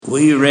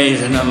We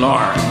raise an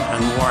alarm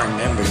and warn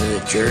members of the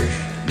church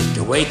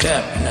to wake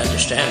up and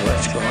understand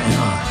what's going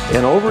on.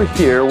 And over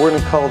here, we're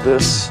going to call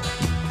this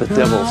the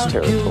devil's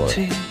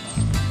territory.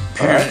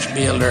 Parents,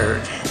 be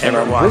alert. Ever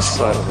On watch this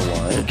side of the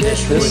line,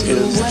 this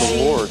is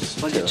the Lord's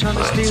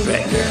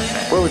territory.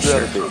 Where would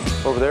that be?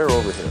 Over there or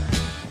over here?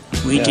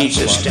 We teach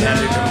a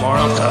standard of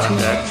moral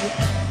conduct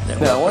that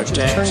Now, I will want you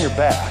to protect turn your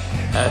back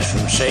us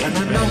from Satan's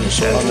many on the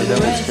substitutes,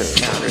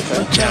 devil's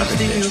territory.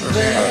 counterfeits for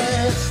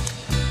various.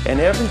 And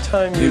every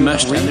time We you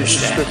must read the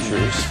understand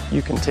scriptures,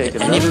 you can take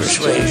Any another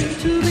step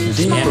persuasion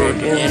deeper entered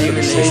in any into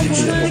the safety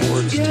relationship of the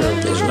Lord's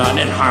territory. is not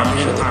in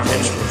harmony with the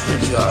principles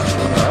of the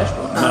gospel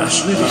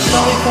must be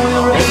Sorry for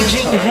your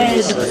aging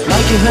head,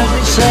 like you heard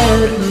me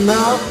said,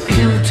 not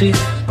guilty.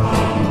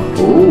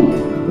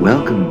 Oh,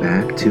 welcome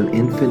back to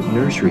Infant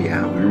Nursery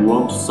Hour You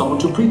want someone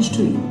to preach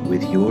to you.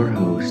 with your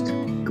host,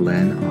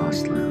 Glenn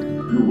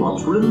Ostland. You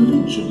want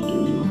religion, do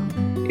you?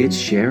 It's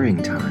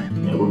sharing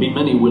time. There will be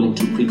many willing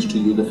to preach to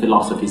you the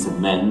philosophies of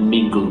men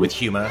mingled with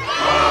humor.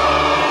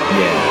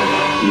 Yeah.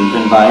 You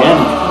can buy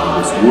anything in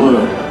this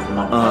world for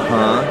not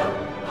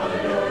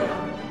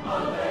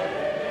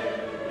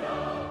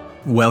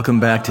Welcome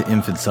back to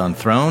Infants on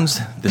Thrones.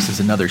 This is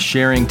another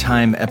sharing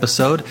time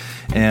episode,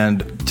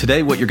 and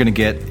today what you're going to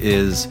get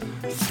is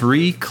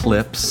 3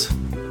 clips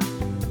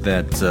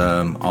that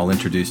I'll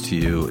introduce to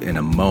you in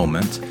a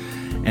moment.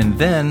 And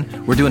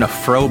then we're doing a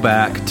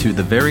throwback to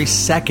the very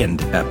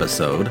second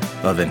episode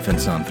of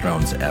Infants on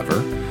Thrones ever.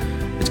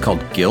 It's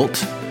called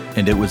Guilt,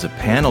 and it was a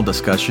panel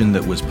discussion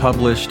that was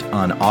published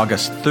on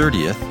August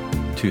 30th,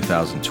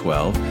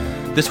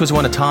 2012. This was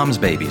one of Tom's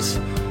babies.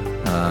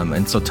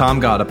 And so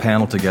Tom got a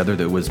panel together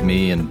that was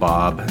me and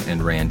Bob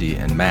and Randy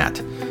and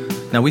Matt.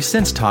 Now, we've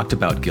since talked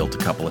about guilt a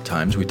couple of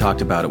times. We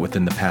talked about it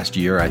within the past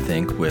year, I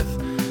think, with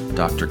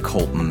Dr.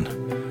 Colton,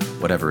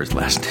 whatever his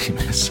last name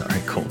is.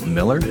 Sorry, Colton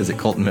Miller? Is it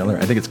Colton Miller?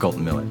 I think it's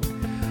Colton Miller.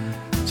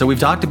 So we've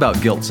talked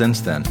about guilt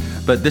since then.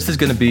 But this is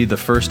going to be the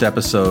first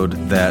episode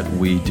that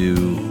we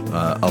do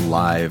a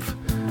live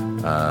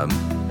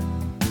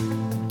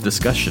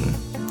discussion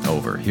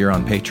over here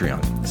on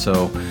Patreon.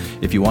 So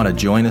if you want to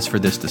join us for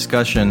this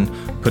discussion,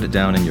 put it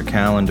down in your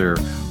calendar,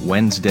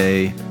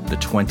 Wednesday, the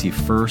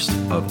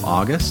 21st of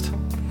August.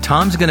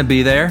 Tom's going to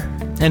be there,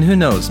 and who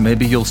knows,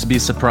 maybe you'll be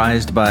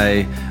surprised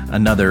by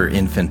another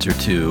infant or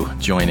two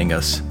joining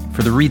us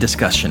for the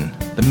rediscussion,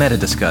 the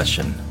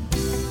meta-discussion.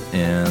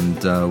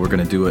 And we're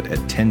going to do it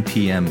at 10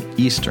 p.m.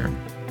 Eastern.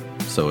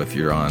 So if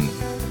you're on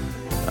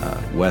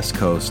West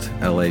Coast,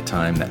 LA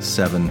time, that's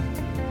 7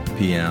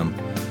 p.m.,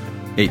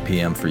 8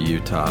 p.m. for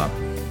Utah,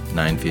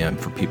 9 p.m.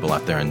 for people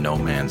out there in no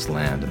man's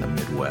land in the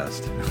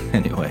Midwest.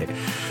 Anyway,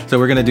 so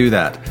we're going to do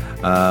that.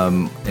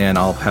 And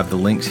I'll have the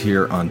links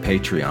here on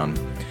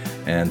Patreon.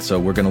 And so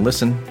we're going to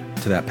listen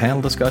to that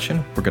panel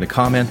discussion. We're going to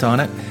comment on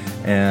it.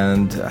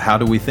 And how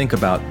do we think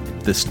about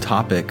this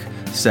topic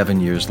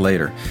 7 years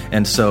later?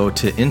 And so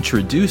to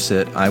introduce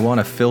it, I want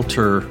to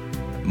filter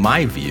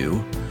my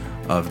view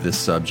of this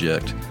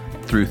subject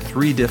through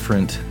 3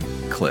 different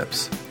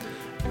clips.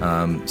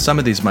 Some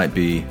of these might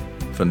be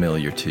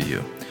familiar to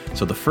you.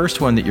 So the first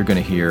one that you're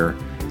going to hear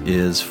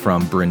is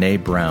from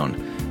Brené Brown,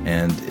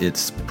 and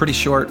it's pretty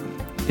short.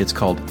 It's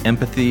called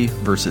Empathy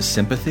versus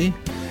Sympathy,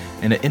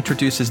 and it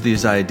introduces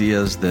these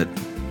ideas that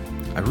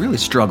I really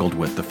struggled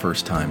with the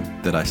first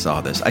time that I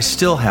saw this. I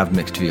still have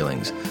mixed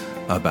feelings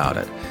about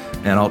it,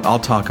 and I'll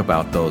talk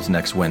about those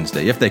next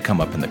Wednesday if they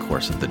come up in the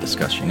course of the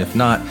discussion. If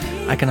not,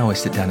 I can always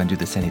sit down and do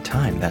this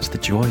anytime. That's the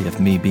joy of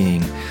me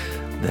being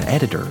the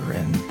editor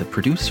and the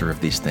producer of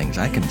these things.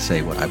 I can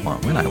say what I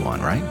want when I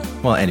want, right?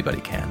 Well,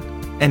 anybody can.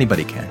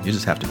 Anybody can. You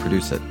just have to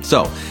produce it.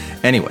 So,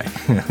 anyway,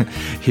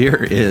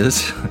 here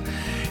is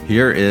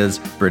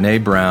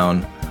Brené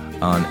Brown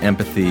on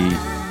empathy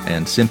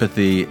and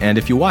sympathy. And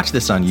if you watch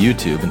this on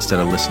YouTube instead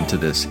of listen to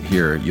this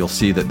here, you'll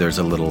see that there's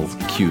a little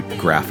cute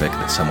graphic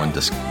that someone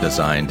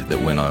designed that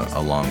went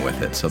along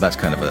with it. So that's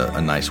kind of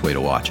a nice way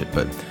to watch it,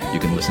 but you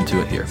can listen to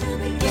it here.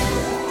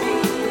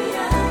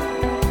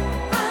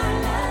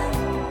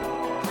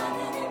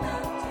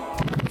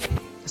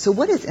 So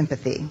what is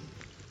empathy,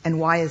 and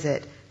why is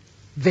it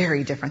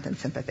very different than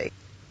sympathy?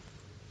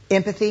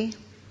 Empathy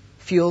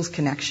fuels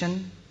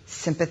connection.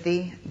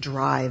 Sympathy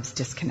drives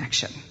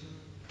disconnection.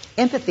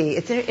 Empathy,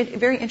 it's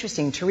very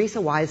interesting.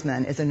 Teresa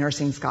Wiseman is a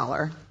nursing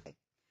scholar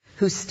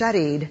who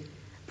studied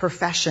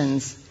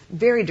professions,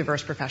 very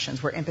diverse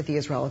professions where empathy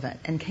is relevant,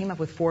 and came up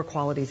with 4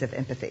 qualities of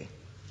empathy.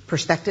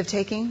 Perspective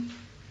taking,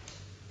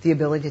 the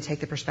ability to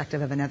take the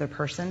perspective of another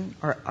person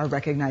or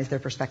recognize their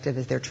perspective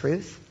as their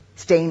truth.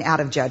 Staying out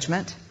of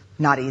judgment,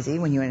 not easy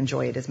when you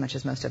enjoy it as much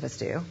as most of us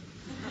do.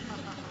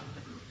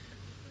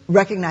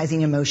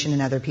 Recognizing emotion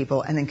in other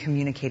people and then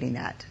communicating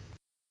that.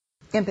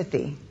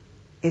 Empathy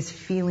is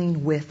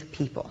feeling with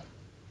people.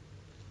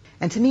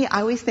 And to me, I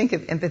always think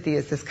of empathy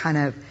as this kind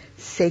of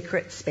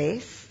sacred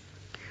space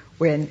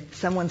when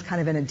someone's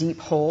kind of in a deep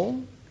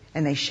hole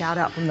and they shout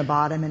out from the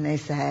bottom and they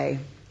say,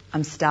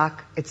 I'm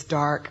stuck, it's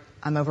dark,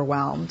 I'm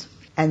overwhelmed.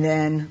 And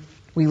then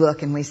we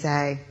look and we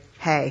say,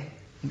 hey,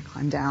 and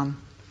climb down.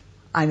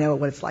 I know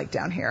what it's like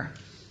down here,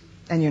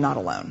 and you're not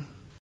alone.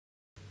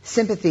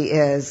 Sympathy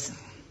is,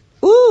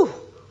 ooh,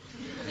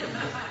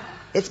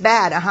 it's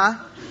bad,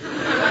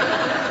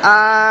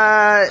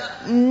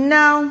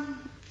 no.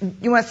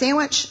 You want a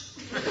sandwich?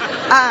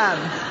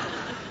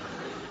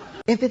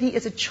 Empathy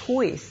is a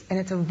choice, and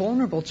it's a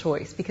vulnerable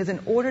choice, because in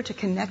order to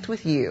connect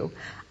with you,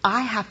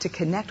 I have to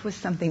connect with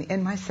something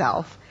in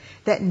myself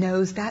that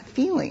knows that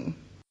feeling.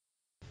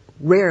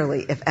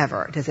 Rarely, if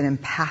ever, does an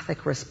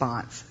empathic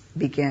response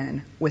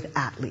begin with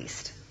 "at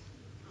least."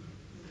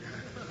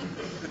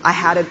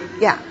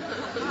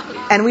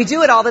 And we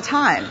do it all the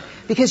time.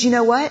 Because you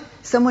know what?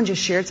 Someone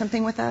just shared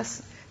something with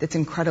us that's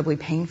incredibly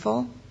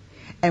painful,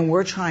 and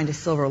we're trying to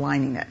silver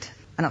lining it.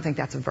 I don't think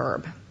that's a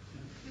verb,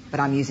 but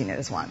I'm using it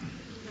as one.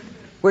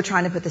 We're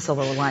trying to put the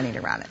silver lining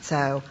around it.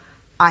 So,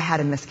 I had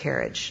a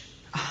miscarriage.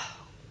 Oh,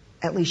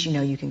 at least you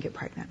know you can get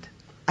pregnant.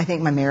 I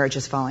think my marriage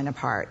is falling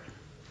apart.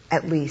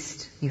 At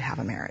least you have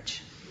a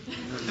marriage.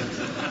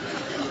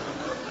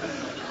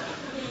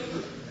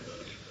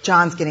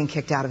 John's getting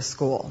kicked out of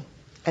school.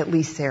 At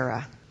least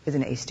Sarah is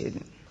an A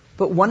student.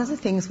 But one of the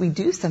things we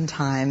do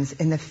sometimes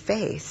in the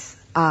face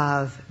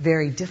of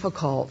very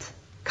difficult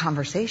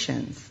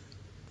conversations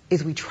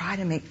is we try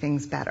to make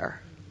things better.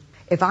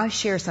 If I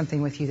share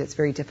something with you that's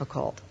very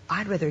difficult,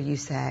 I'd rather you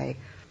say,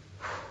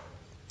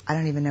 I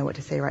don't even know what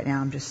to say right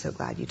now, I'm just so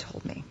glad you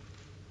told me.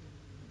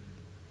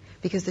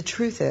 Because the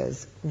truth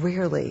is,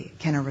 rarely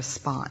can a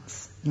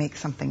response make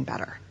something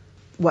better.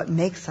 What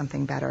makes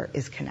something better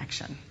is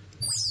connection.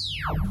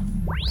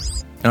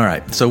 All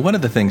right, so one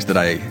of the things that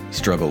I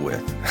struggle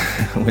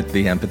with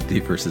the empathy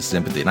versus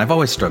sympathy, and I've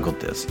always struggled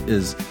this,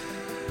 is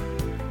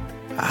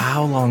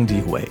how long do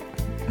you wait?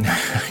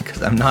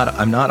 Because I'm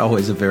not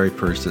always a very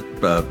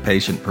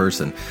patient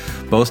person,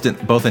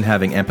 both in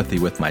having empathy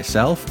with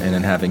myself and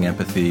in having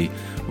empathy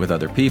with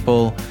other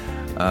people.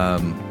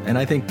 And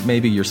I think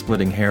maybe you're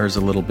splitting hairs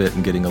a little bit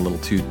and getting a little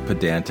too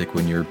pedantic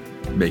when you're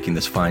making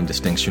this fine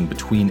distinction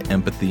between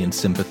empathy and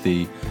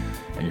sympathy,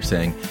 and you're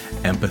saying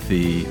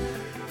empathy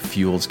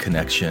fuels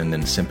connection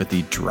and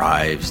sympathy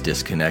drives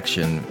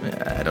disconnection.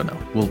 I don't know.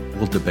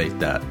 We'll debate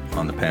that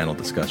on the panel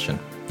discussion,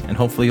 and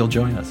hopefully you'll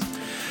join us.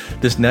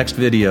 This next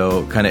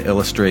video kind of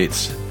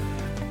illustrates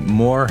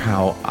more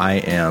how I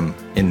am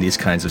in these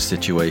kinds of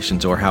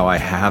situations, or how I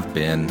have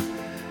been,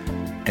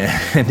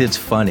 and it's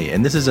funny.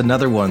 And this is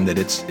another one that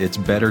it's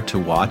better to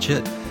watch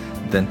it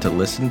than to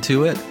listen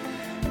to it.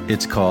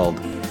 It's called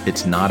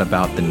 "It's Not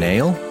About the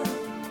Nail."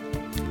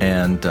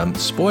 And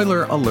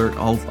spoiler alert,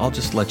 I'll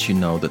just let you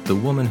know that the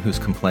woman who's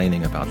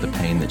complaining about the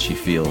pain that she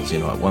feels,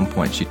 at one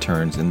point she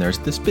turns and there's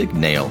this big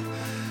nail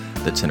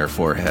that's in her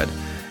forehead,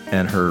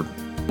 and her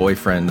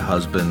boyfriend,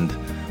 husband,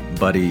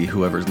 buddy,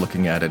 whoever's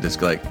looking at it is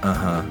like,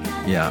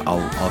 yeah,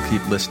 I'll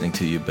keep listening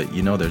to you, but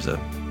there's a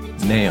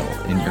nail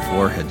in your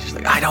forehead. She's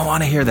like, I don't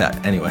want to hear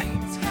that. Anyway,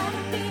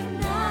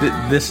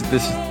 this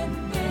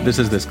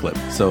is this clip.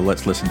 So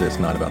let's listen to "It's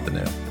Not About the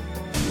Nail."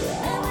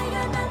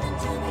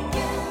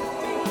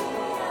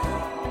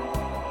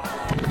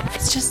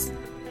 It's just,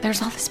 there's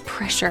all this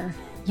pressure,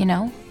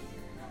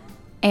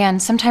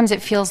 And sometimes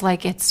it feels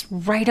like it's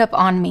right up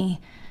on me,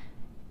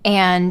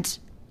 and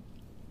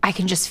I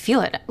can just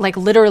feel it, like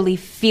literally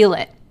feel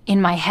it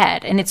in my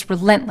head, and it's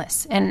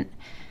relentless, and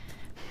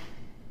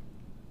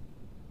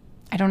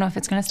I don't know if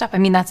it's going to stop. I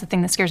mean, that's the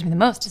thing that scares me the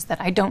most, is that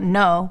I don't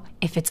know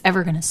if it's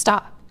ever going to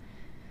stop.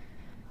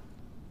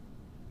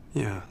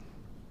 Yeah.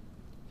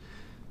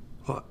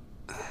 Well,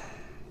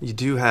 you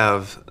do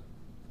have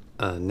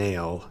a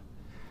nail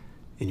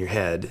in your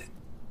head.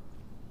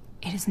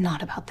 It is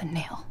not about the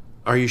nail.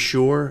 Are you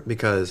sure?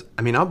 Because,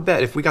 I'll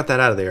bet if we got that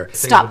out of there...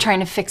 Stop trying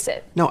to fix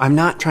it. No, I'm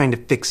not trying to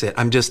fix it.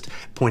 I'm just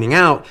pointing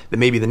out that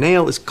maybe the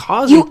nail is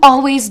causing... You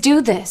always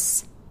do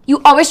this.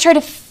 You always try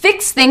to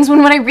fix things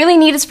when what I really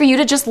need is for you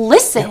to just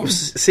listen. No,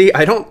 see,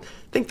 I don't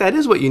think that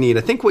is what you need.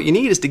 I think what you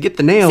need is to get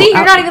the nail See, you're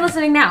out. not even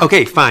listening now.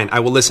 Okay, fine. I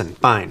will listen.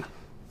 Fine.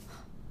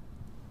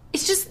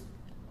 It's just...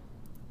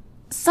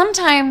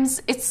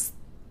 Sometimes it's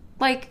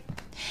like...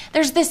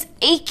 There's this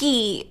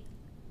achy...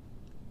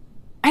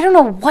 I don't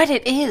know what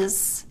it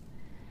is.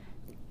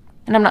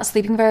 And I'm not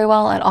sleeping very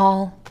well at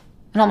all.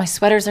 And all my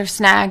sweaters are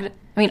snagged.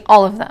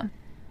 All of them.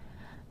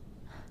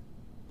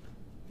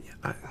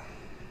 Yeah,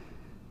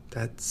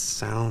 that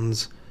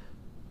sounds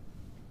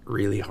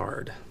really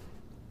hard.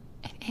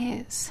 It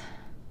is.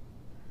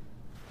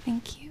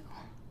 Thank you.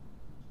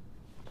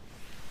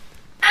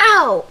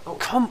 Ow! Oh,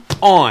 come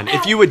on. Ow.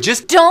 If you would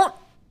just... Don't...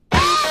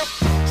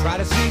 Try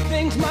to see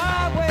things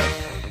my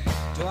way.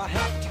 Do I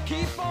have to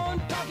keep on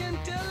talking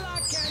till I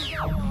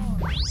can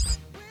go?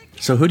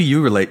 So who do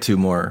you relate to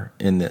more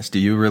in this? Do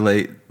you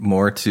relate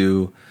more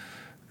to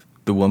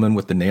the woman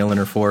with the nail in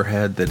her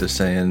forehead that is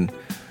saying,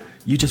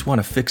 you just want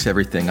to fix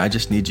everything, I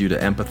just need you to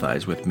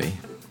empathize with me,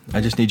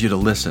 I just need you to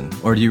listen?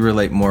 Or do you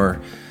relate more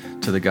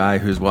to the guy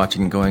who's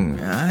watching and going,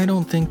 I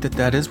don't think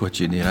that is what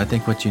you need. I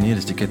think what you need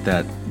is to get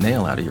that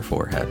nail out of your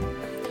forehead?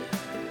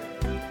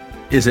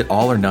 Is it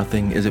all or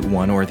nothing? Is it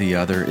one or the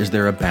other? Is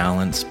there a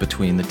balance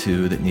between the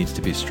two that needs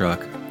to be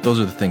struck? those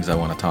are the things I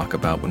want to talk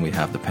about when we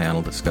have the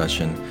panel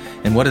discussion.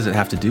 And what does it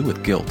have to do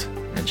with guilt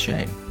and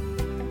shame?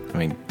 I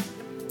mean,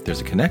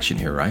 there's a connection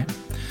here, right?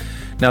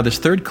 Now, this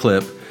third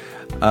clip,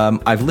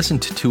 I've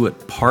listened to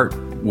it part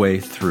way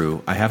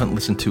through. I haven't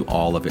listened to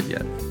all of it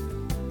yet.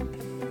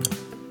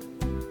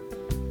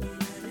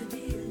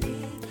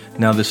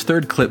 Now, this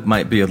third clip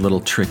might be a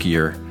little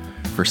trickier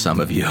for some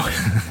of you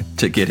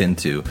to get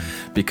into,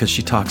 because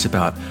she talks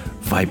about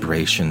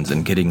vibrations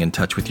and getting in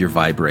touch with your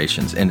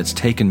vibrations. And it's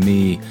taken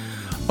me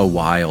a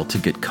while to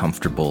get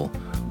comfortable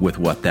with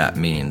what that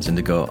means and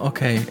to go,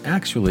 okay,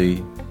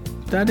 actually,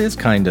 that is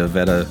kind of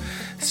at a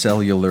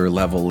cellular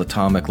level,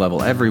 atomic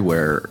level,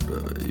 everywhere.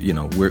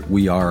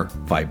 We are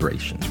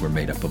vibrations. We're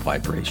made up of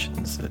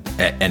vibrations.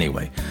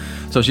 Anyway,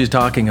 so she's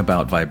talking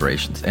about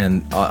vibrations.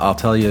 And I'll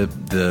tell you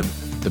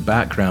the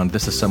background.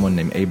 This is someone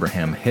named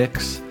Abraham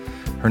Hicks.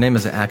 Her name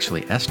is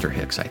actually Esther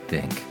Hicks, I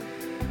think.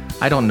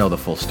 I don't know the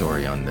full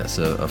story on this.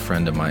 A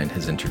friend of mine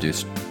has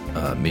introduced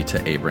me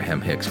to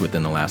Abraham Hicks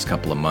within the last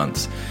couple of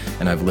months,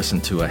 and I've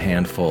listened to a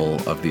handful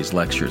of these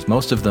lectures.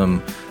 Most of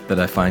them that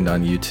I find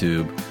on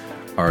YouTube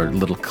are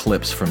little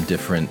clips from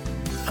different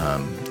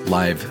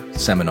live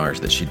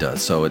seminars that she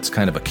does. So it's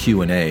kind of a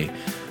Q&A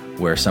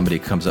where somebody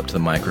comes up to the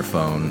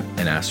microphone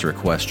and asks her a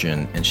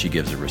question, and she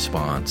gives a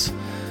response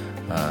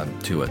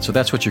to it. So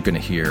that's what you're going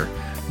to hear.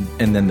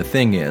 And then the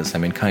thing is, I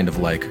mean, kind of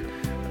like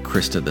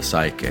Krista the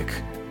Psychic,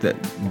 that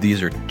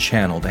these are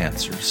channeled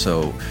answers.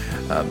 So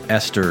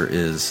Esther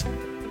is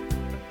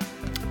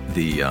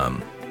the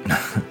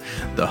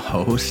the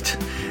host,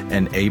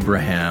 and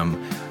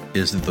Abraham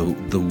is the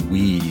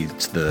we.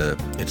 It's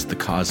the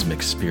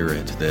cosmic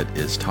spirit that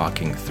is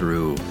talking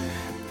through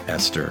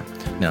Esther.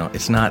 Now,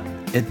 it's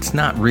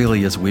not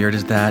really as weird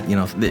as that.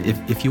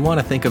 If you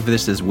want to think of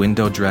this as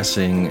window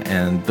dressing,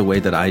 and the way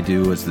that I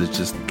do is it's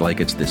just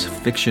like it's this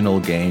fictional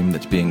game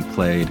that's being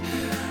played,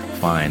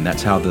 fine.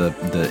 That's how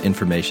the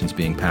information's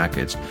being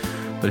packaged.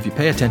 But if you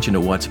pay attention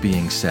to what's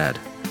being said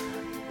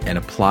and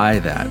apply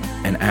that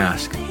and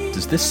ask,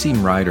 does this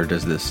seem right or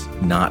does this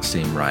not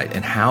seem right?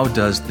 And how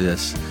does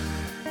this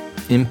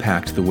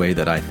impact the way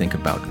that I think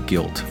about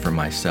guilt for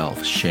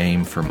myself,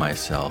 shame for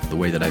myself, the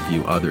way that I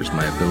view others,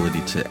 my ability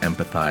to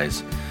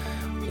empathize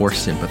or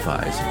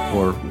sympathize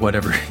or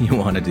whatever you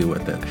want to do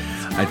with it?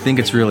 I think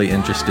it's really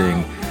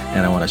interesting,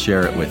 and I want to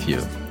share it with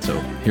you. So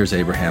here's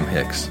Abraham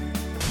Hicks.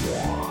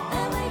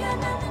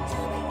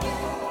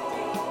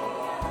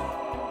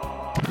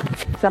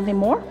 Something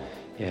more?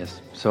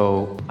 Yes.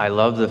 So I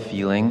love the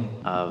feeling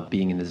of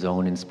being in the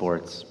zone in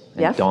sports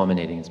and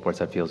dominating in sports.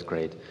 That feels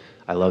great.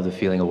 I love the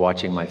feeling of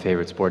watching my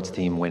favorite sports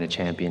team win a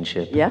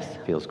championship. Yes.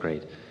 Feels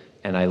great.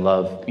 And I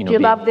love, Do you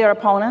love their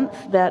opponents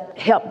that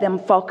help them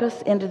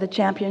focus into the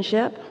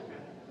championship?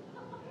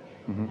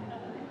 Mm-hmm.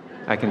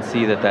 I can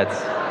see that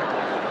that's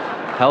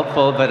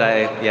helpful, but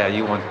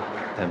you want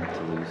them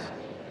to lose.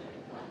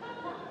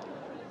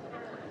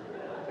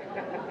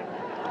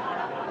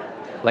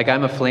 Like,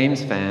 I'm a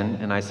Flames fan,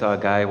 and I saw a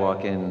guy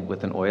walk in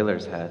with an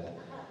Oilers hat,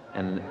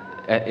 and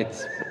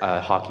it's a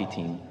hockey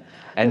team.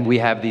 And we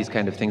have these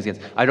kind of things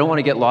against. I don't want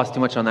to get lost too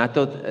much on that,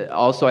 though.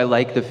 Also, I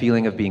like the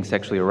feeling of being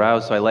sexually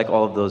aroused, so I like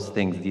all of those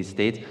things, these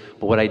states.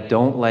 But what I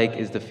don't like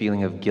is the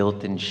feeling of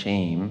guilt and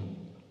shame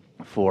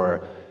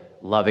for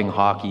loving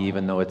hockey,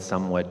 even though it's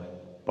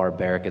somewhat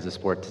barbaric as a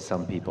sport to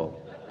some people.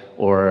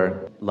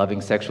 Or loving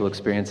sexual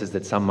experiences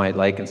that some might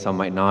like and some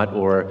might not.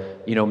 Or,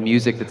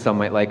 music that some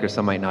might like or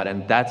some might not.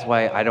 And that's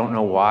why I don't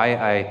know why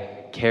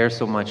I care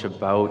so much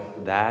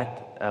about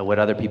that, what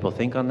other people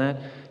think on that.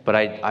 But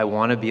I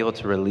want to be able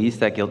to release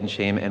that guilt and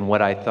shame, and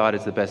what I thought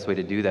is the best way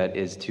to do that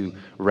is to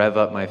rev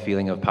up my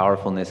feeling of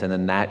powerfulness, and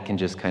then that can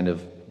just kind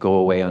of go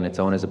away on its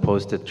own, as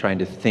opposed to trying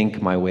to think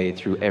my way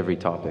through every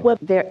topic. Well,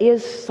 there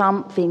is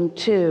something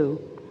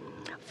to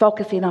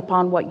focusing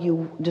upon what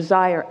you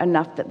desire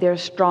enough that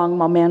there's strong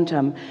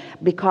momentum,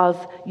 because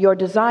your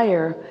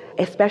desire,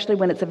 especially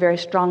when it's a very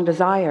strong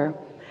desire,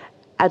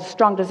 a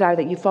strong desire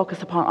that you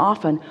focus upon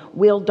often,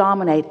 will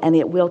dominate and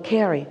it will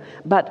carry.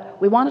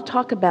 But we want to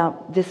talk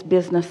about this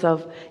business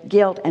of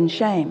guilt and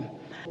shame.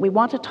 We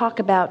want to talk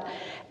about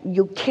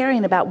you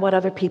caring about what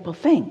other people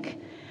think.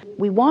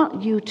 We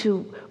want you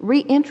to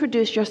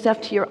reintroduce yourself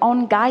to your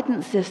own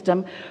guidance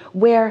system,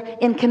 where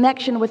in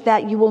connection with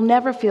that you will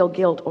never feel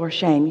guilt or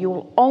shame. You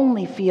will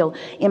only feel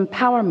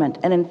empowerment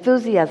and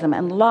enthusiasm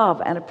and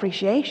love and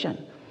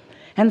appreciation.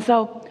 And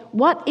so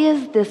what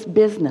is this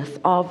business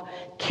of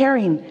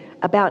caring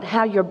about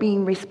how you're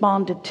being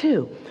responded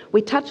to?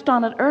 We touched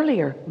on it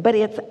earlier, but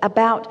it's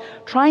about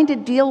trying to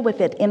deal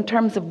with it in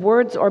terms of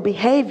words or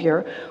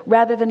behavior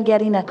rather than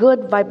getting a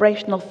good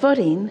vibrational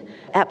footing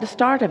at the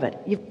start of it.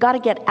 You've got to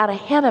get out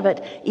ahead of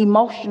it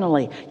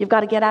emotionally. You've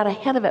got to get out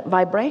ahead of it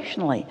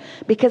vibrationally,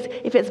 because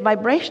if it's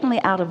vibrationally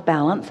out of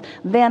balance,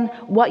 then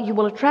what you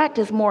will attract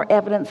is more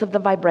evidence of the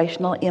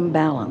vibrational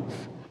imbalance.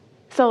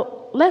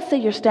 So let's say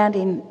you're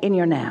standing in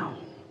your now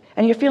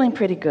and you're feeling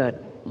pretty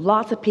good.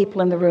 Lots of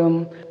people in the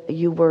room.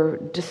 You were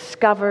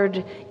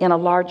discovered in a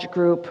large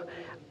group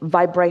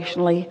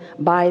vibrationally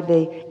by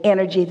the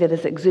energy that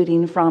is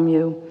exuding from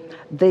you.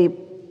 The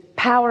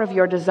power of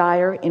your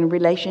desire in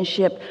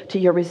relationship to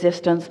your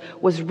resistance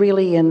was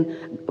really in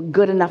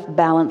good enough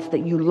balance that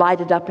you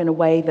lighted up in a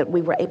way that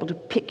we were able to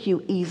pick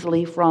you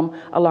easily from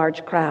a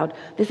large crowd.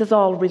 This is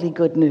all really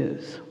good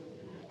news.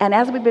 And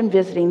as we've been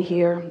visiting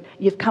here,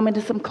 you've come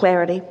into some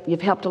clarity.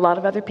 You've helped a lot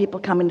of other people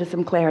come into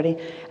some clarity,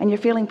 and you're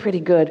feeling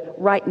pretty good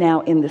right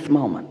now in this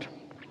moment.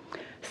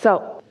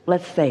 So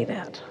let's say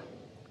that.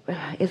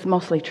 It's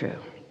mostly true.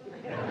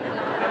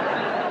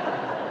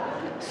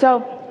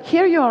 So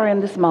here you are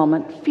in this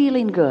moment,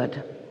 feeling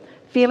good,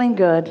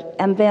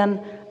 and then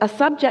a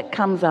subject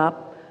comes up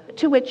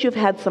to which you've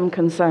had some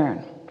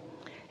concern.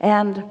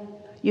 And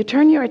you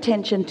turn your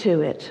attention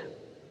to it,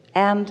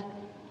 and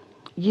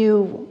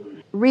you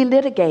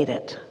relitigate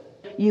it.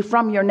 You,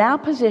 from your now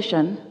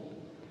position,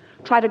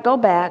 try to go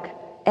back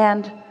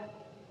and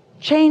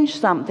change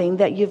something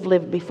that you've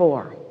lived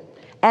before.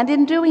 And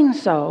in doing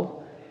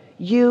so,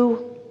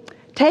 you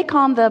take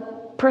on the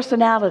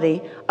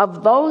personality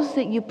of those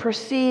that you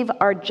perceive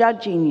are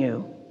judging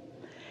you,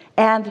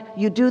 and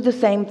you do the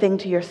same thing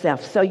to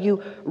yourself. So you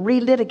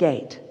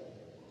relitigate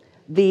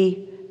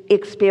the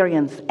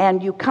experience,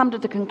 and you come to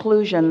the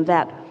conclusion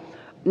that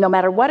no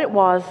matter what it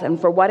was,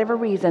 and for whatever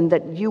reason,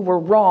 that you were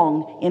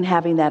wrong in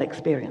having that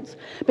experience.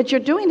 But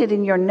you're doing it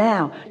in your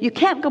now. You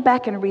can't go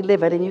back and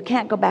relive it, and you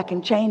can't go back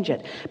and change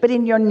it. But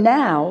in your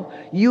now,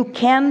 you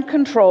can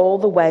control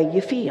the way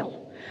you feel.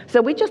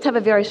 So we just have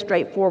a very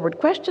straightforward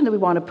question that we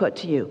want to put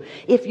to you.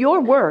 If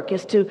your work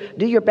is to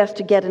do your best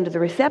to get into the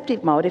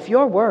receptive mode, if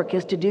your work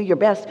is to do your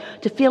best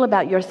to feel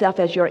about yourself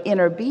as your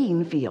inner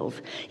being feels,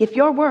 if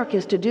your work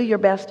is to do your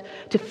best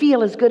to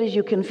feel as good as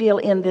you can feel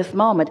in this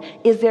moment,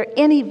 is there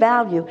any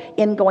value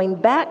in going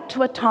back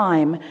to a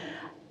time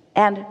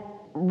and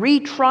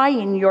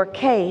retrying your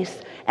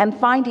case and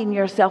finding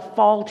yourself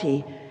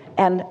faulty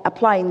and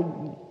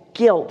applying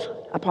guilt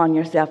upon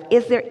yourself?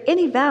 Is there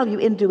any value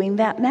in doing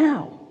that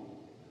now?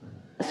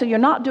 So you're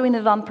not doing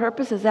it on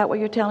purpose? Is that what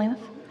you're telling us?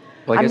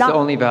 Well, I guess the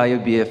only value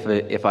would be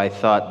if I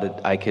thought that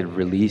I could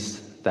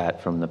release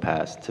that from the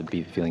past to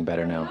be feeling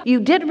better now. You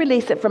did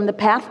release it from the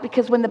past,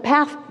 because when the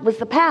past was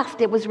the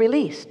past, it was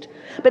released.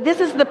 But this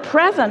is the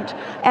present,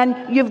 and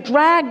you've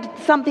dragged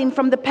something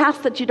from the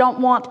past that you don't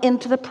want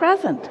into the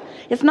present.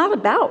 It's not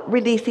about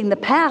releasing the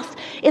past.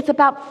 It's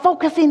about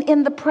focusing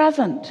in the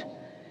present.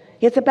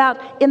 It's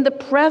about in the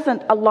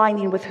present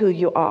aligning with who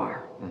you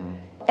are. Mm-hmm.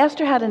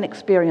 Esther had an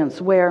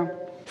experience where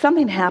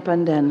something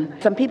happened and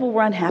some people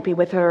were unhappy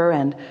with her,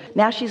 and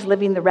now she's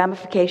living the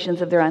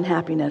ramifications of their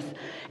unhappiness.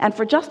 And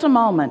for just a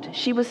moment,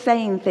 she was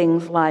saying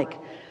things like,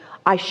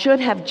 I should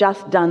have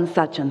just done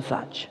such and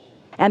such.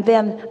 And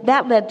then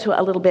that led to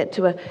a little bit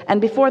and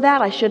before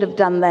that, I should have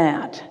done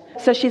that.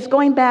 So she's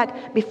going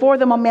back before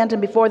the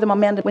momentum,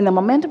 when the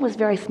momentum was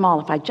very small.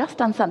 If I'd just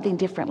done something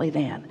differently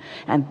then,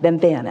 and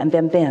then, and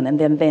then, and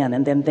then,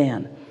 and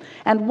then.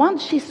 And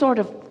once she sort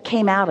of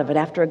came out of it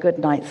after a good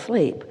night's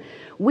sleep,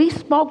 we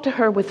spoke to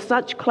her with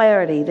such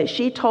clarity that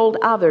she told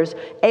others,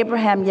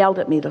 Abraham yelled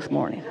at me this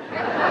morning.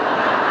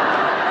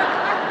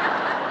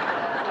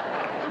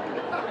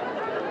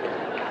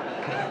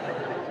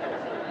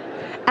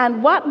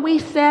 And what we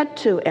said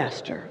to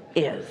Esther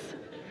is,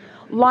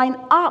 line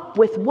up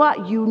with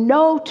what you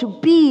know to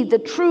be the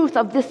truth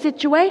of this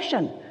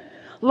situation.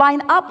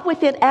 Line up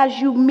with it as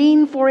you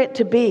mean for it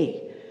to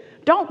be.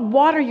 Don't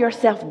water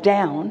yourself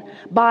down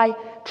by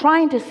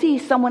trying to see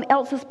someone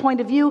else's point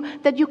of view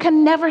that you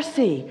can never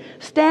see.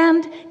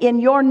 Stand in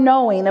your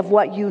knowing of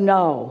what you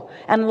know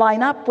and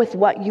line up with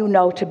what you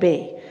know to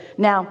be.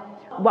 Now,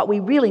 what we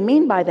really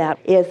mean by that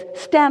is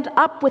stand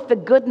up with the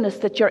goodness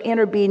that your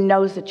inner being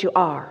knows that you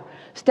are.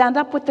 Stand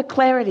up with the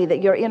clarity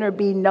that your inner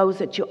being knows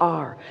that you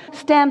are.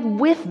 Stand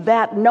with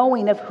that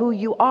knowing of who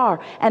you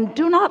are, and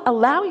do not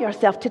allow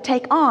yourself to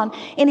take on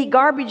any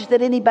garbage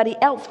that anybody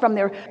else from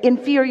their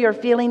inferior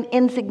feeling,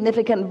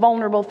 insignificant,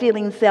 vulnerable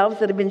feeling selves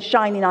that have been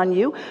shining on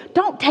you.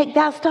 Don't take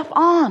that stuff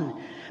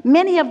on.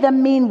 Many of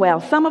them mean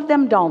well. Some of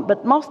them don't,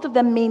 but most of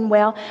them mean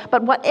well.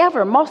 But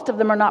whatever, most of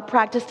them are not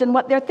practiced in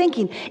what they're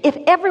thinking. If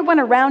everyone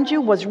around you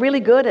was really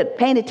good at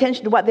paying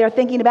attention to what they're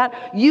thinking about,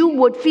 you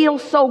would feel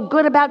so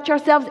good about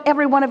yourselves.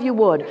 Every one of you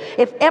would.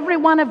 If every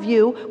one of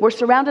you were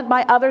surrounded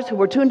by others who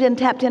were tuned in,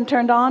 tapped in,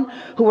 turned on,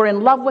 who were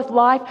in love with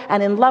life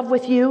and in love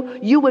with you,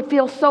 you would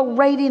feel so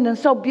radiant and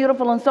so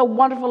beautiful and so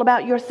wonderful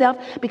about yourself,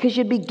 because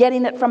you'd be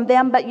getting it from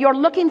them. But you're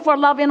looking for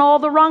love in all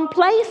the wrong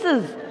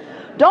places.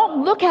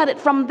 Don't look at it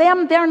from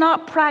them. They're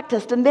not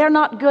practiced and they're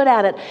not good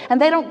at it, and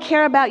they don't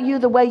care about you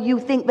the way you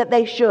think that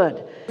they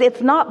should. It's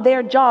not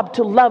their job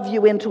to love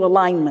you into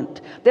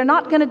alignment. They're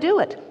not going to do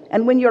it.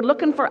 And when you're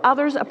looking for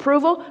others'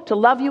 approval to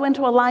love you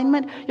into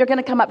alignment, you're going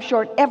to come up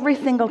short every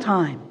single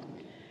time.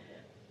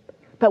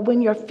 But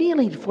when you're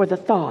feeling for the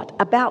thought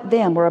about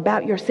them or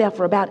about yourself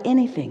or about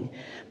anything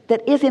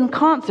that is in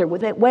concert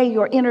with the way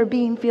your inner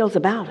being feels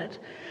about it,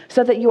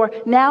 so that you are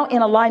now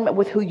in alignment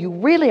with who you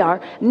really are.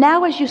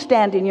 Now as you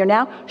stand in your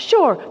now,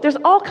 sure, there's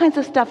all kinds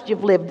of stuff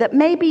you've lived that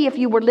maybe if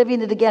you were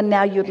living it again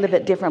now, you'd live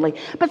it differently.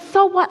 But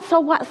so what, so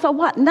what, so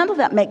what? None of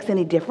that makes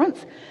any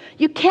difference.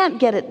 You can't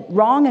get it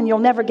wrong, and you'll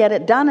never get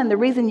it done. And the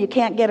reason you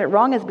can't get it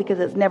wrong is because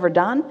it's never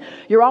done.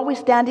 You're always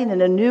standing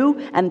in a new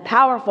and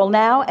powerful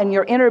now, and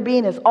your inner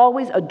being is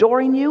always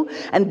adoring you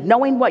and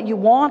knowing what you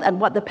want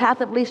and what the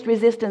path of least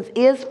resistance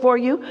is for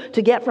you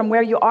to get from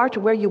where you are to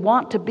where you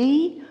want to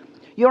be.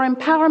 Your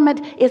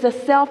empowerment is a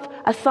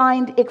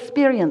self-assigned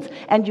experience,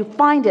 and you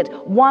find it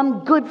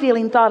one good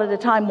feeling thought at a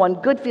time, one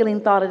good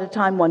feeling thought at a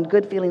time, one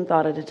good feeling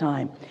thought at a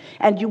time.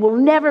 And you will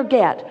never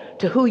get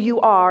to who you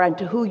are and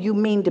to who you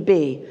mean to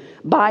be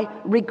by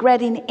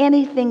regretting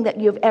anything that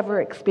you've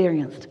ever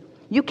experienced.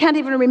 You can't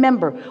even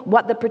remember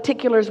what the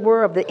particulars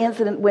were of the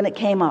incident when it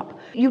came up.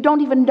 You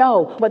don't even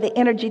know what the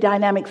energy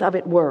dynamics of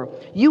it were.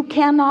 You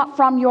cannot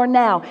from your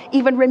now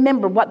even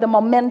remember what the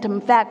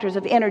momentum factors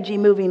of energy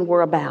moving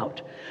were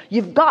about.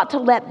 You've got to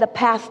let the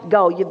past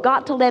go. You've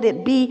got to let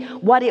it be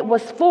what it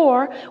was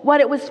for. What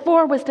it was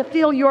for was to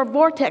fill your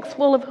vortex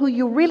full of who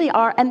you really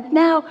are. And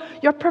now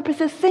your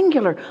purpose is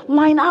singular.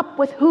 Line up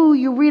with who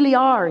you really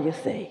are, you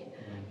see.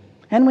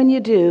 And when you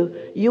do,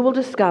 you will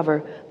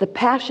discover the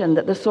passion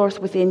that the source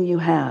within you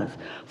has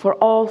for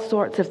all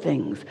sorts of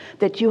things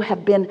that you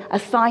have been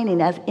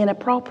assigning as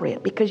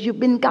inappropriate because you've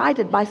been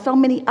guided by so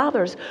many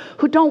others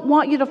who don't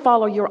want you to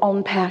follow your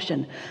own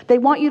passion. They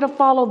want you to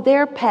follow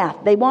their path.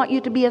 They want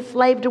you to be a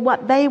slave to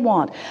what they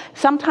want.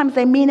 Sometimes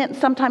they mean it, and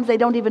sometimes they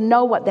don't even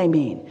know what they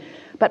mean.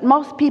 But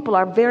most people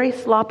are very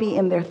sloppy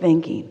in their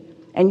thinking,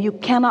 and you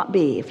cannot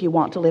be if you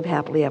want to live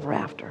happily ever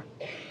after.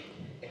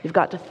 You've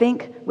got to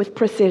think with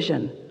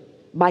precision,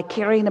 by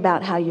caring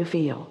about how you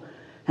feel.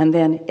 And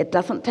then it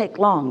doesn't take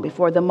long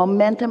before the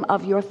momentum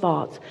of your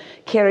thoughts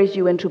carries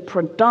you into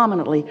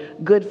predominantly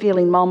good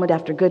feeling moment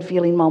after good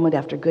feeling moment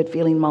after good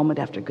feeling moment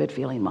after good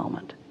feeling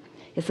moment.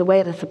 It's the way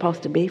it is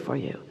supposed to be for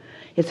you.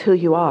 It's who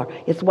you are.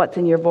 It's what's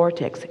in your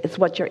vortex. It's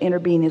what your inner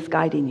being is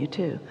guiding you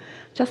to.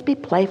 Just be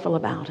playful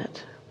about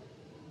it.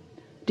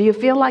 Do you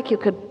feel like you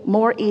could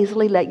more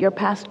easily let your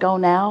past go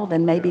now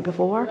than maybe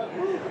before?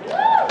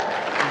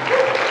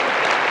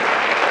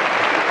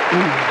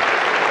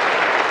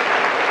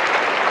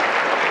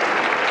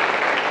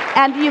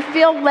 And do you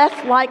feel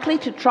less likely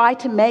to try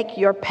to make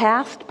your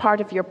past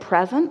part of your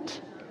present?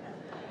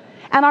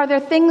 And are there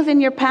things in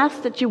your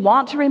past that you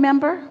want to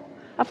remember?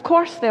 Of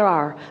course there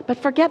are, but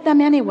forget them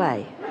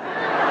anyway.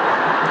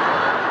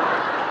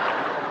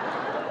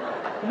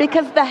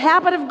 Because the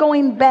habit of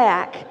going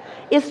back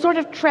is sort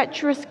of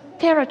treacherous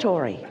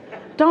territory.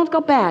 Don't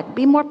go back.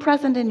 Be more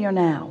present in your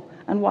now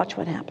and watch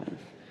what happens.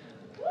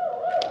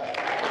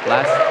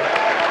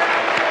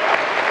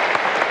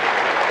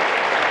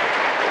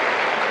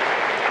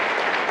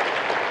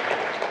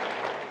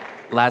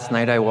 Last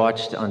night I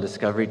watched on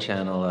Discovery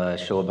Channel a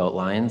show about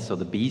lions, so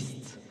the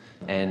beasts,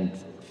 and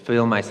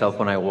feel myself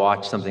when I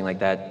watch something like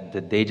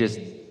that they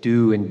just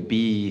do and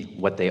be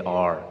what they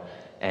are.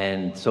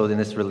 And so in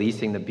this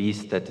releasing the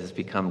beast that has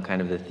become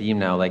kind of the theme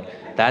now,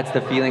 like that's the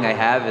feeling I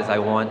have, is I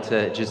want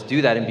to just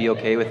do that and be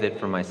okay with it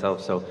for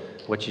myself. So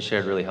what you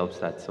shared really helps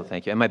that, so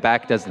thank you. And my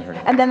back doesn't hurt.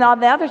 And then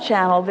on the other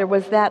channel there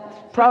was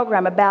that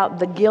program about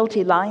the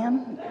guilty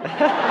lion.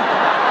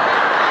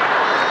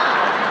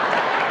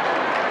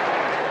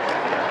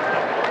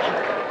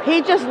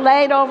 He just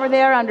laid over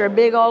there under a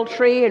big old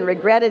tree and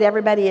regretted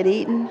everybody had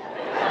eaten.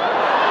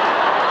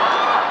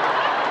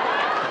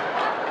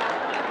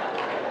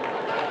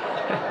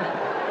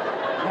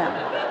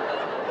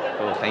 Yeah.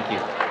 Cool, thank you.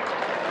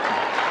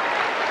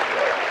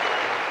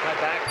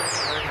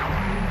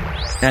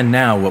 And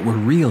now what we're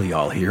really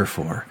all here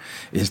for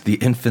is the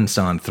Infants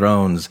on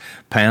Thrones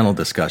panel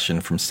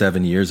discussion from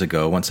 7 years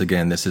ago. Once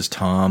again, this is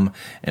Tom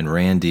and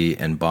Randy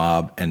and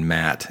Bob and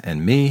Matt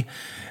and me.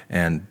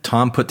 And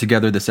Tom put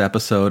together this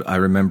episode. I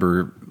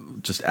remember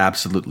just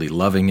absolutely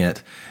loving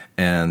it.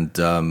 And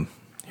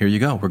here you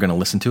go. We're going to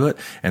listen to it.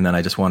 And then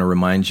I just want to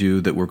remind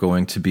you that we're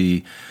going to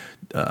be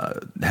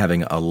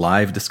having a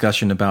live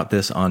discussion about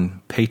this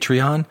on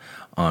Patreon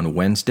on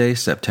Wednesday,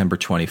 September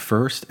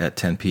 21st at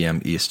 10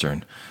 p.m.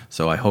 Eastern.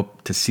 So I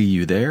hope to see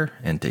you there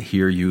and to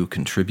hear you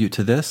contribute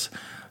to this.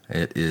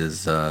 It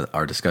is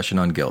our discussion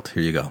on guilt.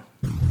 Here you go.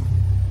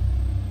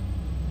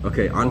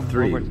 Okay, on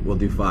 3, we'll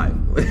do 5.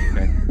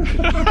 Okay.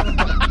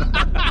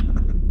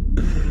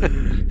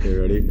 Okay,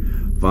 ready?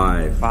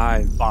 5.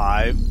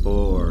 5.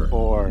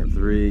 4.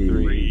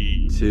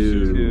 3.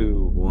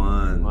 2.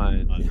 1.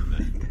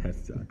 That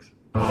sucks.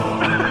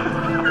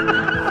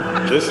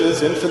 This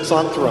is Infants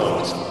on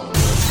Thrones.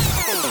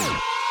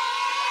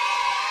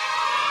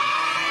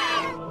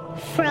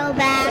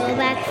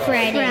 Throwback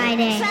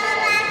Friday.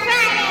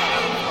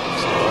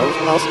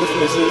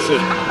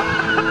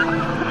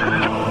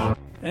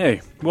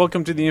 Hey,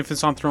 welcome to the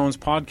Infants on Thrones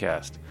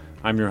podcast.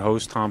 I'm your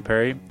host, Tom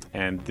Perry,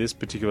 and this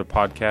particular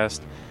podcast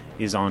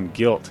is on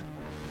guilt.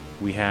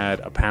 We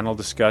had a panel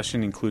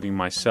discussion including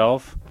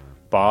myself,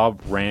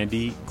 Bob,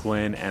 Randy,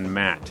 Glenn, and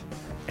Matt.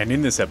 And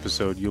in this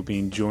episode, you'll be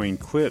enjoying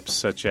clips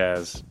such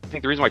as... I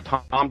think the reason why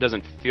Tom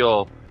doesn't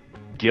feel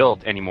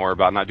guilt anymore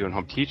about not doing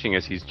home teaching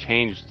is he's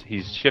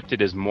shifted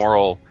his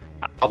moral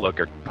outlook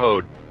or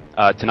code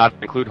to not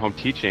include home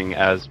teaching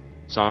as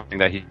something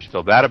that he should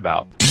feel bad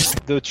about.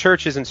 The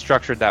church isn't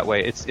structured that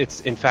way.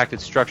 In fact,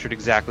 it's structured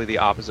exactly the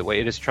opposite way.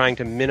 It is trying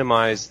to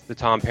minimize the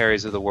Tom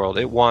Perrys of the world.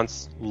 It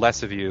wants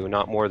less of you,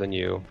 not more than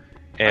you.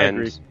 And,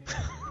 I agree.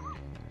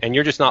 And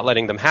you're just not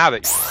letting them have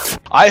it.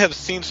 I have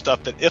seen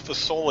stuff that, if a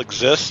soul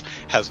exists,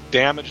 has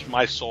damaged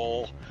my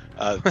soul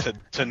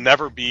to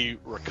never be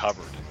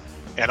recovered.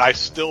 And I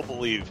still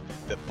believe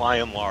that, by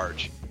and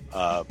large,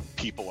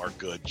 people are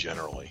good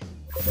generally.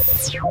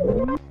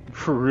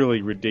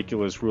 Really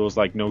ridiculous rules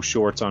like no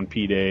shorts on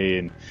P-Day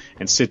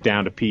and sit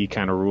down to pee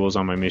kind of rules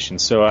on my mission.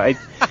 So I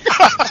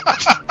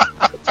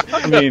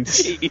mean...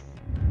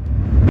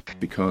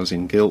 Because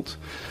in guilt,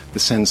 the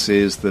sense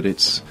is that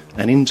it's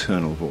an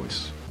internal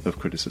voice of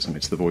criticism.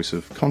 It's the voice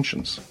of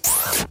conscience.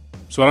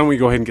 So why don't we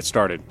go ahead and get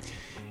started?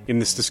 In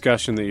this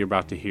discussion that you're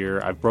about to hear,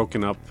 I've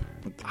broken up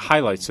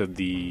highlights of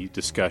the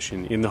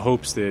discussion in the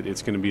hopes that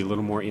it's going to be a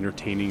little more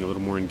entertaining, a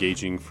little more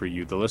engaging for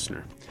you, the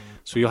listener.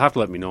 So you'll have to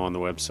let me know on the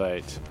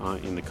website,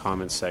 in the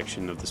comments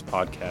section of this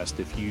podcast,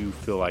 if you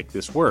feel like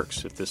this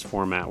works, if this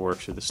format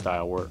works or the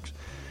style works.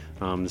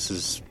 This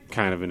is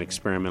kind of an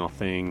experimental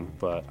thing,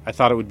 but I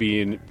thought it would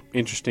be an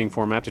interesting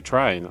format to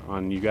try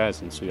on you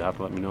guys, and so you'll have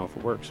to let me know if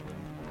it works.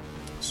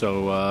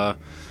 So,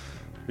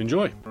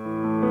 enjoy.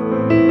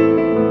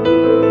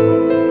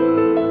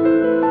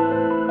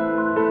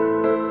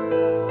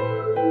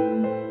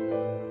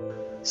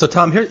 So,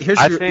 Tom,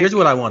 here's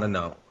what I want to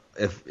know,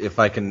 if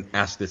I can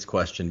ask this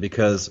question,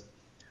 because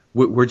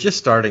we're just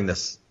starting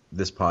this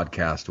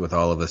podcast with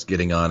all of us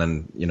getting on,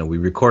 and we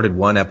recorded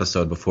one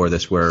episode before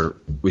this where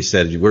we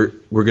said we're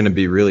going to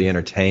be really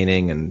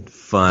entertaining and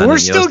fun. We're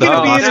still going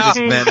to be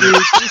entertaining.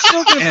 We're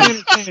still going to be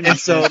entertaining. And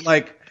so,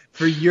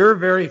 for your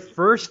very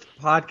first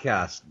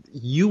podcast,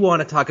 you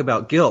want to talk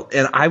about guilt,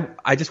 and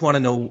I just want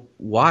to know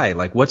why.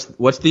 What's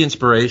the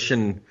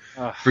inspiration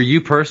for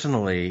you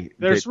personally?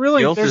 There's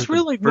really the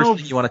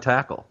first thing you want to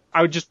tackle.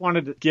 I just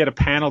wanted to get a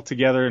panel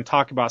together and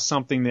talk about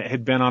something that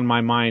had been on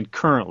my mind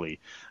currently.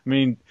 I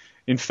mean,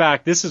 in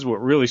fact, this is what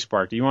really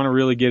sparked it. You want to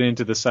really get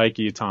into the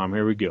psyche of Tom?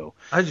 Here we go.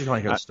 I just want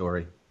to hear the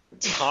story.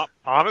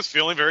 Tom is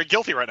feeling very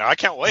guilty right now. I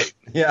can't wait.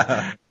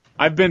 Yeah.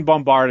 I've been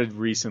bombarded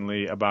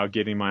recently about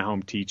getting my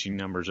home teaching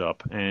numbers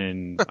up,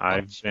 and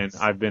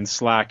I've been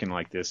slacking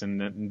like this. And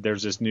then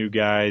there's this new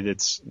guy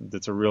that's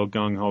a real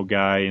gung ho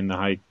guy in the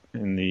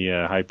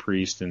high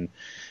priest, and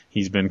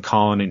he's been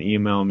calling and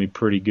emailing me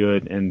pretty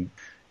good. And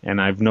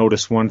I've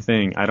noticed one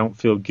thing: I don't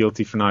feel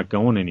guilty for not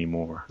going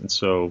anymore. And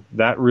so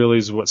that really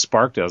is what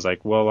sparked it. I was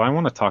like, well, I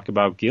want to talk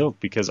about guilt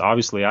because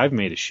obviously I've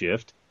made a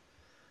shift.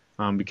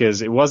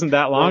 Because it wasn't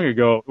that long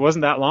ago. It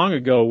wasn't that long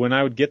ago when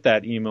I would get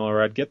that email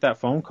or I'd get that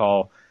phone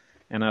call,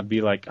 and I'd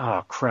be like,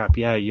 "Oh crap,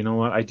 yeah, you know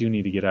what? I do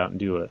need to get out and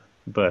do it."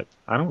 But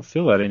I don't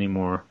feel that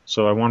anymore.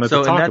 So I wanted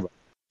to talk about it.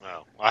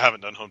 Well, I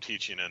haven't done home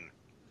teaching in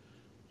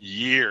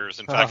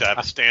years. In fact, I have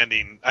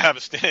a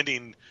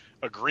standing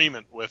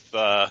agreement with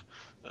our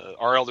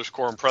Elders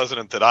Quorum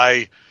president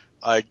that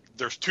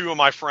there's two of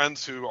my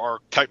friends who are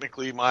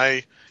technically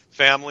my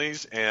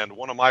families, and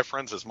one of my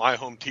friends is my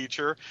home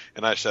teacher,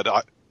 and I said.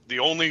 The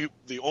only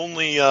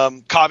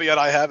caveat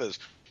I have is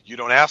you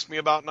don't ask me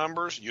about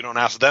numbers, you don't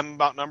ask them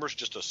about numbers,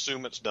 just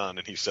assume it's done.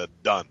 And he said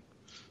done.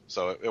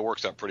 So it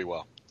works out pretty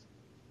well.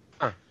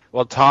 Huh.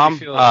 Well, Tom,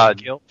 do you feel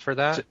guilt for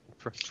that?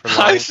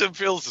 I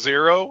feel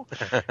zero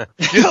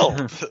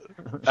guilt,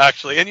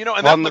 actually. And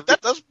that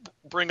does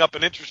bring up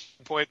an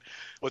interesting point.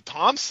 What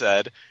Tom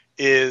said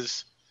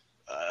is,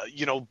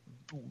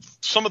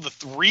 some of the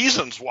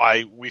reasons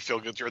why we feel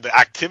guilty or the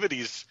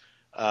activities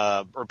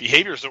or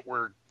behaviors that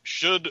we're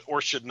should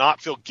or should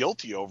not feel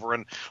guilty over,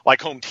 and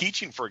like home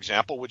teaching, for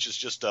example, which is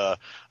just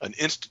an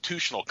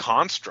institutional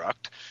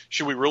construct.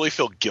 Should we really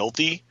feel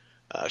guilty?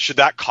 Should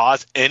that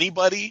cause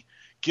anybody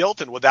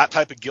guilt, and would that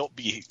type of guilt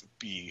be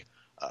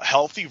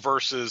healthy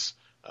versus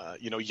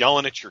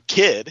yelling at your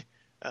kid,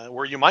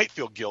 where you might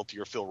feel guilty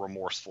or feel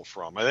remorseful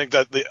from? I think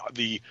that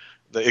the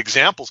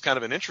example is kind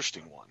of an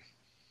interesting one.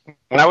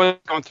 When I was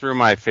going through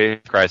my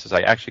faith crisis,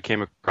 I actually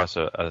came across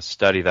a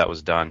study that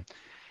was done.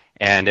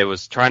 And it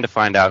was trying to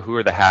find out who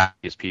are the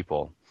happiest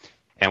people.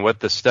 And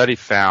what the study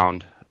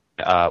found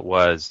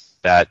was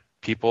that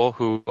people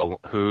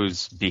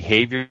whose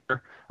behavior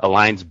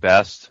aligns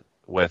best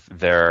with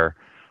their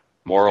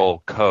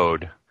moral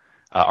code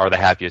are the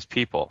happiest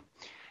people.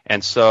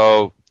 And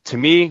so, to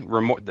me,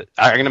 I'm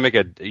going to make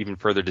an even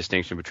further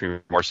distinction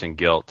between remorse and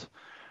guilt.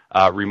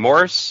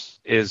 Remorse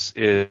has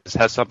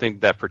something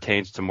that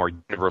pertains to more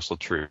universal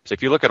truths.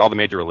 If you look at all the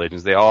major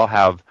religions, they all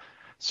have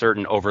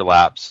certain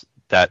overlaps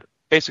that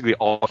basically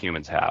all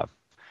humans have.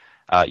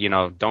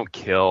 Don't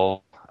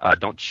kill,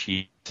 don't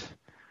cheat,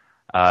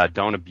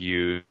 don't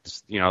abuse.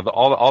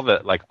 All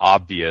the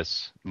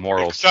obvious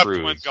moral Except truths.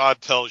 Except when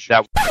God tells you.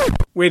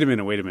 Wait a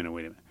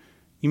minute.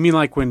 You mean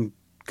like when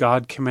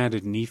God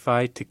commanded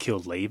Nephi to kill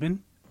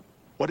Laban?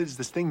 What is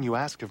this thing you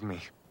ask of me?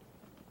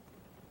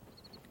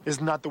 Is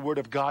not the word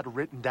of God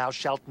written, thou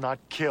shalt not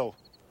kill?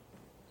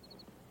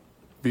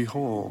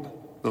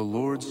 Behold, the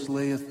Lord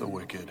slayeth the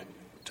wicked,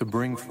 to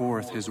bring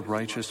forth his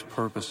righteous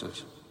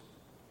purposes.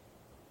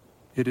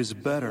 It is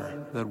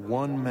better that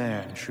one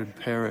man should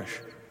perish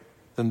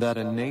than that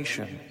a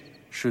nation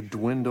should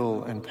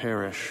dwindle and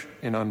perish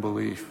in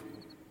unbelief.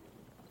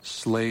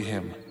 Slay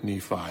him,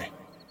 Nephi.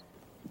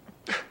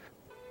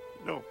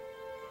 No.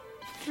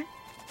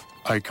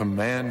 I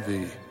command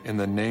thee in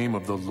the name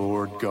of the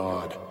Lord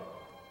God.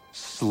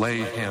 Slay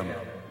him.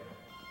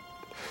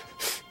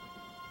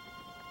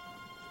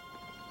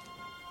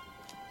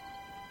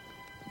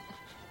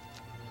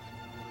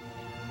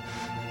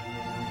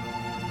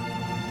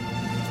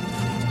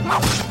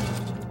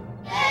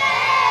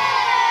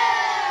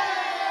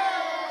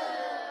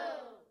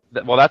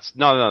 Well,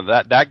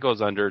 that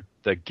goes under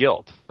the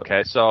guilt.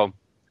 Okay, so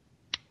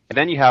and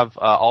then you have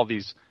all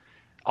the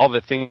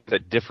things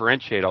that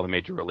differentiate all the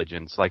major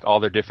religions, like all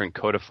their different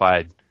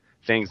codified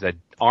things that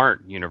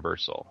aren't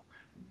universal,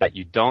 that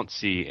you don't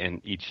see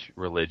in each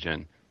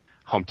religion.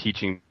 Home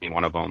teaching being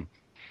one of them.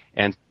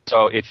 And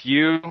so if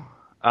you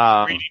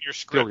reading your feel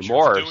scriptures,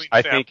 remorse,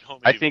 I think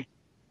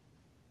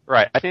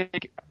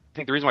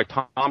the reason why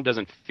Tom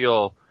doesn't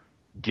feel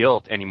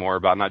guilt anymore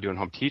about not doing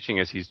home teaching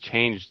is he's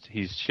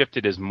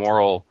shifted his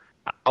moral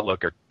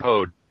outlook or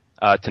code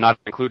to not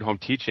include home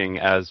teaching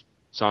as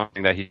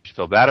something that he should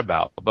feel bad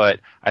about.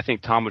 But I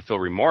think Tom would feel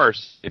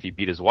remorse if he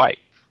beat his wife,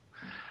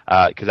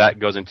 because that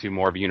goes into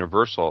more of a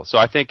universal. So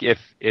I think if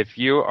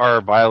you are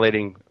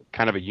violating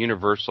kind of a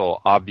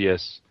universal,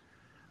 obvious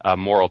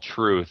moral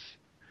truth,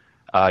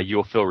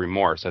 you'll feel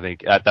remorse. I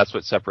think that's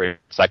what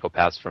separates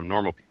psychopaths from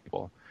normal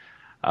people.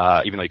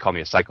 Even though you call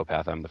me a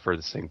psychopath, I'm the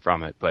furthest thing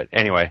from it. But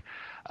anyway,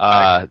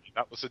 that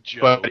was a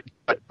joke.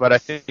 But I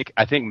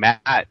think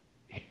Matt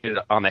hit it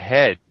on the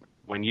head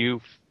when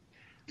you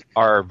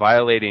are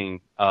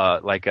violating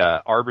like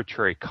a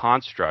arbitrary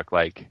construct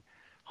like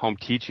home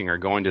teaching or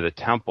going to the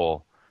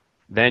temple.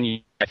 Then you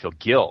feel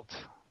guilt.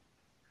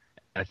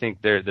 I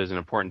think there's an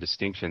important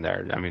distinction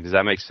there. I mean, does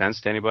that make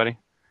sense to anybody?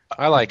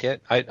 I like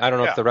it. I don't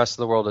know if the rest of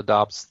the world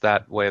adopts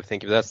that way of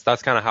thinking. That's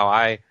kind of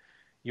how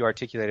you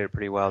articulated it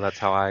pretty well. That's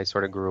how I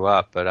sort of grew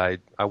up. But I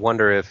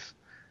wonder if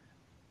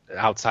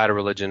outside of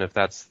religion, if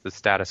that's the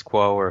status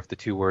quo or if the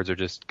two words are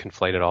just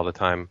conflated all the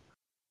time.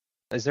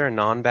 Is there a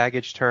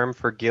non-baggage term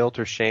for guilt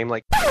or shame?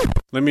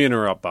 Let me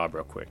interrupt Bob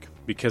real quick,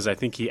 because I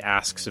think he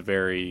asks a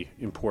very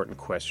important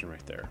question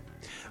right there.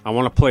 I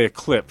want to play a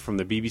clip from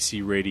the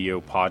BBC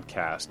Radio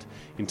podcast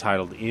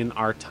entitled In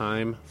Our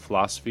Time,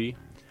 Philosophy.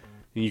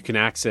 And you can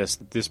access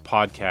this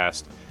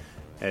podcast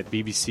at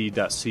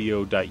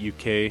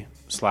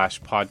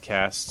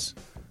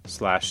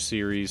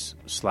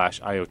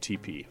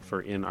bbc.co.uk/podcasts/series/IOTP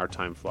for In Our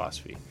Time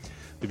Philosophy.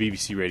 The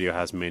BBC Radio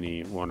has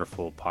many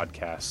wonderful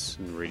podcasts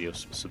and radio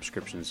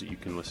subscriptions that you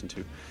can listen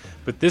to.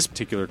 But this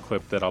particular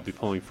clip that I'll be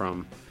pulling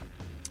from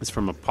is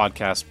from a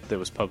podcast that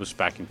was published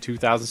back in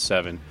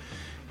 2007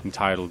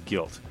 entitled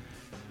Guilt.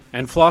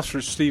 And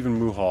philosopher Stephen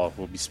Muhall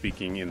will be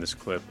speaking in this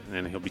clip,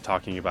 and he'll be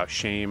talking about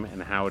shame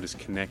and how it is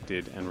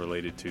connected and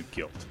related to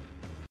guilt.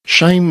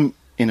 Shame,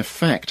 in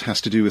effect,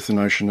 has to do with the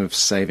notion of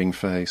saving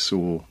face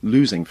or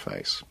losing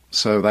face.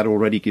 So that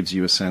already gives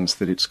you a sense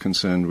that it's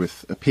concerned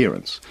with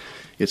appearance.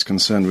 It's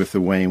concerned with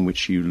the way in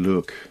which you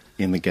look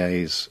in the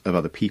gaze of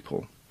other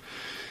people.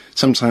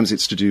 Sometimes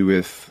it's to do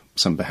with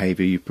some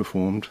behavior you've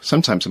performed.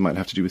 Sometimes it might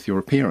have to do with your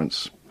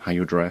appearance, how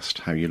you're dressed,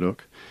 how you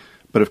look.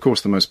 But of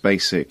course the most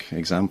basic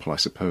example, I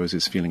suppose,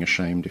 is feeling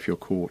ashamed if you're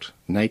caught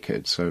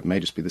naked. So it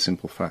may just be the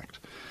simple fact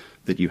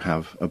that you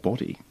have a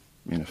body,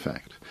 in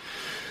effect.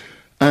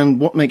 And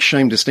what makes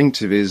shame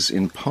distinctive is,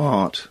 in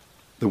part,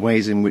 the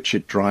ways in which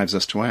it drives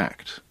us to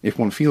act. If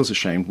one feels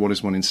ashamed, what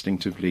is one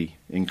instinctively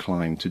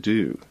inclined to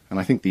do? And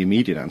I think the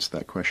immediate answer to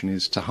that question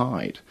is to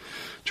hide,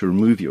 to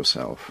remove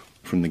yourself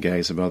from the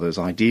gaze of others,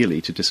 ideally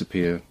to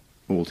disappear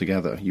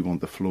altogether. You want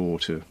the floor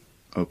to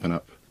open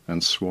up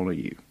and swallow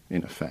you,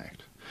 in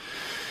effect.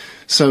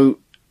 So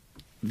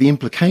the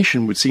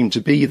implication would seem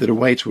to be that a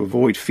way to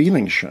avoid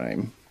feeling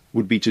shame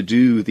would be to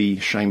do the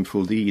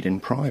shameful deed in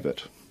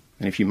private.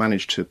 And if you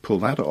manage to pull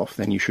that off,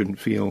 then you shouldn't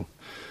feel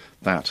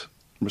that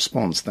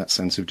response, that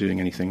sense of doing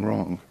anything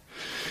wrong.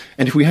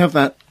 And if we have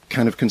that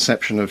kind of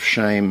conception of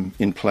shame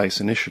in place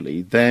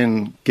initially,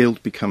 then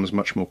guilt becomes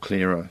much more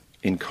clearer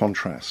in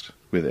contrast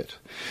with it.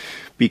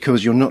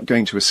 Because you're not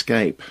going to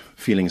escape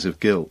feelings of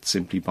guilt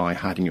simply by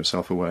hiding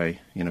yourself away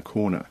in a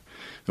corner,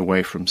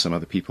 away from some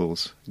other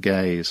people's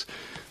gaze.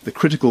 The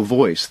critical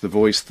voice, the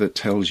voice that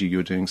tells you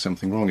you're doing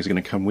something wrong, is going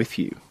to come with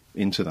you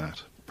into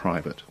that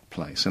private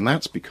place. And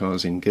that's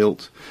because in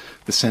guilt,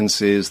 the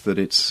sense is that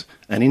it's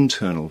an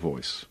internal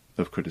voice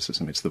of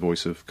criticism. It's the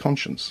voice of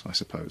conscience, I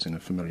suppose, in a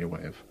familiar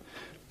way of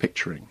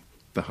picturing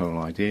the whole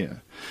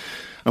idea.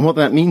 And what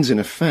that means, in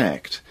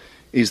effect,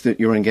 is that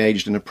you're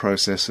engaged in a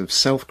process of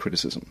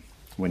self-criticism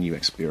when you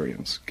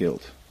experience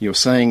guilt. You're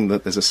saying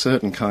that there's a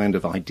certain kind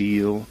of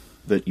ideal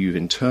that you've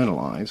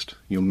internalized,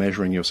 you're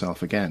measuring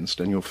yourself against,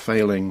 and you're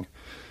failing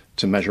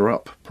to measure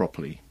up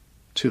properly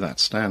to that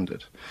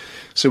standard.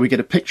 So we get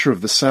a picture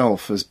of the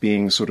self as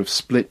being sort of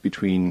split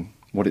between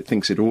what it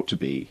thinks it ought to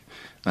be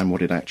and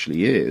what it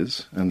actually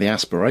is, and the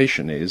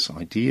aspiration is,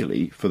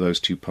 ideally, for those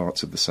two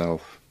parts of the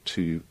self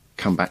to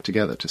come back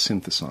together, to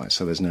synthesize,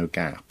 so there's no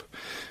gap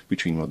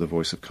between what the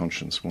voice of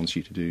conscience wants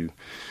you to do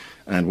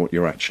and what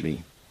you're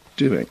actually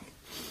doing.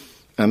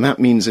 And that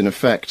means, in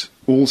effect,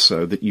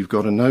 also that you've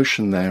got a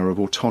notion there of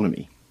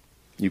autonomy.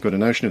 You've got a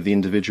notion of the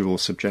individual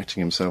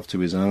subjecting himself to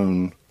his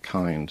own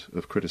kind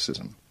of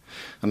criticism.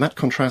 And that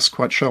contrasts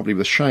quite sharply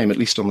with shame, at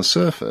least on the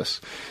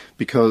surface,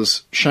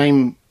 because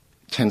shame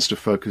tends to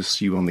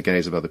focus you on the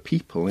gaze of other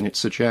people, and it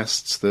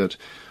suggests that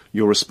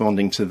you're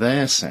responding to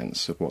their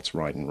sense of what's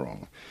right and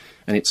wrong.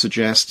 And it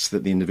suggests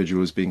that the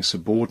individual is being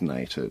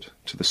subordinated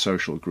to the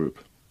social group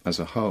as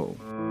a whole.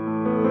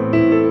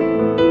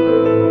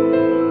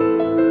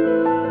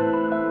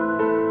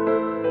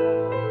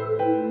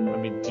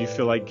 Do you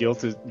feel like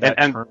guilt is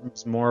term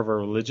is more of a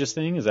religious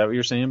thing? Is that what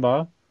you're saying,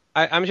 Bob?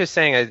 I'm just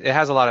saying it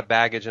has a lot of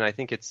baggage, and I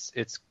think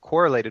it's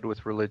correlated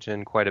with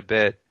religion quite a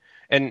bit.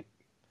 And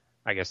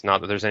I guess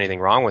not that there's anything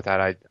wrong with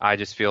that. I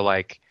just feel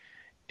like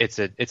it's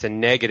a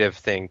negative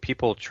thing.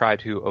 People try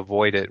to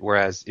avoid it,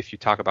 whereas if you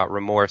talk about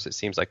remorse, it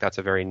seems like that's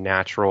a very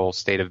natural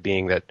state of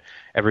being that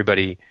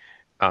everybody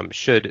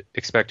should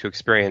expect to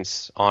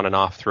experience on and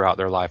off throughout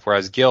their life.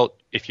 Whereas guilt,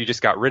 if you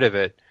just got rid of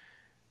it,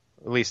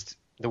 at least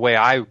the way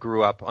I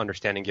grew up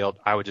understanding guilt,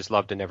 I would just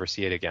love to never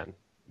see it again.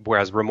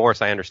 Whereas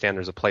remorse, I understand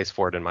there's a place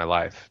for it in my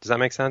life. Does that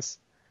make sense?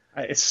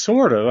 It's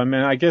sort of. I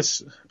mean, I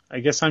guess I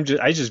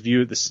just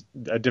view it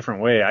a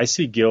different way. I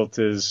see guilt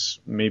as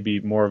maybe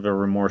more of a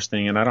remorse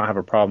thing, and I don't have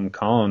a problem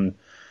calling,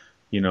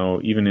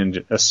 even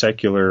in a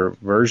secular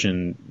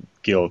version,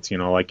 guilt.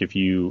 Like if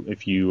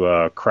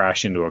you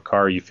crash into a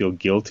car, you feel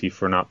guilty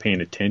for not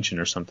paying attention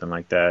or something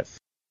like that.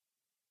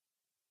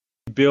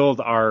 Build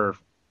our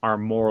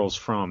morals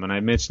from, and I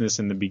mentioned this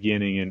in the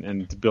beginning,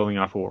 and building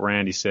off of what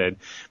Randy said,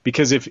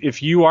 because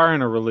if you are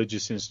in a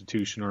religious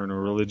institution or in a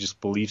religious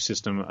belief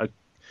system,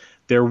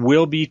 there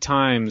will be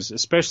times,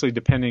 especially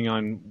depending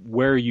on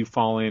where you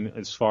fall in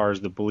as far as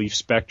the belief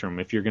spectrum,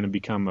 if you're going to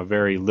become a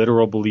very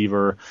literal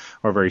believer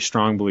or a very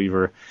strong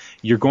believer,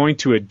 you're going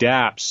to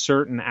adapt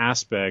certain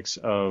aspects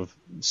of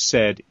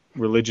said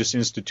religious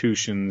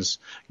institutions,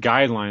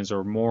 guidelines,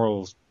 or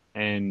morals,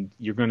 and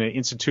you're going to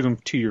institute them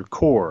to your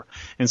core.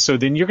 And so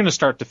then you're going to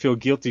start to feel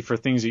guilty for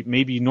things that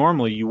maybe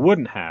normally you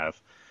wouldn't have.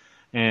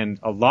 And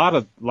a lot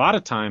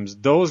of times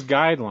those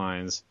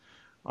guidelines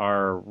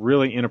are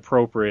really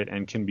inappropriate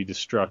and can be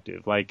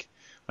destructive. Like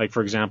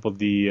for example,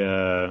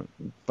 the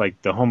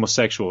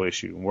homosexual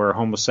issue, where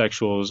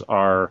homosexuals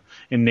are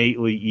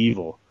innately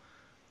evil.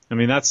 I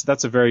mean,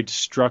 that's a very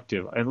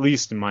destructive, at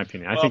least in my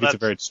opinion. I think it's a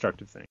very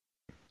destructive thing.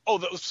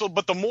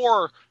 But the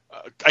more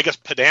I guess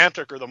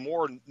pedantic, or the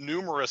more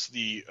numerous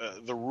the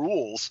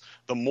rules,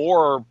 the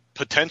more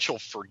potential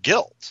for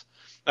guilt.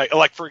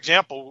 Like for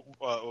example,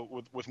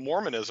 with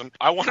Mormonism,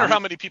 I wonder how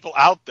many people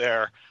out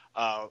there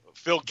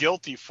feel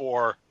guilty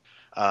for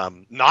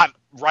not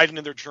writing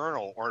in their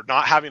journal, or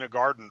not having a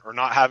garden, or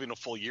not having a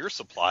full year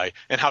supply,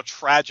 and how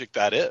tragic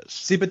that is.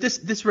 See, but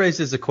this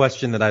raises a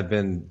question that I've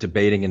been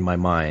debating in my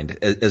mind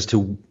as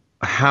to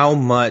how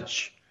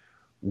much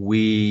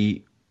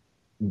we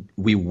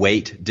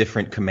weight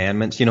different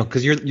commandments,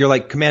 because you're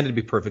like commanded to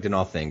be perfect in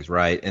all things,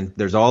 right? And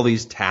there's all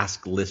these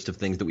task list of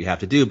things that we have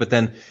to do, but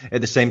then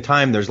at the same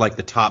time, there's like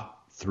the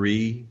top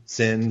 3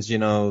 sins, the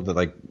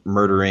like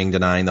murdering,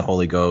 denying the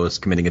Holy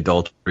Ghost, committing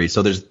adultery.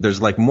 So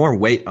there's like more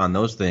weight on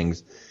those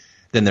things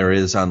than there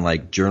is on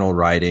like journal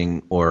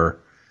writing, or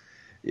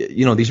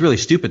these really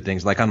stupid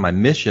things. Like on my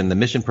mission, the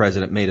mission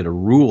president made it a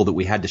rule that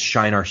we had to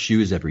shine our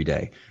shoes every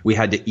day. We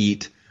had to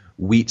eat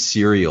wheat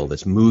cereal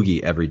that's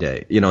Moogie every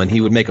day, and he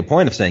would make a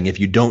point of saying,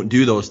 if you don't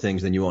do those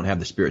things, then you won't have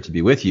the Spirit to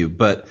be with you.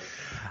 But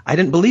I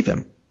didn't believe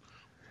him.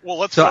 Well,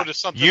 let's go to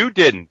something. You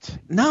didn't.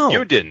 No.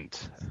 You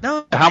didn't.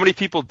 No. How many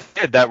people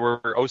did that were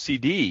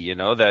OCD,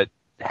 that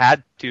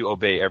had to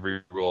obey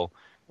every rule,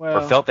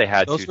 or felt they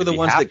had to? Those were the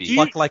ones that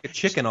clucked like a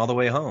chicken all the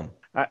way home.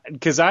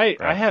 Because I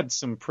had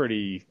some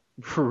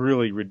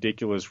really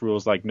ridiculous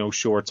rules, like no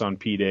shorts on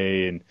P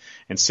Day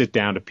and sit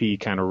down to pee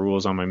kind of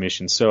rules on my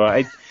mission. So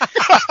I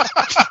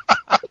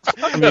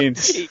mean,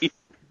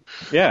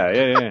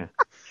 yeah.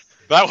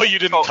 That way you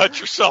didn't touch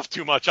yourself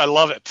too much. I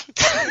love it.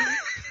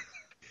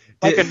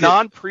 Like a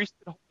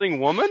non-priesthood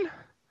holding woman?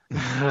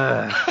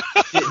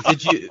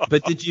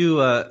 Did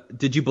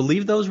you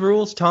believe those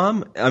rules,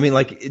 Tom? I mean,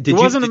 like, did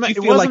you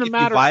feel like if you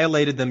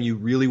violated them, you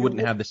really wouldn't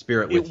have the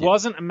Spirit with you? It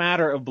wasn't a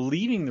matter of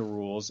believing the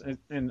rules,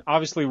 and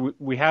obviously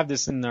we have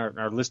this in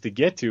our list to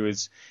get to.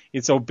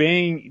 It's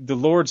obeying the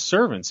Lord's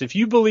servants. If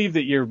you believe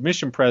that your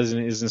mission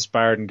president is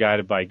inspired and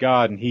guided by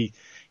God, and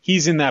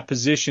he's in that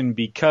position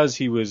because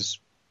he was,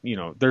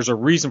 there's a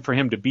reason for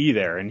him to be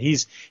there, and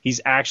he's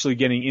actually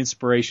getting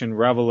inspiration,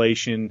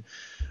 revelation,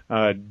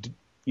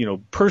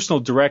 personal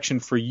direction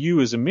for you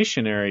as a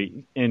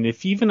missionary. And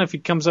even if he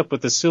comes up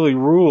with a silly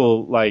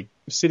rule like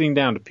sitting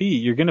down to pee,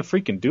 you're going to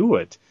freaking do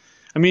it.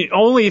 I mean,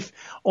 only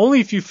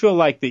if you feel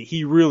like that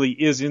he really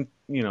is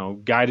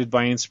guided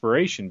by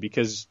inspiration,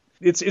 because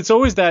it's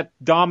always that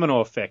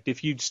domino effect.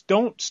 If you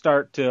don't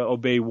start to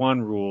obey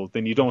one rule,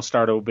 then you don't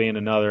start obeying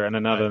another and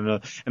another and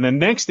another, and the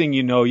next thing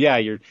you know,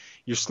 you're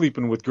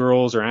sleeping with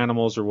girls or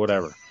animals or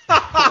whatever.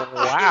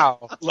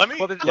 Wow.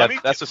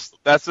 That's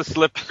a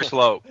slippery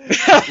slope.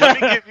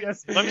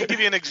 Let me give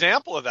you an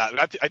example of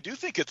that. I do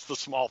think it's the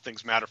small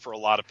things matter for a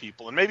lot of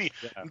people, and maybe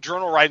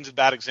journal writing's a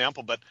bad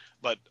example, but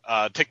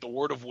take the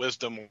word of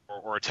wisdom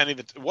or attending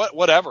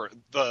whatever.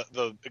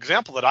 The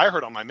example that I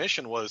heard on my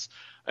mission was,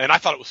 and I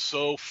thought it was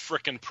so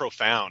frickin'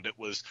 profound. It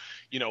was,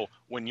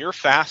 when you're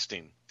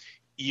fasting,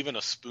 even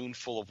a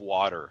spoonful of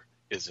water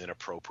is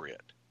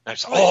inappropriate. And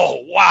it's,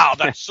 oh wow,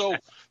 that's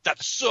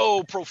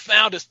so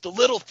profound. It's the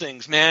little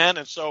things, man.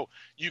 And so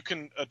you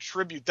can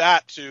attribute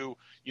that to,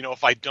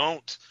 if I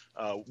don't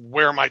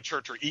wear my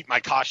church or eat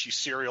my Kashi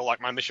cereal,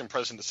 like my mission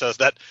president says,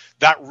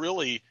 that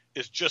really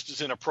is just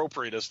as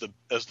inappropriate as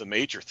the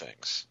major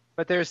things.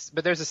 But there's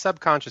a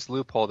subconscious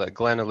loophole that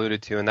Glenn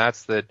alluded to, and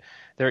that's that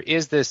there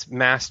is this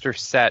master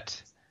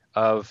set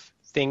of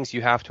things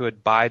you have to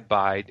abide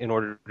by in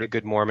order to be a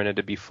good Mormon and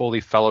to be fully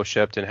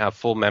fellowshipped and have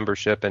full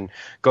membership and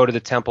go to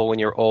the temple when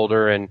you're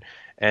older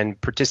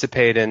and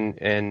participate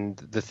in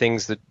the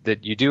things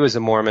that you do as a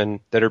Mormon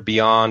that are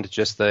beyond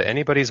just the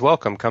anybody's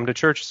welcome, come to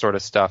church sort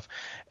of stuff.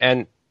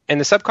 And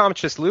the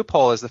subconscious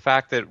loophole is the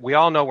fact that we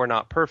all know we're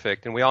not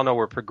perfect and we all know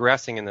we're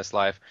progressing in this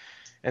life.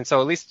 And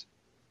so at least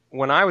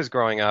when I was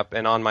growing up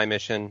and on my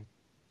mission,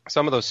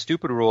 some of those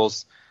stupid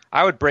rules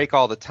I would break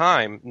all the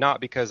time,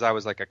 not because I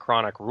was like a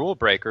chronic rule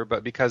breaker,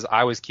 but because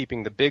I was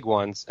keeping the big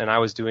ones and I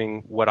was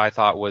doing what I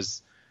thought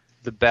was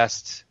the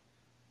best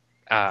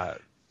path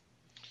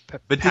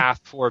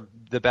for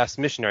the best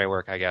missionary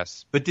work, I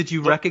guess. But did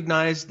you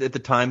recognize at the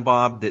time,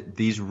 Bob, that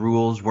these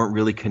rules weren't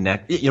really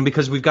connected?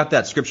 Because we've got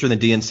that scripture in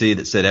the DNC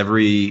that said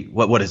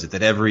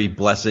that every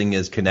blessing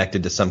is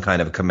connected to some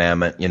kind of a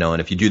commandment,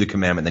 and if you do the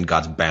commandment, then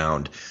God's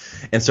bound.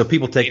 And so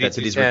people take that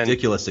to these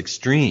ridiculous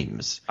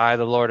extremes. I,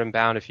 the Lord, am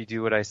bound if you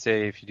do what I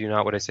say. If you do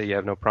not what I say, you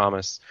have no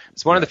promise.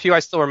 It's one of the few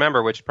I still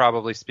remember, which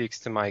probably speaks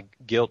to my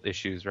guilt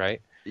issues,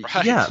 right?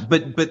 Yeah,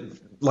 but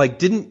like,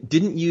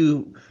 didn't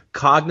you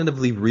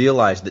cognitively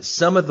realize that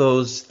some of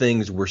those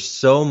things were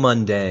so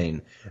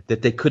mundane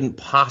that they couldn't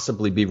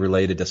possibly be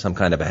related to some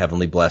kind of a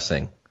heavenly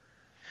blessing?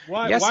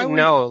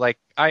 No. Like,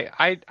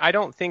 I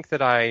don't think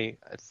that I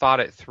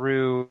thought it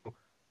through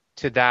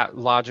to that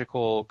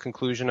logical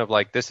conclusion of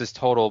like, this is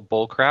total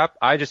bullcrap.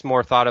 I just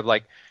more thought of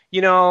like,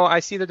 I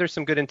see that there's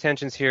some good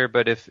intentions here,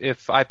 but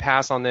if I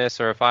pass on this,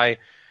 or if I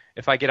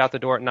get out the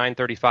door at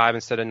 9:35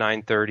 instead of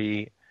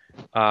 9:30,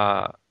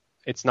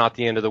 it's not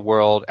the end of the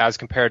world as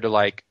compared to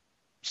like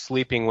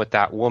sleeping with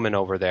that woman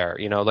over there.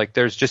 Like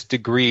there's just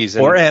degrees.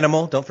 Or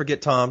animal. Don't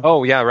forget Tom.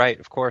 Oh yeah, right.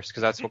 Of course,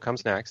 because that's what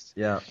comes next.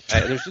 Yeah.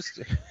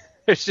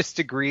 There's just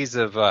degrees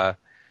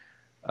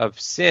of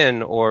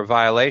sin or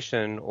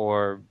violation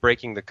or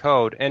breaking the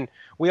code. And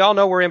we all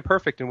know we're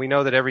imperfect, and we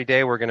know that every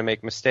day we're going to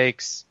make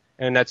mistakes,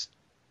 and that's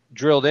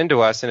drilled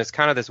into us. And it's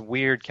kind of this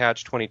weird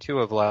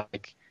catch-22 of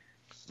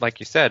like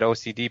you said,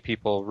 OCD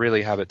people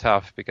really have it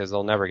tough because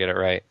they'll never get it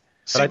right.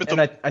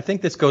 I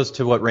think this goes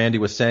to what Randy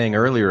was saying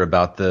earlier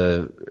about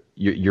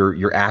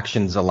your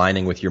actions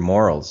aligning with your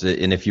morals.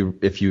 And if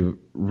you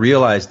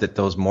realize that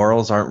those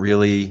morals aren't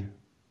really,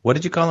 what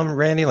did you call them,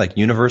 Randy? Like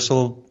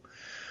universal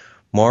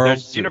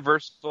morals? There's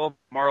universal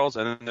morals,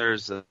 and then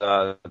there's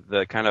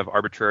the kind of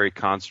arbitrary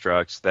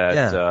constructs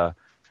that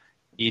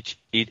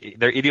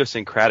they're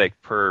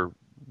idiosyncratic per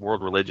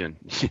world religion.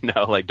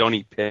 Like don't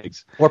eat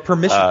pigs or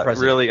permission.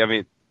 Really, I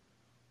mean,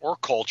 or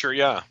culture,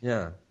 yeah.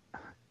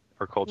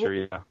 Or culture,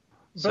 yeah.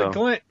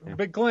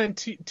 But Glenn,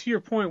 to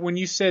your point, when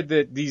you said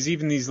that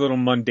these little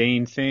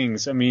mundane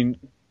things, I mean,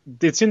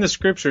 it's in the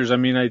scriptures. I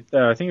mean, I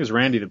think it was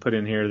Randy that put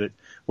in here that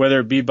whether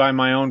it be by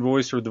my own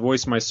voice or the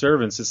voice of my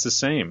servants, it's the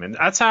same. And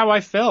that's how I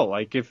felt.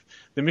 Like if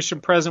the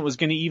mission president was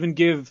going to even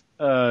give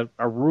a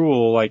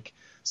rule, like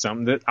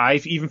something that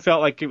I even felt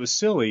like it was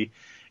silly,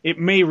 it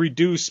may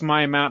reduce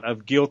my amount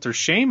of guilt or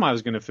shame I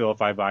was going to feel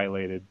if I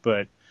violated.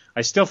 But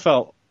I still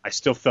felt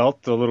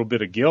a little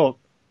bit of guilt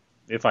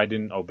if I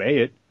didn't obey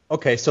it.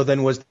 Okay, so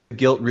then was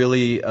guilt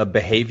really a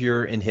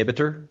behavior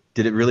inhibitor?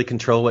 Did it really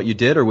control what you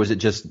did, or was it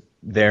just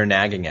there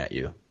nagging at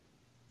you?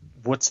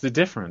 What's the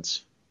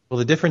difference? Well,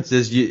 the difference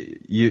is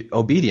you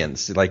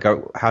obedience, like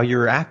how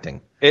you're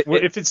acting.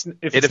 If it's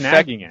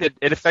nagging at you.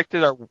 It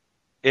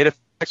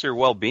affects your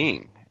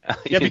well-being.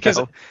 Yeah, because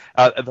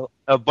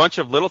a bunch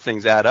of little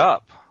things add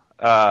up.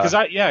 Guys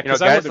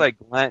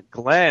like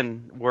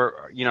Glenn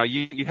were,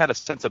 you had a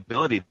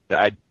sensibility that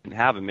I didn't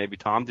have, and maybe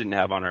Tom didn't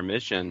have on our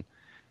mission.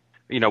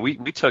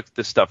 We took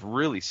this stuff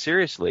really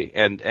seriously,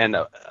 and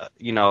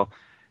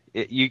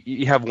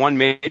you have one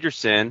major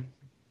sin,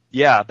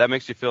 that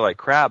makes you feel like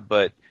crap,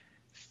 but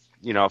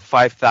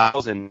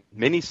 5,000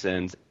 mini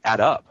sins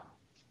add up.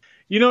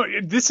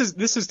 This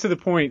is to the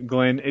point,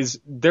 Glenn, is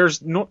there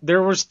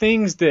was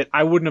things that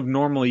I wouldn't have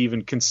normally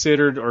even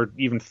considered or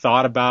even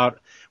thought about,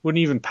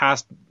 wouldn't even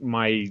pass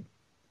my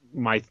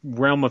my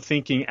realm of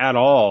thinking at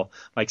all,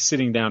 like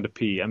sitting down to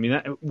pee. I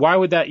mean, why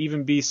would that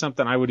even be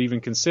something I would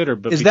even consider?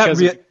 But was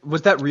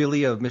that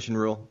really a mission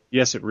rule?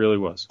 Yes, it really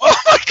was. Oh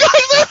my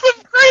gosh, that's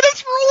the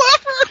greatest rule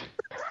ever!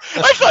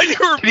 I thought you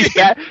were being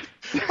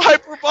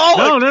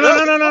hyperbolic.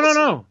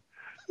 No.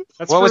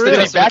 That's what was the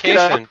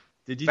justification?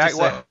 Did you just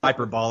say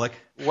hyperbolic?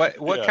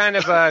 What kind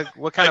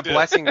of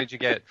blessing did you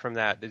get from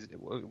that?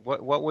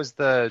 What was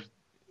the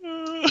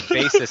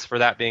basis for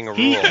that being a rule?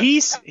 He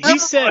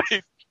said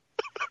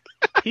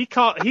he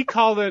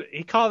called it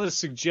a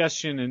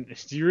suggestion. And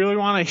do you really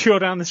want to go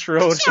down this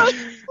road?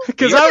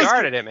 Because I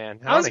started it,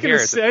 man. I was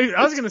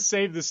gonna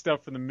save this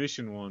stuff for the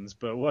mission ones,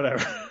 but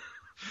whatever.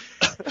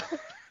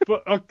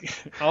 But okay,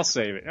 I'll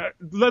save it.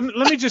 Let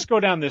me just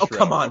go down this road.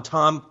 Come on,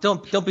 Tom.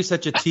 Don't be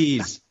such a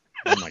tease.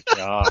 Oh my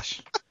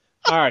gosh.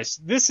 All right,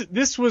 so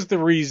this was the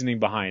reasoning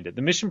behind it.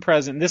 The mission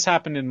president, this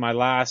happened in my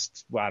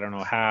last,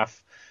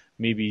 half,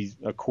 maybe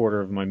a quarter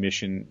of my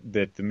mission,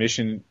 that the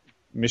mission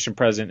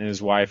president and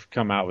his wife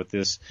come out with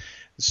this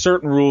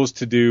certain rules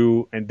to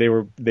do, and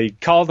they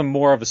called them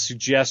more of a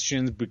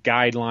suggestions, but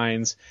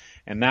guidelines,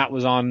 and that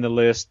was on the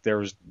list. There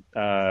was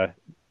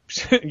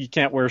you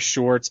can't wear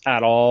shorts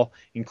at all,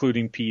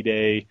 including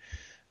P-Day.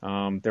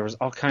 There was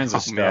all kinds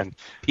of stuff. Man.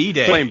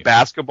 P-Day. Playing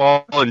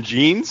basketball in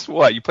jeans?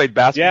 What? You played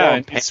basketball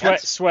in pants?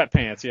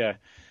 Sweatpants, yeah.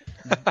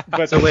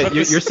 But, so wait,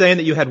 you're saying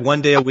that you had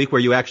one day a week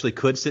where you actually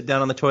could sit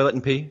down on the toilet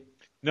and pee?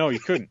 No, you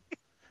couldn't.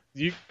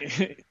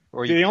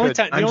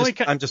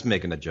 I'm just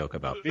making a joke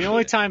about the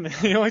only time, and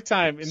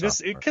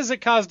this because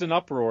it caused an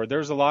uproar.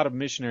 There's a lot of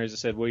missionaries that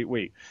said,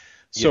 "Wait,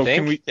 so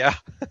can we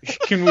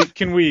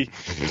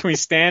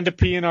stand to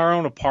pee in our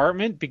own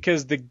apartment?"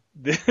 Because the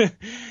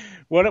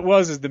what it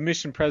was is the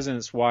mission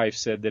president's wife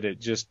said that it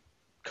just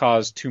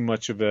caused too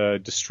much of a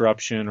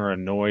disruption or a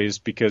noise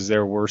because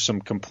there were some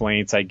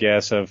complaints, I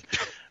guess, of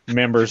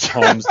members'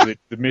 homes that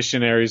the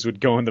missionaries would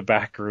go in the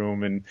back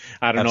room, and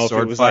I don't know if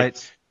it was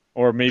fights.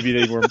 Or maybe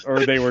they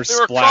were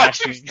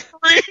splashing.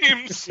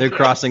 They're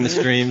crossing the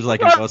streams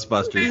like in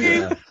Ghostbusters.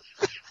 Yeah.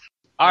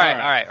 All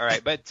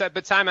right. But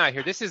time out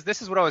here. This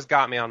is what always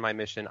got me on my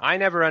mission. I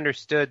never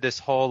understood this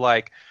whole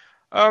like,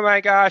 oh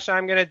my gosh,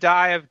 I'm gonna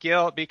die of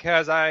guilt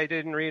because I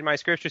didn't read my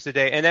scriptures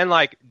today, and then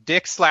like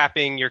dick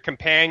slapping your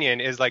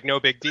companion is like no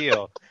big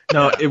deal.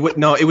 No, it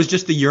was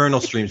just the urinal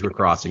streams were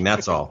crossing.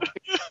 That's all.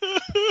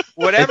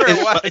 Whatever.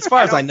 As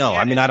far as I know,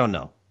 I mean, I don't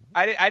know.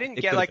 I didn't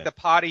get like the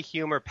potty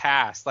humor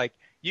pass. Like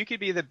you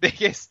could be the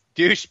biggest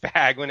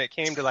douchebag when it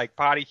came to like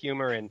potty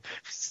humor and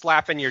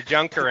slapping your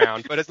junk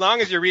around, but as long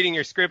as you're reading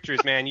your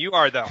scriptures, man, you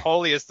are the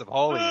holiest of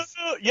holies.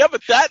 Yeah,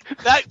 but that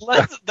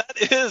lends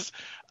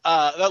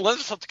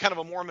itself to kind of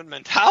a Mormon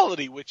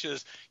mentality, which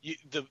is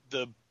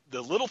the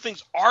little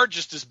things are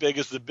just as big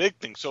as the big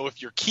things. So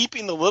if you're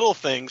keeping the little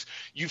things,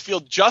 you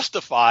feel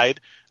justified,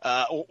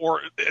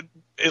 or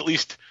at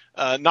least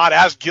not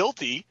as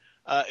guilty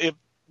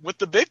with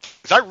the big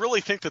things. I really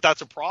think that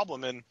that's a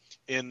problem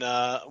in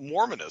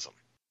Mormonism.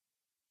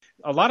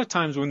 A lot of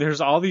times when there's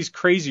all these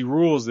crazy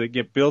rules that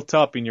get built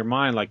up in your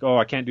mind, like, oh,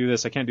 I can't do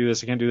this, I can't do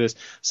this, I can't do this,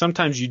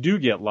 sometimes you do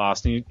get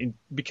lost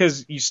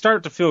because you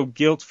start to feel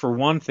guilt for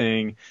one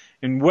thing,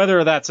 and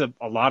whether that's a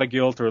lot of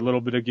guilt or a little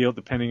bit of guilt,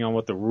 depending on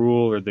what the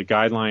rule or the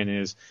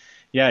guideline is,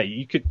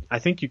 I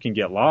think you can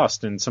get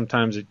lost, and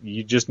sometimes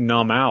you just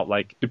numb out.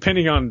 Like,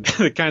 depending on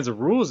the kinds of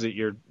rules that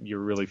you're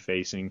really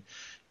facing,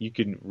 you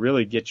can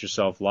really get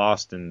yourself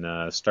lost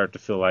and start to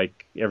feel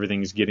like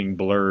everything's getting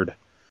blurred.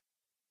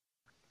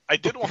 I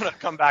did want to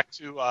come back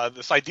to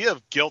this idea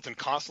of guilt and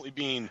constantly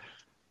being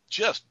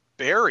just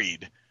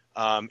buried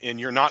in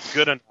you're not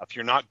good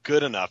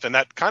enough, and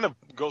that kind of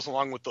goes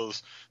along with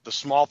the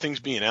small things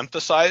being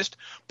emphasized.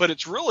 But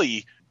it's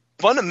really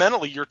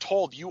fundamentally you're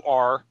told you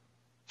are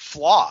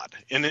flawed.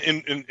 In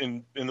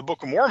the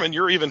Book of Mormon,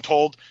 you're even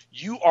told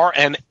you are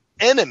an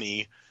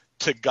enemy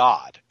to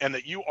God, and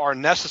that you are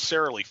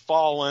necessarily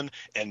fallen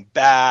and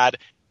bad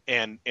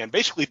and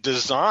basically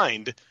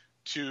designed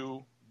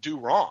to do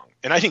wrong.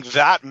 And I think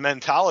that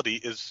mentality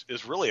is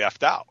really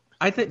effed out.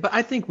 I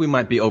think we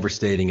might be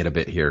overstating it a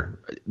bit here,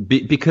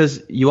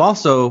 because you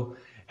also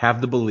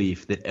have the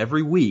belief that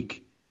every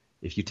week,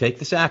 if you take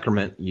the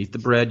sacrament, you eat the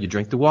bread, you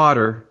drink the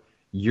water,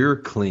 you're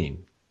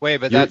clean. Wait,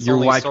 but that's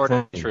only sort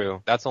of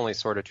true. That's only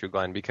sort of true,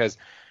 Glenn, because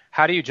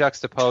how do you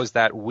juxtapose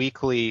that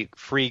weekly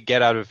free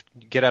get out of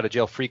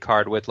jail free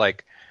card with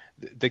like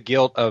the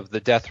guilt of the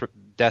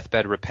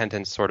deathbed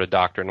repentance sort of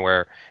doctrine,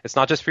 where it's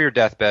not just for your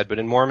deathbed, but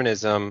in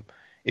Mormonism,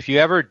 if you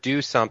ever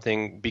do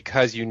something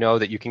because you know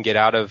that you can get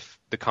out of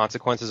the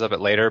consequences of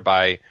it later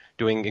by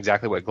doing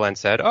exactly what Glenn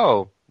said,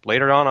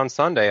 later on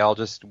Sunday, I'll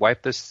just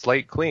wipe this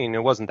slate clean.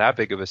 It wasn't that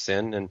big of a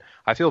sin, and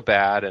I feel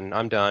bad, and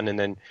I'm done. And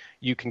then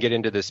you can get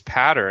into this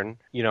pattern,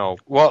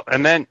 Well,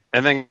 and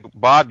then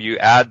Bob, you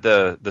add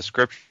the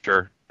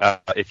scripture.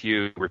 If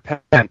you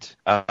repent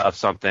of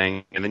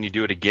something and then you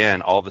do it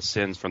again, all the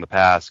sins from the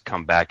past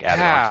come back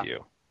added onto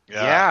you.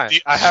 Yeah.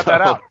 I have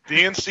that out.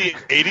 DNC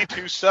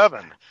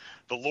 82:7.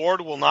 The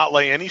Lord will not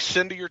lay any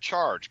sin to your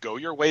charge. Go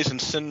your ways and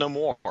sin no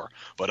more.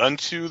 But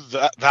unto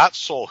that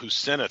soul who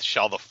sinneth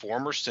shall the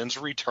former sins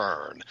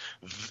return,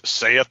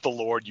 saith the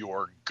Lord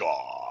your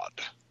God.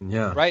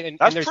 Yeah. Right, and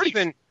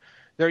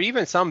there are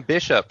even some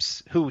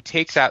bishops who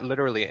take that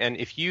literally. And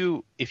if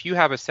you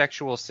have a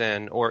sexual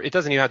sin, or it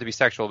doesn't even have to be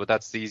sexual, but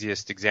that's the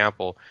easiest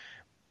example,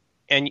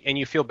 and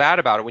you feel bad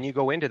about it, when you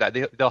go into that,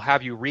 they'll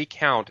have you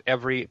recount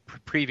every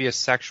previous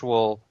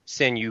sexual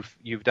sin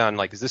you've done.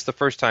 Like, is this the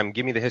first time?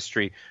 Give me the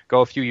history.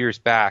 Go a few years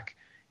back.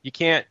 You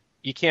can't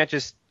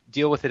just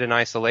deal with it in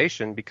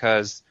isolation,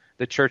 because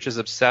the church is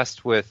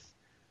obsessed with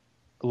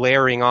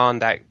layering on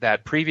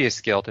that previous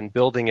guilt and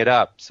building it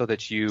up so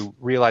that you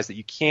realize that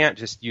you can't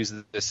just use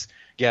this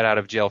get out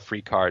of jail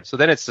free card. So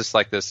then it's just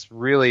like this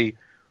really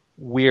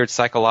weird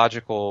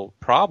psychological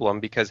problem,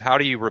 because how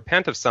do you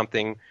repent of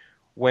something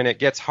when it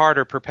gets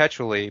harder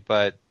perpetually,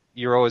 but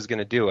you're always going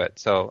to do it?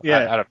 So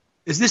Yeah. I don't.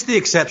 Is this the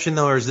exception,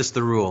 though, or is this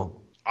the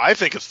rule? I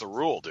think it's the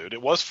rule, dude.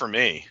 It was for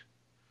me.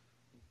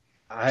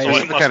 So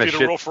This it must be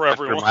the rule for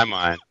everyone. In my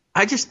mind.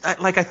 I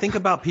think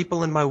about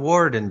people in my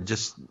ward, and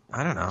just,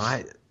 I don't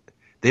know.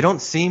 It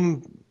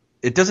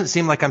doesn't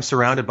seem like I'm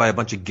surrounded by a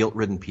bunch of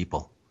guilt-ridden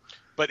people.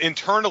 But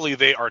internally,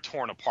 they are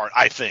torn apart.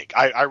 I think.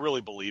 I really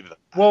believe that.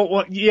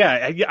 Well,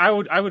 yeah, I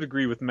would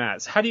agree with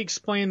Matt. How do you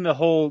explain the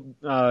whole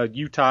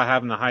Utah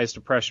having the highest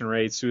depression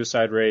rates,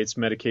 suicide rates,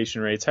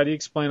 medication rates? How do you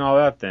explain all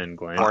that then,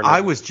 Glenn?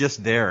 I was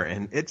just there,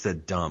 and it's a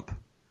dump.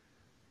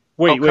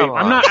 Wait,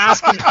 I'm not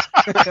asking.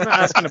 I'm not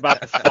asking about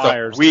the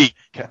fires.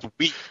 That's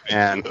weak,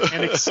 man.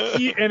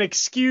 And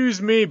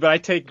excuse me, but I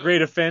take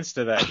great offense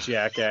to that,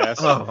 jackass.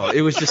 Oh,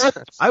 it was just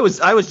I was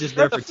just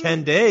there for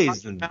 10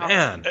 days, and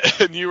man.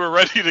 And you were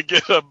ready to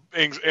get a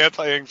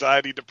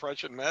anti-anxiety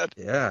depression med?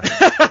 Yeah.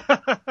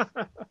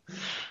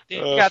 They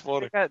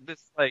got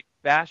this like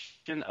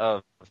bastion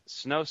of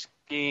snow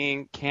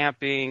skiing,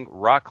 camping,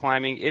 rock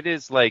climbing. It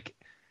is like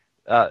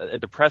a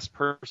depressed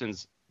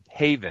person's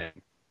haven.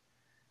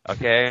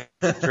 Okay,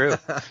 true.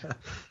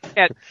 You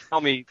can't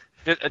tell me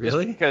just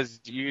because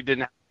you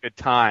didn't have a good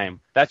time.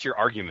 That's your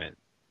argument.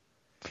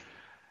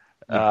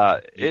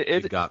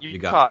 You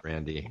got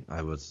Randy.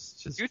 I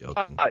was just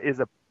Utah joking. is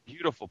a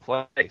beautiful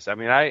place. I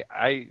mean,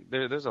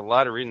 there's a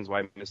lot of reasons why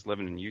I miss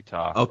living in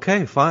Utah.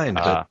 Okay, fine.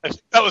 I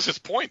think that was his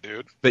point,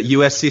 dude. But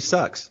USC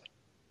sucks.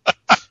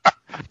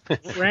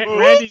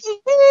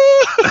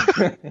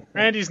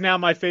 Randy's now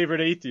my favorite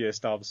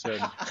atheist all of a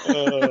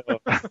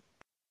sudden.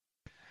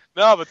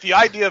 No, but the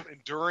idea of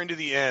enduring to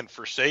the end,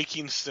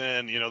 forsaking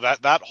sin,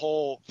 that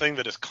whole thing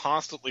that is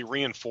constantly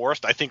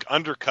reinforced, I think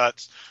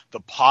undercuts the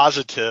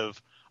positive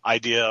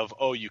idea of,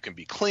 you can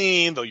be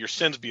clean, though your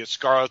sins be as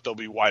scarlet, they'll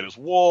be white as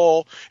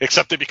wool,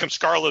 except they become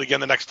scarlet again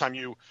the next time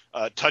you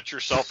touch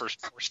yourself or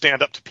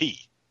stand up to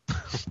pee.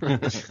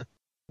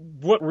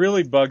 What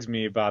really bugs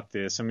me about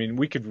this, I mean,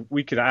 we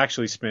could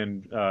actually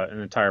spend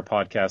an entire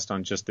podcast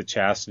on just the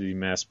chastity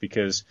mess,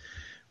 because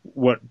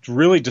what's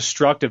really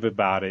destructive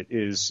about it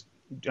is,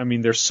 I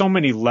mean, there's so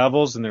many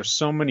levels and there's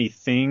so many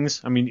things.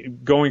 I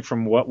mean, going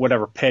from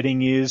whatever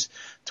petting is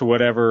to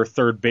whatever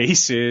third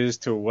base is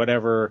to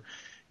whatever,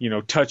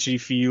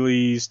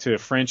 touchy-feelies to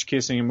French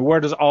kissing. I mean, where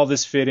does all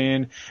this fit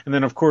in? And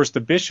then, of course,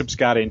 the bishop's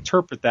got to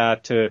interpret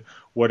that to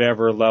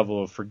whatever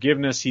level of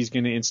forgiveness he's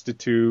going to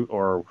institute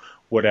or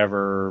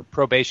whatever.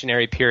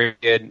 Probationary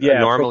period.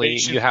 Yeah, normally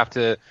you have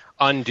to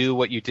undo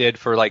what you did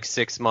for like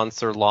 6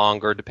 months or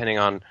longer, depending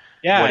on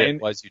what it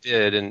was you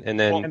did. And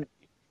then...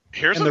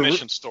 Here's a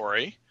mission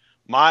story.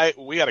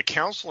 We had a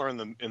counselor in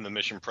the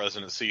mission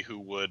presidency who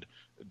would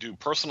do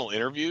personal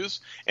interviews,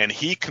 and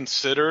he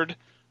considered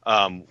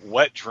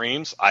wet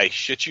dreams, I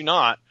shit you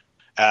not,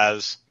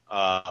 as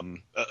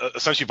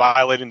essentially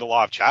violating the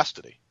law of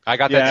chastity. I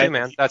got that too,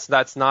 man.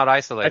 That's not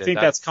isolated. I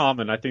think that's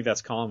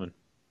common.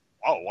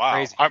 Oh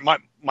wow!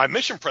 My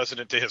mission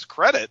president, to his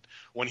credit,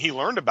 when he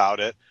learned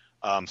about it,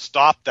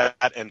 stopped that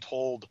and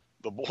told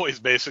the boys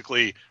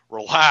basically,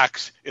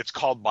 relax. It's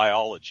called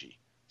biology.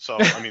 So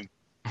I mean,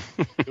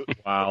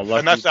 wow,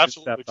 and that's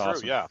absolutely true.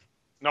 Awesome. Yeah,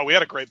 no, I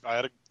had a great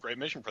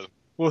mission president.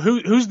 Well,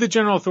 who's the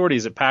general authority?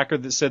 Is it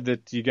Packard that said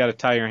that you got to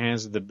tie your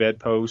hands to the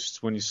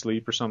bedposts when you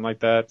sleep or something like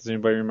that? Does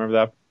anybody remember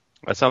that?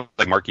 That sounds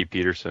like Marky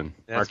Peterson.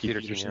 Marky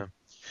Peterson. Yeah.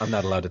 I'm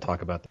not allowed to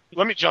talk about that.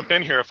 Let me jump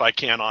in here if I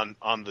can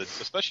on the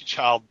especially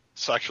child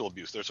sexual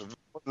abuse. There's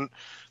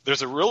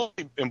a really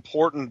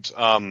important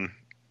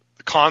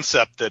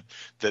concept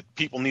that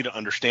people need to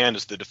understand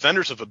is the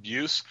defenders of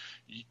abuse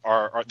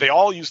are they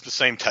all use the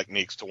same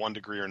techniques to one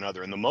degree or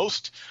another, and the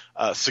most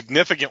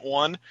significant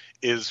one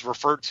is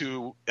referred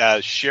to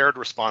as shared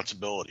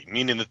responsibility,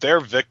 meaning that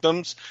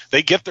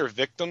they get their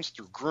victims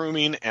through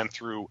grooming and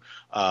through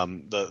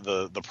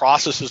the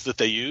processes that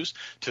they use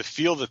to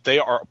feel that they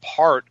are a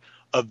part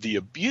of the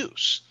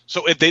abuse.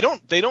 So if they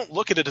don't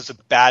look at it as a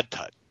bad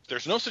touch.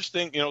 There's no such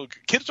thing,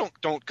 kids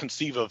don't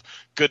conceive of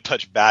good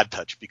touch, bad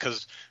touch,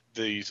 because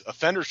these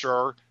offenders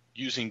are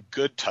using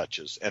good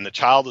touches, and the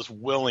child is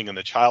willing, and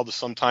the child is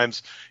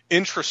sometimes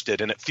interested,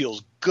 and it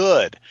feels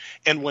good.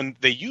 And when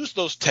they use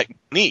those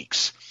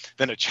techniques,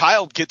 then a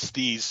child gets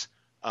these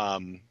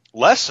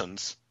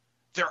lessons,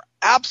 they're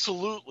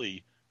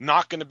absolutely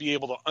not going to be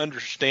able to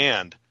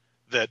understand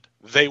that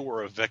they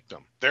were a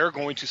victim. They're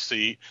going to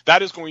see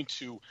that is going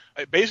to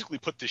basically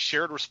put the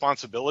shared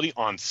responsibility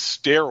on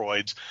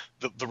steroids.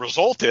 The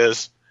result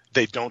is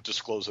they don't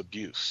disclose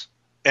abuse.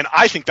 And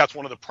I think that's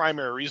one of the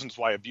primary reasons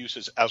why abuse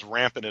is as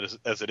rampant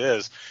as it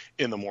is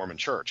in the Mormon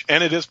Church.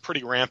 And it is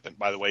pretty rampant,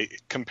 by the way,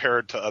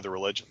 compared to other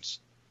religions.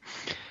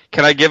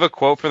 Can I give a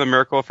quote from the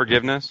Miracle of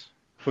Forgiveness?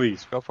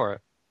 Please. Go for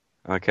it.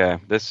 Okay.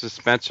 This is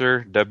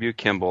Spencer W.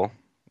 Kimball,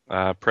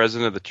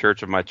 president of the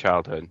Church of My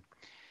Childhood.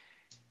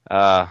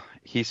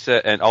 He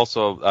said, and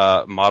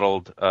also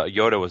modeled,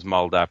 Yoda was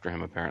modeled after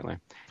him, apparently.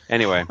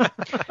 Anyway.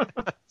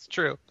 It's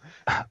true.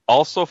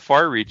 Also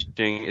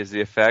far-reaching is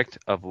the effect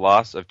of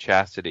loss of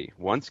chastity.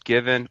 Once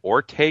given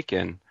or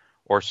taken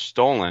or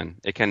stolen,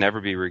 it can never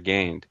be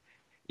regained.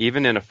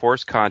 Even in a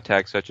forced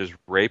contact such as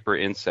rape or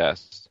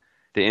incest,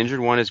 the injured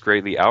one is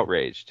greatly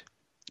outraged.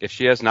 If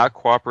she has not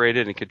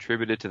cooperated and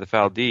contributed to the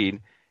foul deed,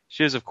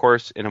 she is, of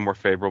course, in a more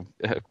favorable.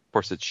 Of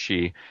course, it's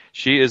she.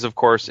 She is, of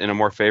course, in a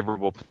more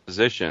favorable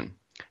position.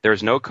 There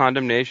is no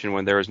condemnation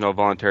when there is no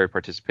voluntary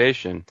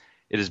participation.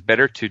 It is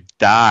better to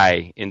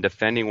die in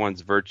defending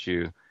one's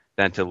virtue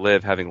than to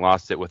live having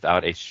lost it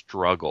without a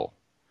struggle.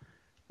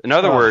 In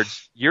other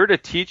words, you're to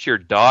teach your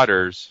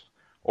daughters,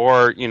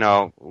 or,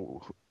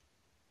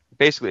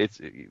 basically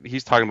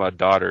he's talking about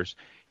daughters.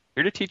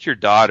 You're to teach your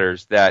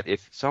daughters that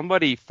if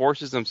somebody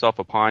forces themselves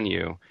upon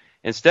you,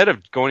 instead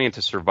of going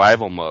into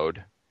survival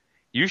mode,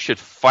 you should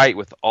fight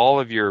with all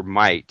of your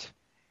might.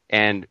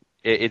 And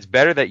it's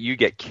better that you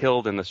get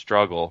killed in the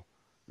struggle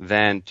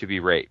than to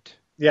be raped.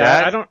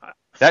 Yeah,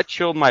 That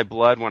chilled my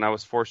blood when I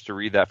was forced to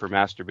read that for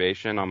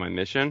masturbation on my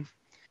mission.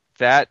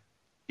 That,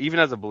 even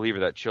as a believer,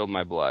 that chilled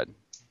my blood.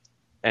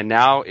 And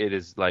now it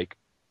is like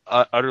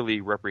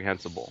utterly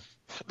reprehensible.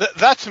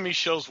 That to me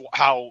shows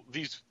how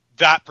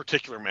that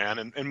particular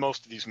man and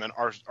most of these men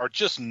are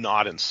just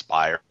not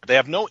inspired. They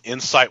have no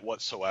insight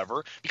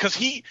whatsoever, because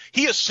he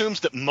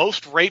assumes that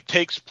most rape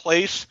takes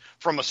place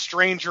from a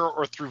stranger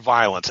or through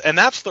violence, and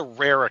that's the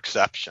rare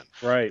exception.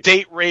 Right.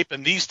 Date rape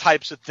and these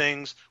types of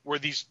things, where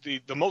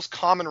the most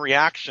common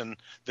reaction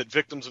that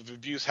victims of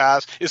abuse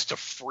has is to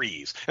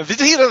freeze. And if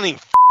he doesn't even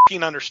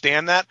f***ing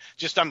understand that,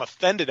 just I'm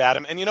offended at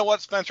him. And you know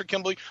what, Spencer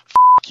Kimberly?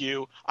 F***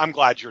 you. I'm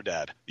glad you're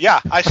dead. Yeah,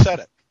 I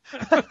said it.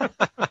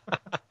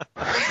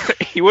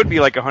 He would be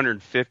like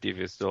 150 if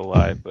he's still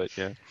alive, but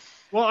yeah.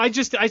 Well, I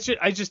just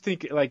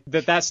think like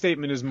that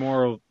statement is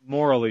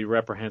morally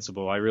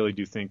reprehensible. I really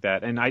do think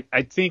that, and I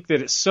think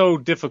that it's so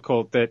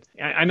difficult that,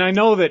 and I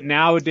know that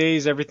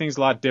nowadays everything's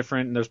a lot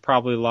different, and there's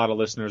probably a lot of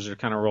listeners that are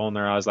kind of rolling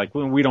their eyes like,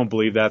 well, we don't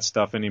believe that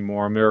stuff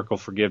anymore. Miracle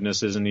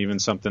forgiveness isn't even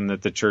something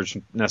that the church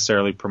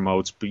necessarily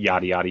promotes, but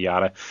yada yada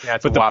yada. Yeah,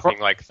 it's whopping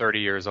like 30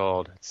 years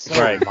old. It's so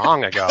right.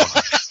 long ago.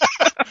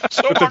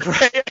 So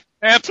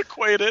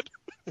antiquated.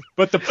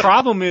 But the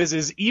problem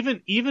is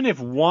even if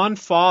one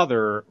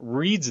father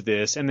reads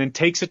this and then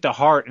takes it to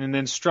heart and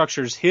then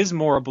structures his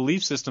moral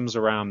belief systems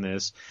around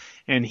this,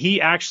 and he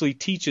actually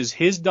teaches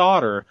his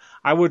daughter,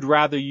 I would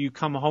rather you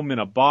come home in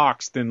a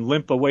box than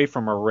limp away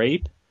from a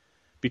rape,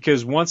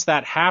 because once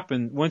that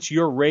happens, once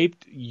you're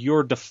raped,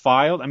 you're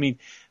defiled. I mean,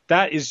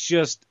 that is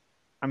just,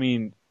 I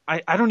mean,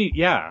 I don't even,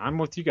 yeah, I'm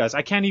with you guys.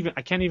 I can't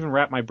even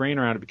wrap my brain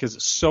around it, because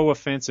it's so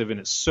offensive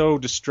and it's so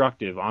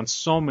destructive on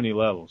so many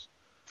levels.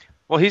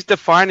 Well, he's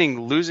defining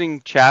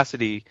losing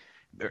chastity.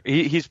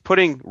 He's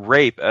putting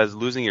rape as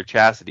losing your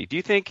chastity. Do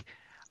you think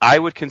I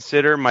would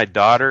consider my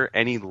daughter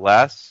any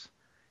less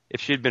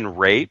if she'd been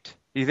raped?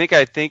 Do you think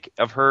I'd think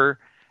of her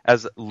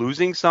as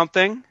losing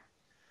something,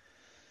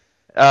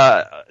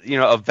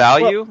 of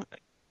value? Well,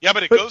 yeah,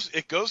 but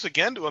it goes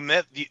again to a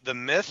myth,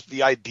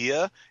 the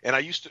idea, and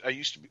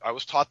I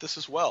was taught this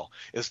as well,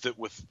 is that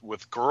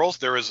with girls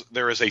there is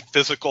a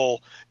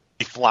physical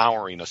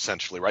flowering,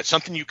 essentially, right?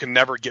 Something you can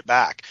never get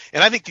back.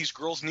 And I think these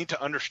girls need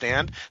to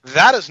understand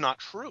that is not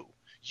true.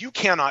 You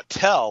cannot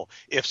tell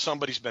if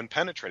somebody's been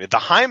penetrated. The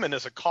hymen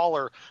is a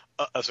collar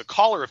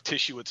of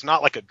tissue. It's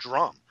not like a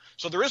drum.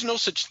 So there is no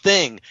such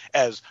thing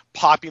as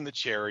popping the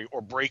cherry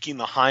or breaking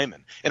the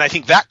hymen. And I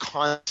think that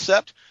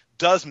concept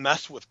does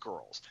mess with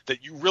girls,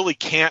 that you really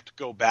can't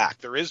go back.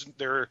 There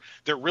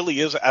really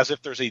is, as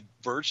if there's a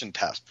virgin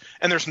test,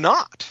 and there's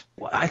not.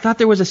 Well, I thought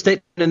there was a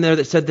statement in there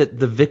that said that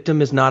the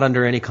victim is not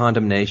under any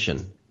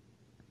condemnation,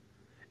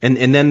 and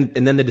then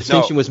the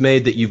distinction was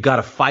made that you've got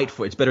to fight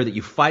for it. It's better that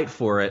you fight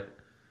for it.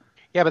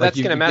 Yeah, but that's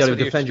going to mess with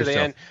you to the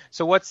end.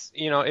 So what's,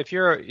 if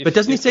you're... But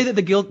doesn't he say that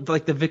the guilt,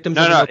 like the victim's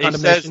under no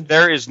condemnation? It says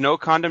there is no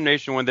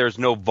condemnation when there's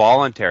no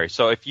voluntary.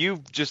 So if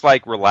you just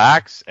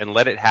relax and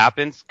let it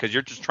happen because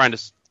you're just trying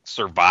to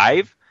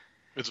survive,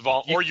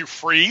 or you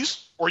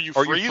freeze, which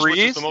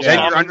is the most then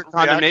you're under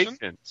condemnation.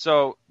 Reaction.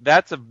 So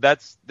that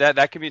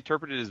can be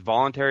interpreted as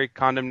voluntary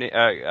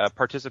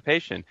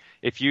participation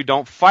if you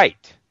don't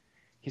fight.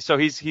 So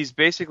he's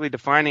basically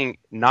defining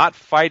not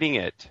fighting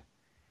it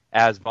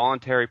as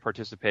voluntary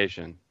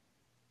participation.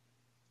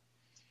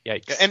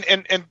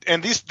 Yikes.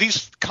 And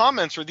these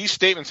comments or these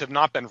statements have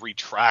not been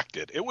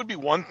retracted. It would be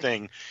one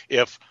thing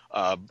if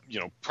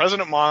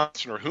President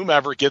Monson or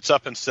whomever gets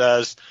up and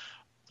says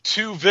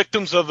to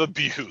victims of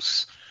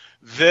abuse,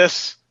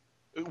 this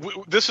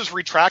is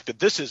retracted.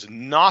 This is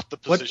not the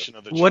position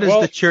of the church. What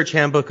does the Church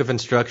Handbook of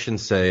Instruction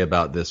say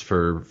about this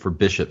for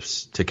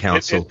bishops to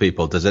counsel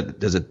people? Does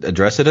it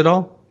address it at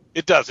all?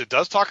 It does. It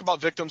does talk about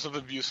victims of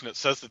abuse, and it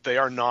says that they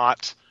are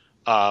not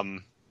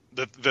that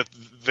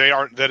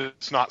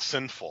it's not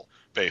sinful,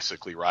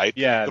 basically, right?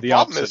 Yeah. The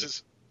problem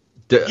is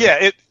so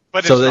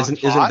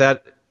isn't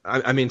that?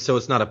 I mean, so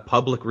it's not a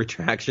public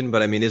retraction,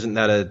 but I mean, isn't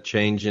that a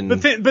change in?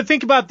 But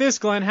think about this,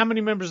 Glenn. How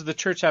many members of the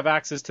church have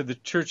access to the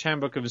Church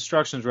Handbook of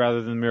Instructions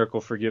rather than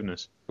Miracle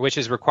Forgiveness? Which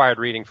is required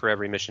reading for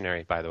every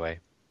missionary, by the way.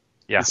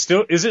 Yeah.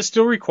 Is it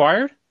still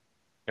required?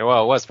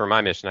 Well, it was for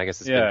my mission. I guess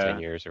it's been 10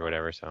 years or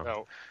whatever. So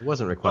no. It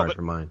wasn't required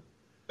for mine.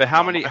 But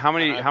how many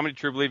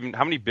true believing?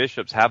 How many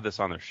bishops have this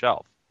on their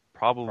shelf?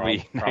 Probably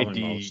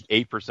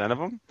 98% of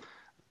them.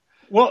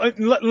 Well,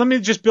 let me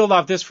just build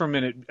off this for a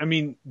minute. I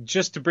mean,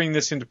 just to bring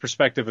this into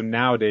perspective of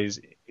nowadays,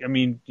 I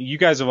mean, you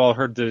guys have all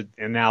heard the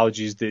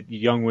analogies that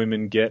young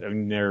women get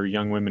in their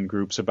young women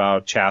groups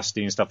about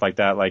chastity and stuff like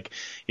that. Like,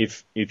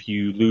 if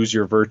you lose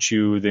your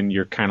virtue, then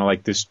you're kind of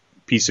like this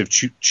piece of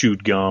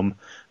chewed gum,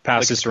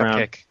 pass this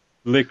around,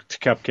 licked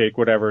cupcake,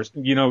 whatever.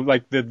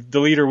 Like the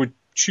leader would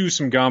chew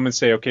some gum and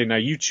say, okay, now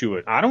you chew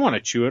it. I don't want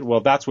to chew it. Well,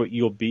 that's what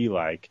you'll be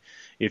like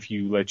if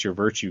you let your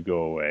virtue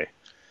go away.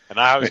 And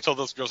I always told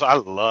those girls, I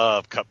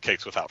love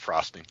cupcakes without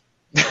frosting.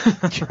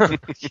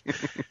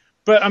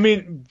 But I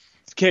mean,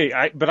 okay,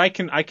 I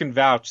can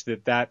vouch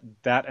that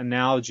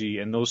analogy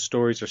and those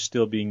stories are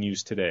still being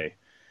used today.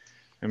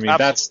 I mean,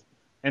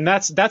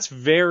 that's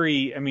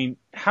very. I mean,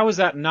 how is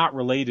that not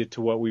related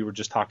to what we were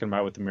just talking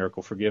about with the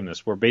miracle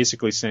forgiveness? We're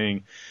basically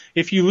saying,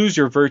 if you lose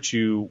your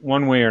virtue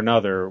one way or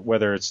another,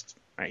 whether it's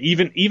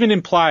even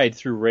implied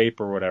through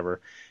rape or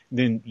whatever,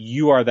 then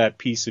you are that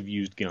piece of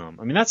used gum.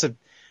 I mean,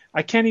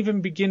 I can't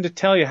even begin to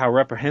tell you how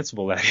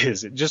reprehensible that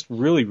is. It just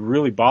really,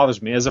 really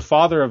bothers me. As a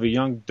father of a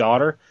young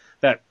daughter,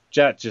 that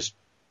just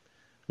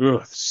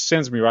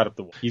sends me right up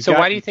the wall.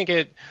 Why do you think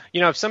it,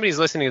 if somebody's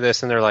listening to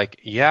this and they're like,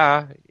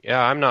 yeah,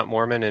 I'm not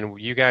Mormon and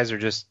you guys are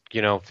just,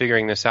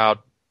 figuring this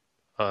out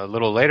a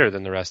little later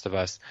than the rest of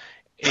us.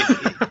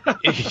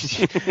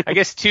 I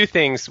guess two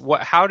things.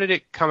 How did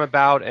it come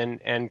about?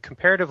 And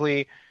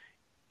comparatively,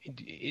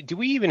 do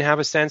we even have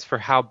a sense for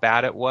how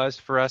bad it was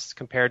for us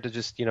compared to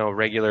just,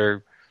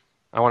 regular,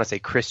 I want to say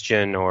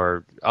Christian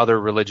or other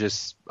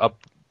religious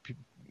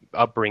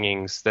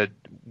upbringings that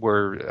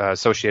were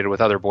associated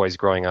with other boys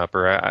growing up?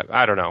 Or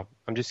I don't know.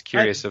 I'm just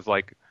curious of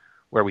like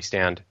where we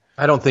stand.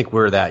 I don't think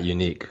we're that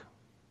unique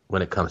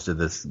when it comes to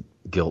this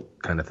guilt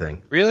kind of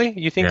thing. Really?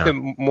 You think that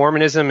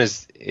Mormonism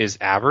is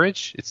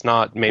average? It's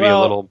not maybe a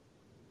little...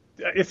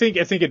 I think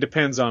it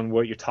depends on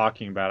what you're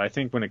talking about. I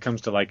think when it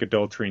comes to like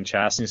adultery and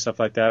chastity and stuff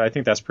like that, I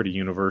think that's pretty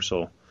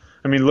universal.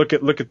 I mean, look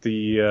at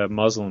the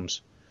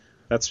Muslims.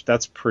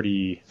 That's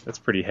pretty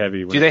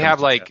heavy. Do they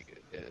have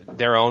like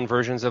their own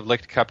versions of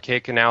licked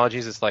cupcake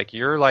analogies? It's like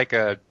you're like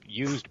a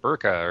used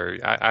burqa, or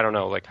I don't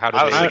know. Like how do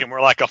I was thinking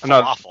more like a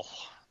falafel.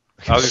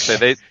 I was gonna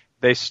say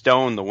they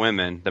stone the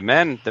women. The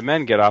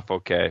men get off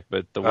okay,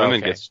 but the women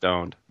get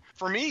stoned.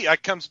 For me,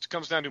 it comes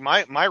down to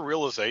my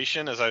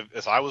realization as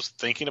I was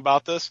thinking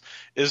about this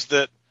is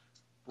that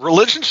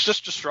religion's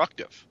just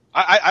destructive.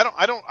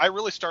 I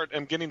really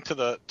am getting to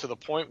the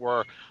point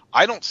where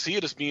I don't see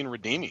it as being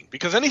redeeming,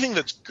 because anything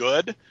that's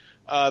good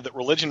that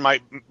religion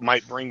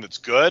might bring that's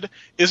good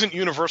isn't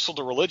universal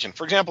to religion.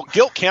 For example,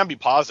 guilt can be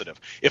positive.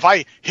 If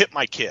I hit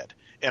my kid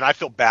and I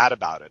feel bad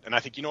about it and I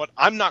think, you know what,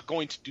 I'm not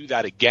going to do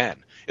that again.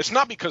 It's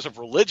not because of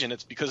religion,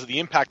 it's because of the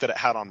impact that it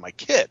had on my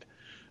kid.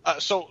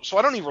 So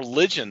I don't need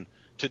religion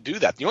to do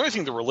that. The only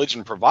thing the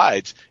religion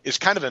provides is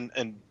kind of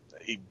a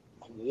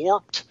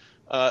warped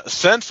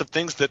sense of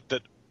things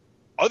that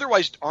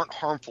otherwise aren't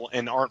harmful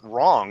and aren't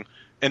wrong,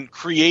 and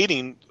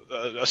creating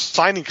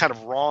assigning kind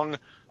of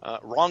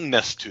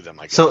wrongness to them,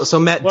 I guess. So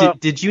Matt,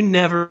 did you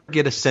never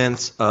get a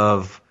sense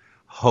of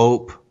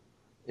hope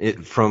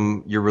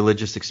from your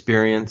religious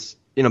experience?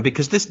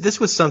 Because this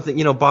was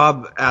something,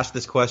 Bob asked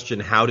this question,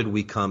 how did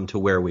we come to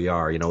where we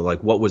are?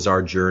 Like what was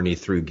our journey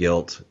through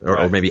guilt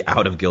or maybe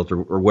out of guilt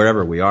or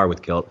wherever we are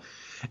with guilt?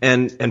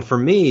 And for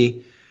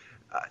me,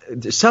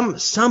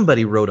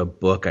 somebody wrote a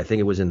book, I think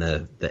it was in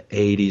the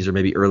 80s or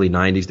maybe early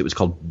 90s, that was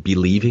called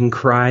Believing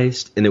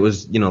Christ. And it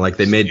was, like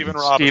they made Stephen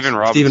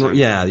Robinson.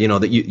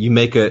 That you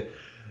make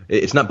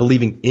it's not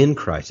believing in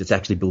Christ, it's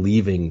actually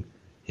believing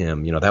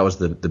him. That was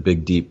the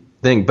big deep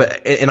thing.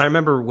 But I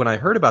remember when I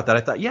heard about that,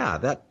 I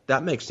thought,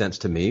 that makes sense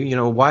to me.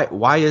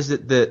 Why is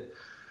it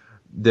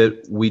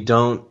that we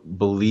don't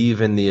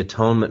believe in the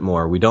atonement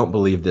more? We don't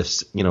believe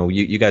this.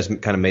 You guys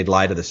kind of made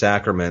light of the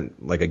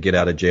sacrament, like a get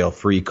out of jail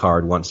free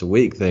card once a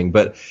week thing.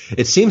 But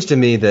it seems to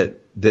me that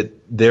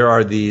there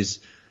are these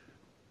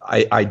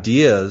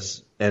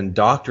ideas and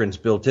doctrines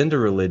built into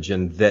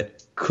religion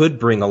that could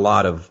bring a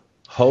lot of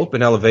hope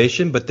and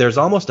elevation. But there's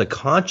almost a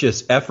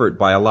conscious effort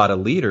by a lot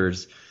of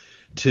leaders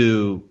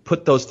to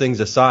put those things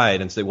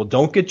aside and say, well,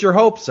 don't get your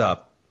hopes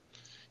up,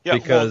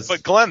 because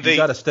but Glenn, you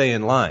got to stay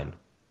in line.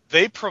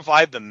 They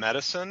provide the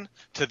medicine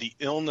to the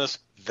illness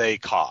they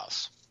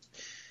cause.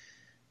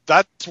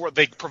 That's where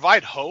they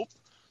provide hope,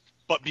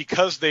 but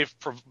because they've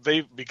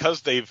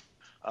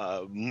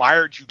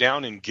mired you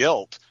down in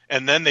guilt,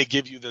 and then they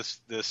give you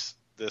this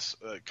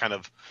kind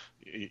of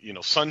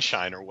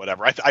sunshine or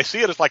whatever. I see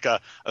it as like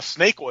a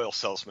snake oil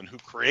salesman who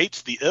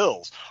creates the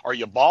ills. Are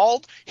you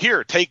bald?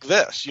 Here, take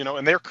this.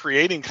 And they're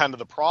creating kind of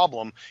the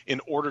problem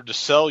in order to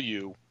sell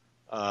you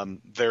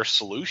their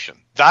solution.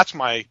 That's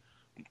my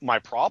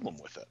problem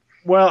with it.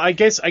 Well, I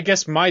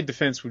guess my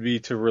defense would be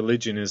to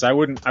religion is I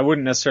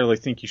wouldn't necessarily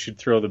think you should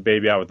throw the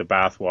baby out with the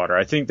bathwater.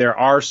 I think there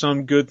are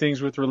some good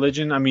things with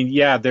religion. I mean,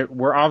 yeah,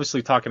 we're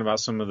obviously talking about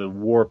some of the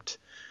warped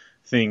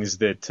things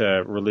that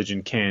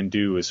religion can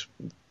do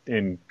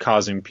in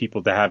causing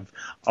people to have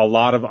a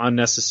lot of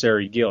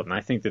unnecessary guilt, and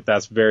I think that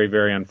that's very,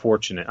 very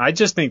unfortunate. I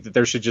just think that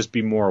there should just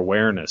be more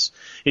awareness.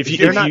 Is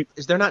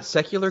there not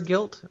secular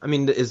guilt? I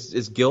mean,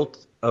 is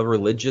guilt a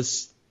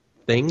religious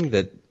thing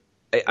that?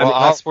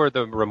 That's where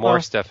the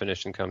remorse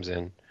definition comes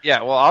in.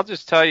 Yeah, well, I'll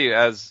just tell you,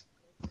 as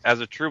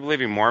a true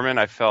believing Mormon,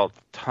 I felt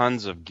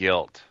tons of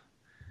guilt.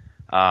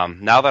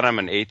 Now that I'm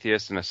an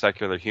atheist and a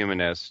secular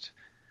humanist,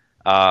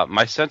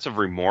 my sense of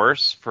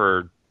remorse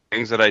for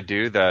things that I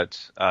do that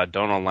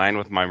don't align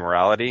with my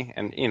morality,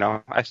 and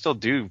I still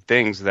do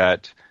things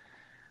that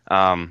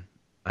I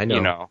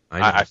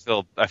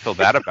feel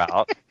bad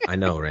about. I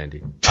know,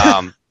 Randy.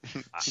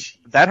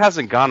 That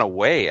hasn't gone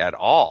away at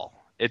all.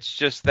 It's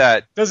just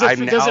that does it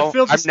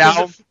feel the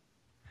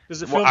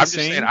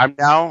same? I'm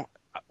now.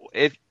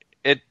 It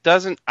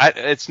doesn't.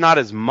 It's not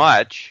as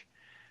much,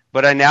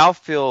 but I now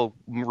feel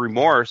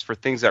remorse for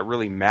things that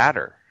really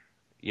matter.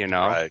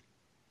 Right.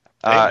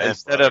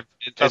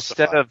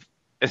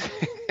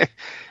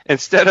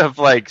 Instead of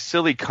like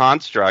silly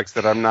constructs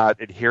that I'm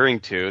not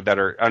adhering to, that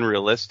are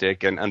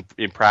unrealistic and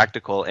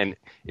impractical and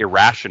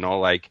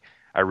irrational. Like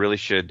I really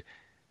should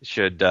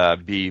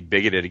be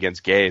bigoted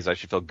against gays. I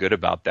should feel good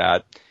about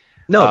that.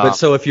 No, but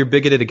so if you're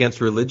bigoted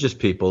against religious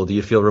people, do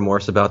you feel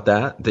remorse about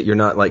that? That you're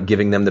not like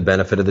giving them the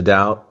benefit of the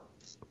doubt?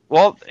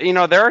 Well,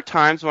 there are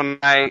times when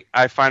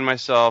I find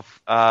myself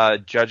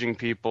judging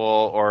people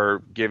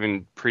or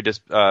giving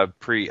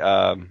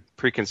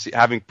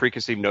having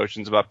preconceived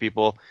notions about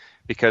people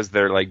because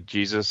they're like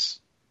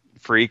Jesus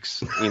freaks,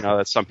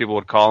 that some people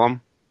would call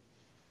them.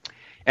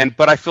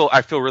 But I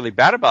feel really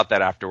bad about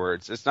that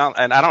afterwards. It's not,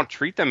 and I don't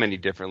treat them any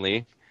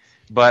differently.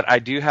 But I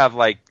do have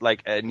like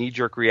a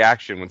knee-jerk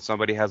reaction when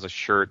somebody has a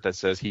shirt that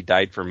says "He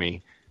died for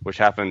me," which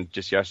happened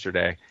just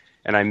yesterday,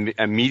 and I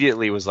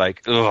immediately was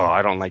like, "Oh,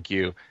 I don't like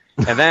you."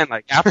 And then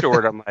like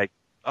afterward, I'm like,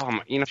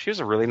 "Oh, she was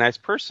a really nice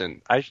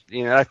person." I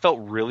felt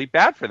really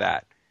bad for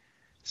that.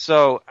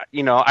 So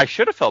I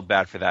should have felt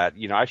bad for that.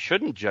 I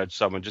shouldn't judge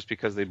someone just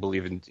because they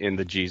believe in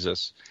the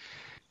Jesus.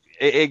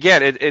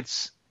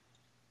 It's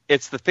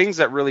the things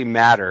that really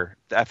matter.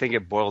 I think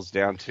it boils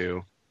down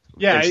to.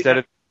 Yeah. Instead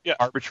of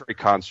arbitrary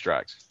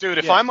constructs. Dude,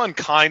 if I'm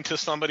unkind to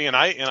somebody, and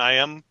I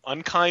am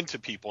unkind to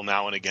people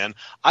now and again,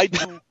 I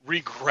do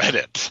regret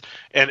it.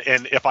 And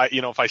if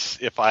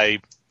I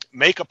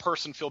make a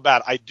person feel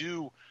bad, I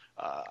do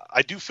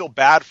feel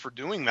bad for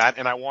doing that,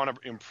 and I want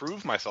to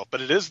improve myself. But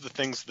it is the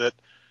things that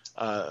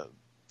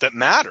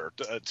matter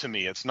to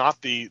me. It's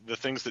not the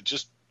things that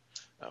just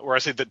where I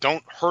say that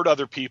don't hurt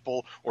other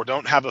people or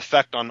don't have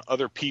effect on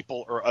other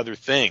people or other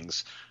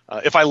things.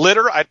 If I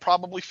litter, I'd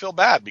probably feel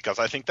bad because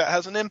I think that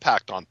has an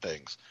impact on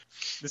things.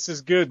 This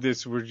is good.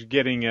 We're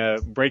getting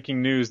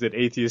breaking news that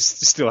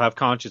atheists still have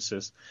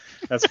consciences.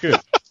 That's good.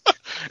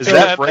 Is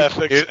that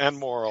ethics news? And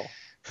moral?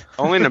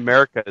 Only in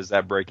America is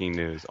that breaking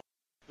news.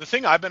 The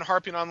thing I've been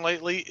harping on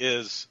lately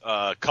is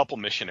couple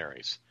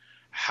missionaries.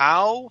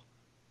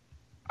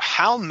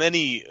 How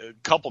many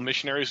couple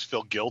missionaries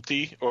feel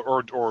guilty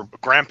or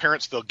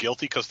grandparents feel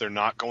guilty because they're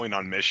not going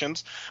on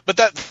missions? But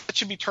that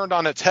should be turned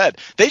on its head.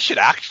 They should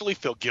actually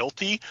feel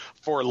guilty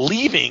for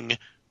leaving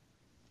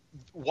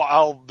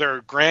while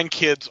their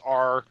grandkids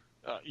are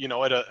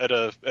at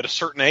a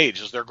certain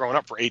age as they're growing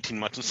up for 18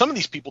 months. And some of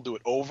these people do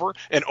it over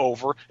and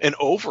over and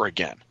over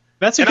again.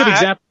 That's a good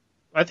example.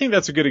 I think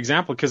that's a good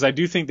example because I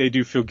do think they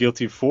do feel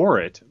guilty for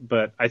it,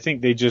 but I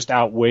think they just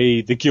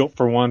outweigh the guilt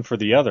for one for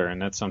the other,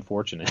 and that's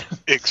unfortunate.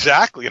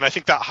 Exactly, and I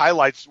think that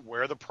highlights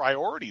where the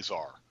priorities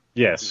are.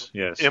 Yes.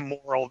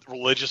 Immoral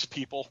religious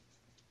people.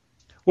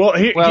 Well,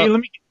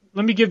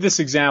 let me give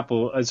this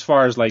example as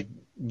far as like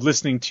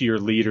listening to your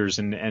leaders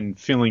and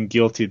feeling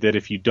guilty that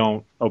if you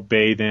don't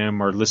obey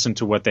them or listen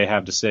to what they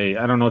have to say.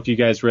 I don't know if you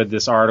guys read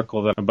this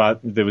article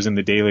that was in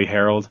the Daily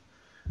Herald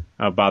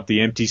about the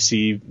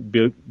MTC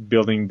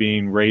building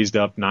being raised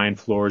up 9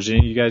 floors.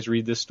 Didn't you guys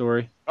read this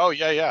story? Oh,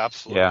 yeah,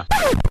 absolutely. Yeah.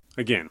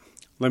 Again,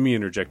 let me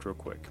interject real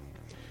quick.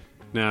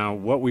 Now,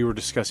 what we were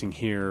discussing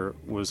here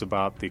was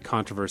about the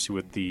controversy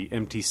with the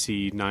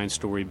MTC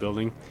 9-story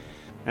building,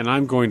 and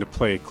I'm going to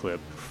play a clip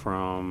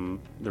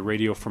from the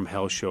Radio from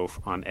Hell show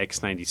on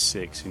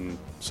X96 in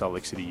Salt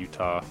Lake City,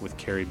 Utah with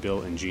Carrie,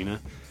 Bill, and Gina.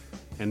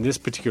 And this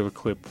particular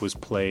clip was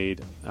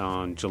played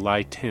on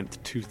July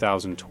 10th,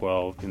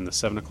 2012 in the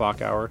 7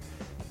 o'clock hour.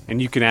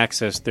 And you can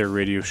access their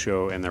radio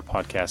show and their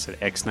podcast at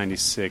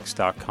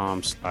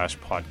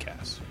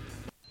x96.com/podcast.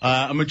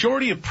 A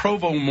majority of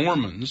Provo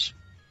Mormons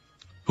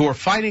who are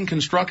fighting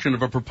construction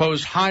of a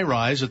proposed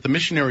high-rise at the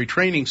Missionary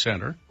Training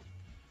Center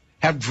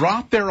have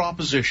dropped their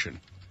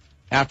opposition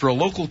after a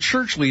local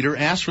church leader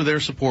asked for their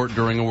support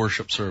during a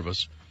worship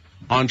service.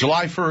 On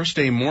July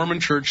 1st, a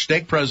Mormon church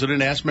stake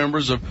president asked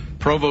members of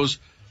Provo's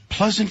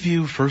Pleasant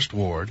View First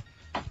Ward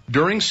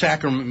during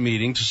sacrament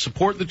meeting to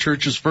support the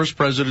church's first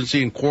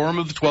presidency and quorum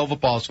of the 12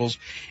 apostles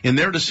in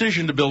their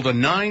decision to build a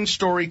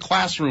 9-story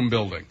classroom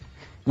building,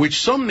 which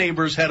some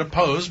neighbors had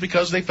opposed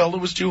because they felt it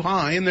was too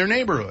high in their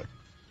neighborhood.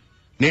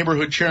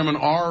 Neighborhood Chairman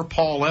R.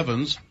 Paul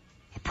Evans,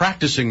 a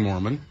practicing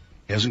Mormon,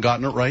 he hasn't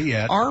gotten it right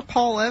yet. R.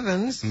 Paul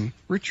Evans?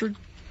 Richard?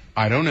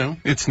 I don't know.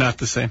 It's not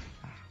the same.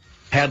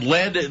 Had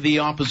led the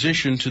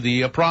opposition to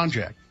the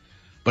project.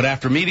 But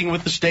after meeting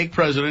with the stake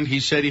president, he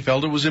said he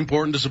felt it was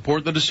important to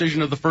support the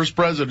decision of the first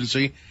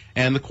presidency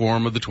and the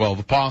quorum of the 12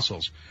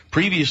 apostles.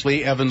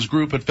 Previously, Evans'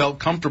 group had felt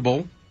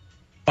comfortable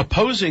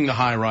opposing the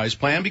high-rise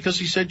plan because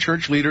he said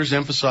church leaders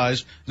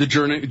emphasized the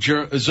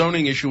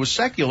zoning issue was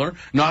secular,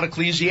 not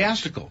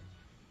ecclesiastical.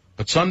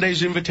 But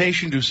Sunday's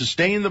invitation to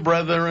sustain the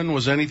brethren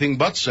was anything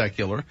but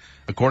secular.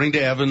 According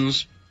to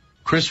Evans,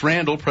 Chris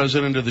Randall,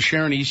 president of the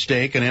Sharon East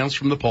Stake, announced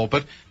from the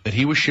pulpit that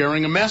he was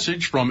sharing a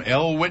message from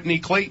L. Whitney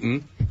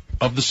Clayton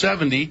of the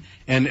 70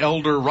 and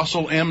Elder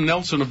Russell M.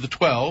 Nelson of the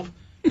 12.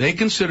 They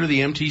consider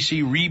the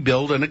MTC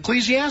rebuild an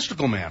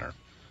ecclesiastical matter,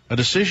 a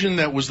decision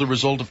that was the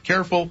result of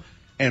careful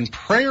and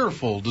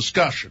prayerful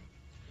discussion.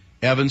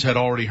 Evans had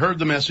already heard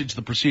the message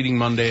the preceding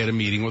Monday at a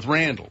meeting with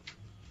Randall.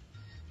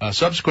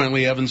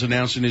 Subsequently, Evans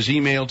announced in his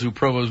email to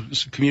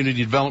Provo's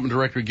Community Development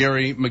Director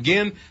Gary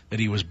McGinn that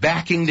he was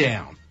backing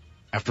down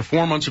after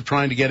 4 months of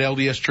trying to get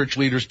LDS church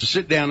leaders to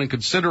sit down and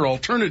consider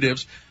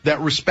alternatives that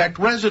respect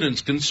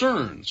residents'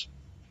 concerns.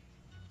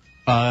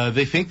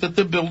 They think that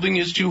the building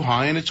is too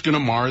high and it's going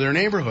to mar their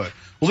neighborhood.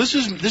 Well,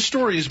 this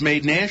story has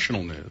made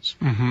national news.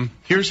 Mm-hmm.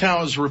 Here's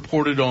how it's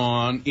reported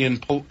on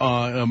in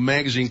a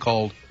magazine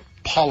called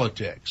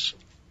Politics.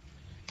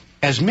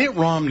 As Mitt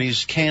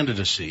Romney's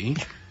candidacy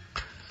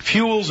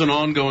fuels an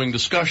ongoing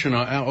discussion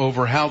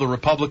over how the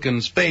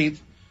Republicans'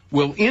 faith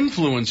will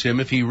influence him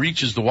if he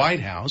reaches the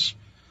White House,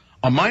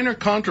 a minor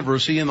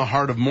controversy in the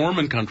heart of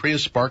Mormon country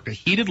has sparked a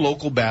heated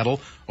local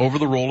battle over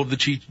the role of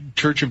the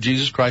Church of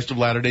Jesus Christ of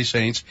Latter-day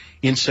Saints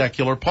in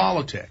secular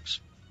politics.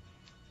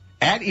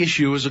 At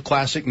issue is a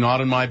classic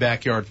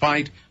not-in-my-backyard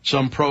fight.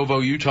 Some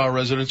Provo, Utah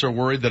residents are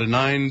worried that a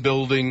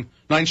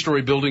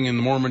 9-story building in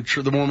the Mormon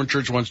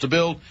Church wants to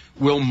build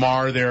will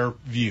mar their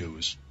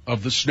views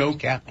of the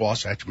snow-capped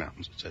Wasatch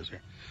Mountains, it says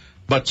here.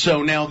 But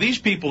so now these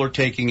people are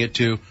taking it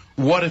to,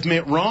 what if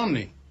Mitt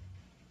Romney...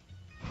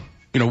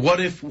 what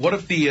if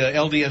the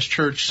LDS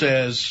Church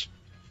says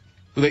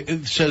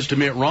to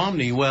Mitt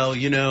Romney, well,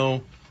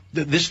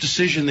 this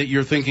decision that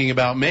you're thinking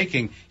about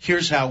making,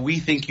 here's how we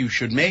think you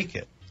should make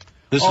it.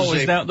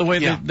 Is that the way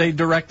that they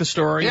direct the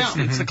story? Yeah.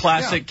 It's the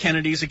classic,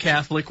 Kennedy's a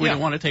Catholic, we don't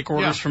want to take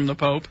orders from the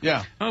Pope?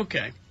 Yeah.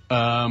 Okay.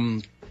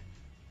 They're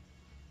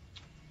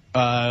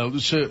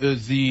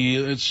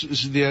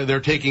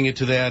taking it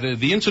to that.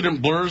 The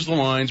incident blurs the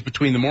lines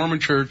between the Mormon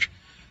Church,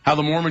 how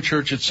the Mormon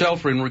Church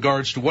itself in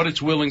regards to what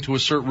it's willing to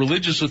assert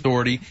religious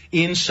authority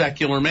in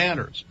secular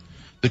matters.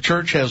 The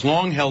Church has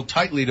long held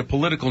tightly to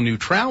political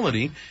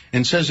neutrality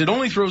and says it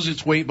only throws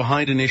its weight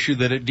behind an issue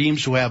that it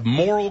deems to have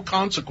moral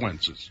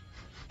consequences.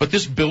 But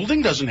this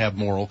building doesn't have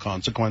moral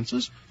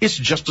consequences. It's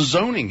just a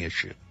zoning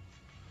issue.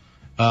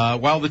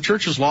 While the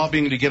Church is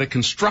lobbying to get a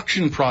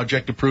construction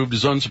project approved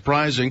is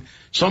unsurprising,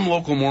 some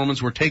local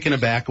Mormons were taken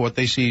aback at what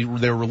they see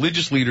their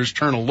religious leaders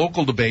turn a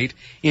local debate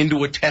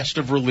into a test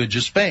of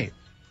religious faith.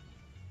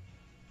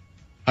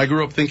 I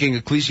grew up thinking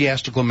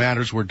ecclesiastical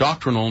matters were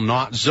doctrinal,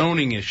 not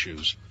zoning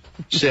issues,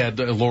 said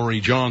Lori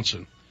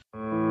Johnson.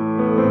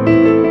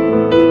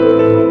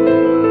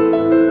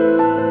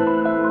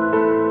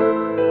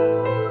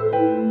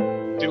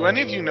 Do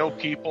any of you know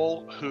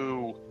people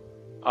who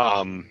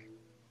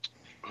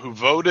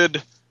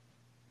voted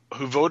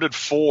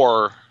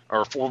for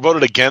or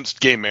voted against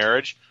gay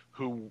marriage,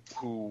 who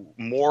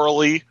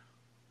morally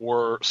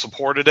were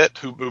supported it,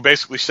 who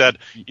basically said,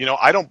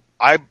 I don't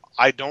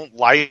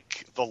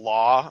like the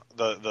law,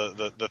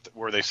 the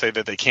where they say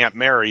that they can't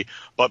marry,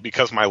 but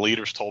because my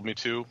leaders told me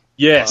to.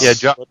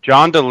 Yes.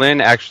 John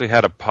DeLynn actually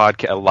had a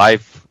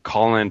live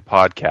call-in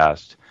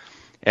podcast,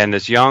 and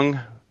this young,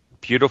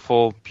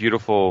 beautiful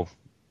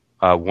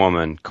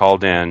woman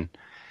called in,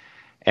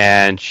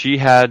 and she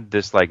had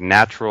this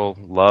natural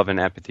love and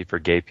empathy for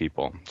gay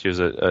people. She was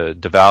a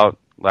devout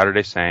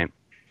Latter-day Saint,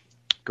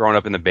 growing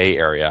up in the Bay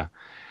Area,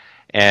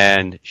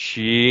 and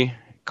she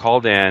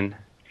called in.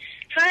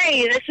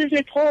 Hi, this is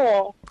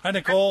Nicole. Hi,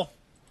 Nicole.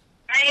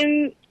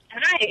 I'm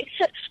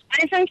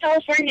from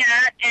California,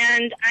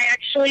 and I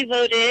actually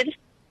voted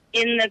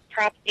in the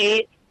Prop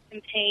 8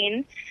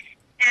 campaign,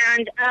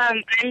 and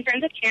I'm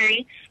friends with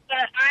Carrie,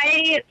 but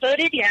I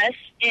voted yes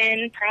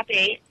in Prop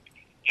 8,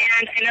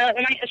 and I know it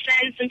might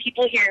offend some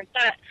people here,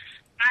 but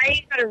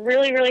I had a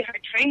really, really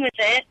hard time with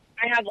it.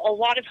 I have a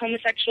lot of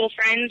homosexual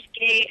friends,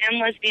 gay and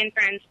lesbian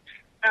friends,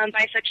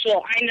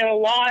 bisexual. I know a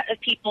lot of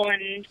people,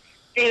 and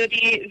they would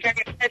be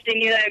very upset if they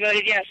knew that I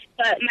voted yes.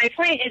 But my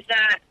point is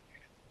that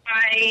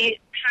I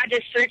had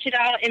to search it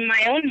out in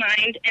my own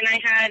mind, and I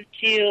had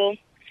to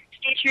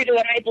stay true to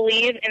what I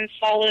believe and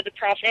follow the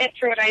prophet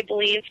for what I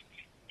believe.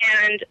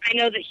 And I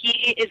know that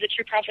he is a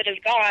true prophet of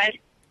God,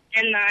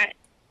 and that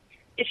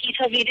if he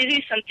tells me to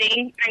do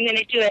something, I'm going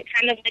to do it.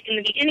 Kind of like in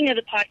the beginning of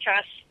the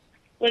podcast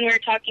when we were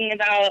talking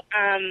about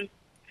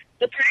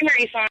the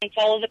primary song,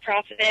 Follow the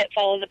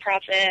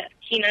Prophet,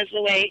 He Knows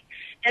the Way.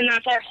 And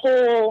that's our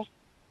whole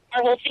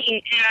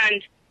thing.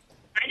 And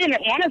I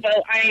didn't want to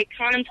vote. I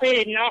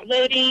contemplated not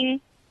voting.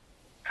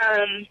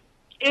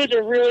 It was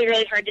a really,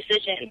 really hard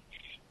decision.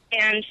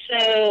 And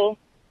so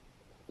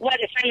what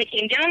it finally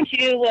came down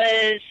to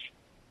was,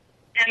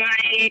 am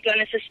I going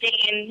to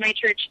sustain my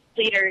church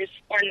leaders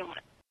or not?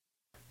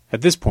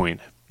 At this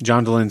point,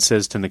 John Dehlin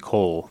says to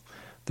Nicole,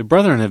 the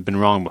Brethren have been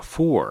wrong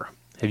before.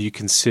 Have you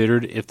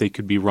considered if they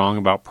could be wrong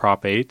about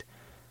Prop 8?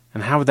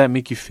 And how would that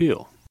make you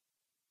feel?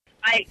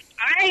 I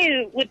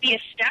would be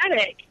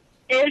ecstatic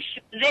if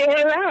they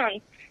were wrong.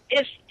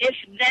 If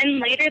then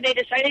later they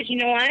decided, you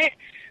know what,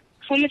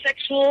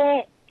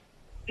 homosexual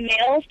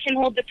males can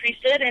hold the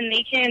priesthood and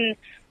they can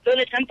go to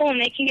the temple and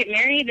they can get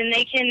married and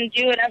they can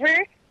do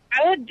whatever,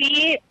 I would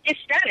be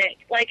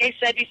ecstatic. Like I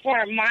said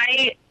before,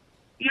 my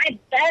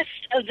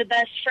best of the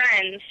best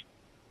friends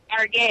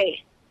are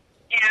gay.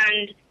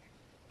 And,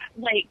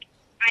 like,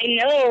 I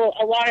know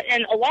a lot of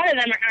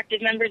them are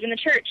active members in the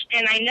church,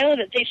 and I know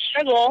that they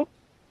struggle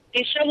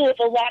with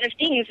a lot of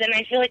things, and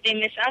I feel like they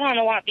miss out on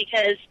a lot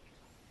because,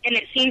 and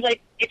it seems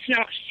like it's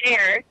not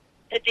fair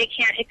that they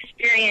can't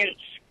experience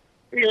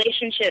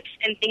relationships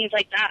and things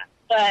like that.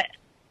 But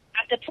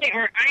at the point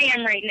where I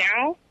am right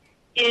now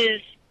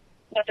is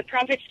what the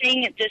prophet's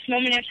saying at this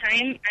moment in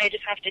time, I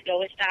just have to go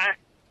with that.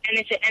 And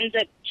if it ends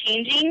up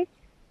changing,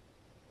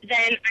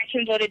 then I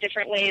can vote a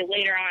different way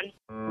later on.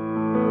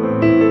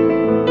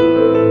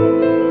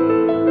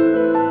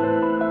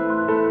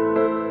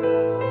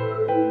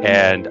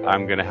 And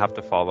I'm going to have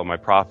to follow my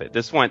prophet.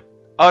 This went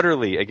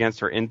utterly against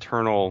her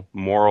internal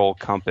moral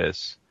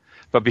compass,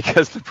 but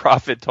because the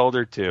prophet told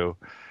her to,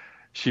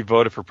 she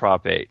voted for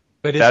Prop 8.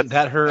 But isn't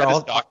that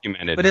is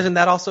documented? But isn't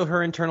that also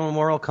her internal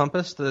moral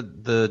compass,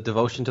 the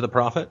devotion to the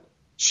prophet?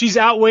 She's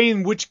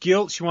outweighing which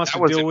guilt she wants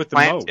to deal with the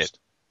most.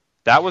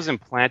 That was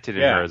implanted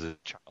in her as a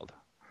child.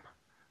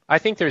 I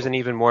think there's an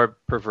even more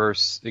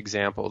perverse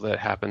example that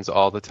happens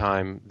all the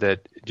time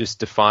that just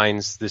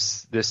defines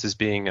this as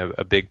being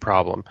a big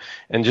problem.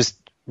 And just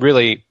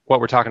really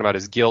what we're talking about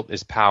is guilt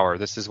is power.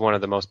 This is one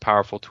of the most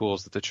powerful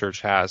tools that the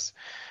church has.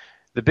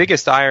 The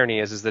biggest irony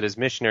is that as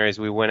missionaries,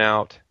 we went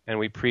out and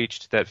we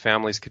preached that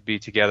families could be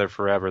together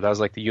forever. That was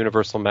like the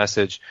universal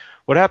message.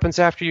 What happens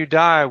after you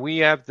die? We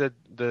have the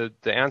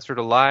answer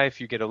to life.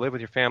 You get to live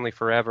with your family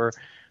forever.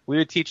 We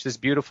would teach this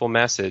beautiful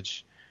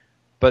message.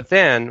 But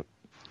then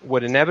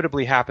what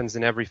inevitably happens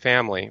in every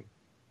family,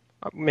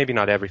 maybe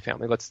not every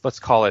family, let's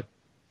call it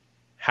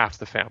half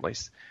the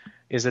families,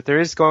 is that there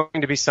is going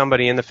to be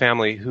somebody in the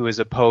family who is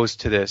opposed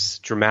to this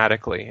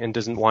dramatically and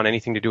doesn't want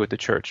anything to do with the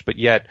church, but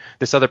yet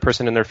this other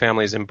person in their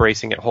family is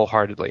embracing it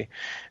wholeheartedly.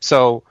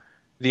 So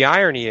the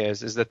irony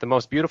is that the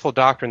most beautiful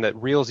doctrine that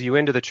reels you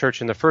into the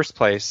church in the first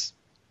place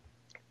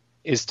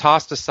is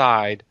tossed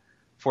aside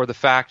for the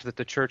fact that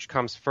the church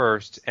comes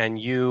first and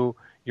you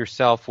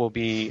yourself will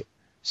be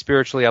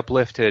spiritually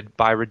uplifted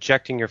by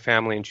rejecting your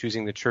family and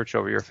choosing the church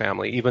over your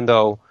family, even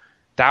though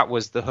that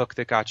was the hook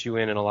that got you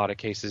in a lot of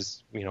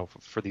cases,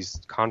 for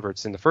these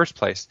converts in the first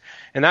place.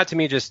 And that to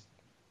me just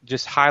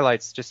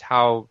highlights just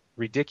how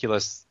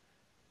ridiculous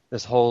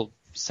this whole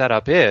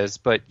setup is,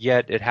 but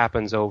yet it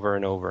happens over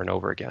and over and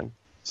over again.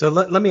 So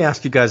let me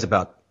ask you guys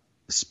about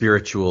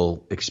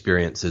spiritual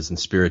experiences and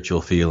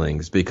spiritual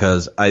feelings,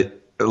 because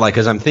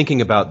as I'm thinking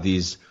about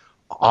these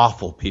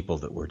awful people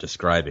that we're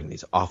describing,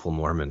 these awful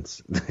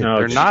Mormons.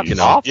 They're not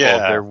awful.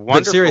 Yeah. They're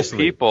wonderful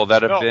people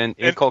that have been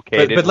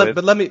inculcated.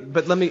 But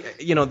let me.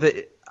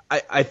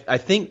 I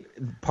think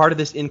part of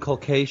this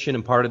inculcation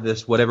and part of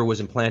this whatever was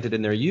implanted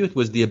in their youth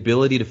was the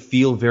ability to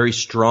feel very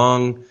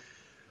strong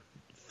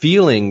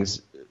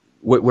feelings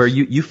where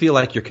you feel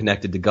like you're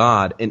connected to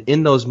God, and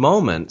in those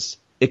moments,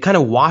 it kind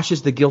of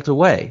washes the guilt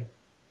away.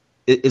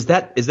 Is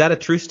that a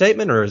true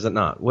statement or is it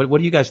not? What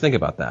do you guys think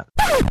about that?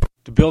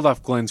 To build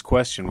off Glenn's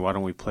question, why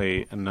don't we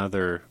play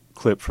another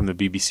clip from the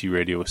BBC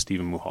Radio with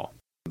Stephen Muhall?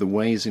 The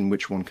ways in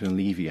which one can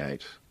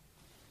alleviate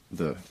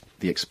the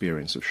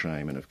experience of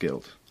shame and of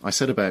guilt. I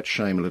said about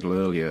shame a little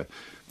earlier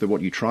that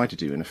what you try to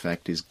do, in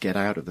effect, is get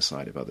out of the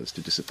sight of others,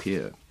 to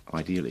disappear,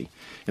 ideally.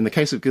 In the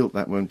case of guilt,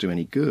 that won't do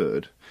any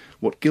good.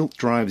 What guilt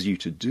drives you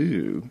to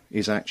do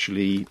is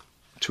actually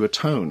to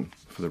atone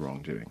for the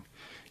wrongdoing.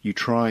 You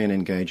try and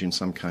engage in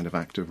some kind of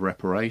act of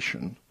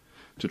reparation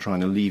to try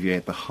and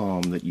alleviate the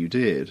harm that you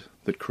did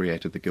that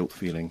created the guilt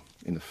feeling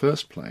in the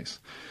first place.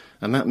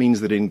 And that means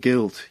that in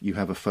guilt, you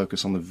have a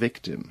focus on the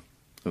victim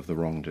of the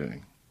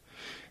wrongdoing.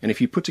 And if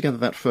you put together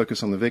that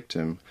focus on the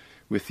victim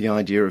with the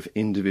idea of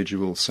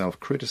individual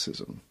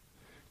self-criticism,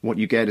 what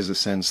you get is a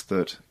sense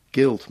that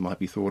guilt might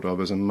be thought of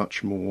as a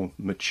much more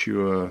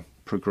mature,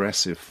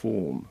 progressive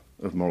form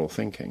of moral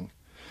thinking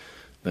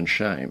than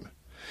shame.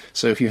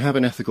 So if you have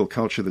an ethical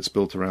culture that's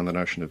built around the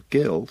notion of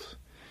guilt,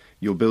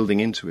 you're building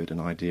into it an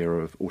idea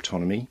of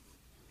autonomy,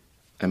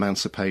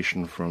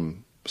 emancipation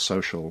from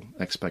social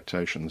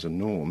expectations and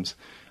norms,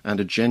 and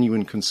a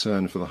genuine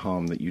concern for the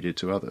harm that you did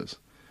to others.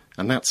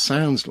 And that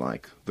sounds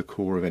like the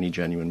core of any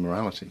genuine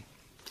morality.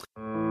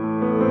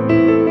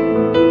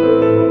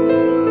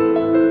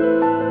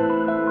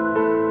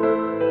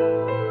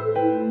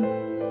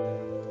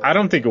 I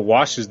don't think it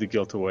washes the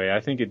guilt away.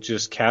 I think it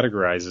just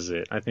categorizes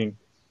it. I think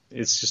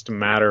it's just a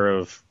matter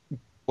of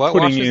what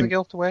putting washes in the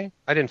guilt away.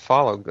 I didn't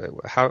follow.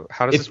 How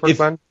does this work,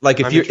 Glenn? Like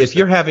if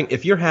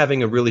you're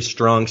having a really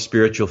strong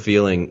spiritual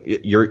feeling,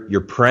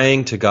 you're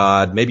praying to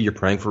God. Maybe you're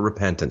praying for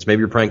repentance. Maybe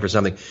you're praying for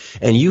something,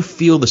 and you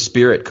feel the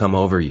Spirit come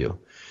over you.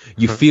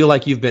 You feel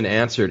like you've been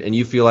answered, and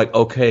you feel like,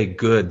 okay,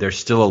 good. There's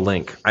still a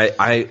link.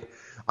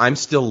 I'm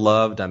still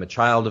loved. I'm a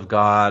child of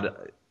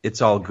God.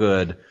 It's all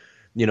good.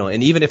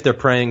 And even if they're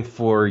praying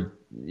for,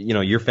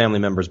 your family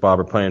members, Bob,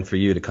 are praying for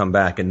you to come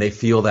back, and they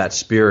feel that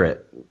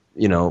Spirit,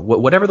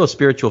 whatever those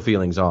spiritual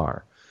feelings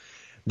are,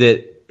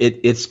 that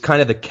it's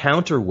kind of the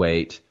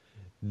counterweight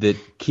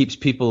that keeps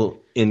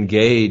people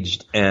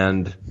engaged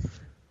and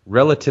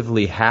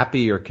relatively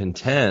happy or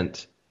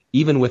content,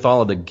 even with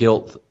all of the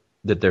guilt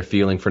that they're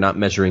feeling for not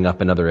measuring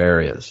up in other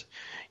areas.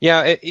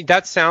 Yeah,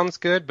 that sounds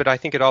good, but I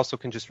think it also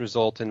can just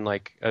result in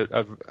like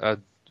a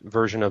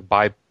version of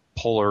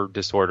bipolar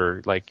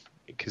disorder,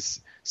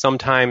 because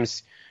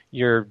sometimes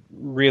you're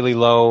really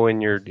low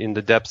and you're in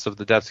the depths of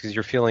the depths because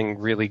you're feeling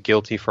really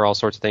guilty for all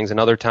sorts of things, and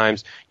other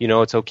times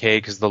it's okay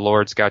because the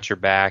Lord's got your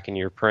back and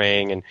you're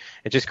praying, and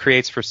it just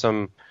creates for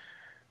some,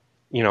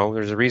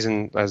 there's a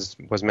reason, as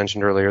was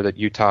mentioned earlier, that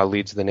Utah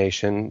leads the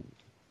nation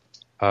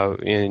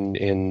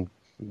in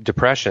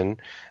depression,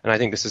 and I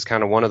think this is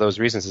kind of one of those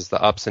reasons, is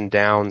the ups and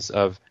downs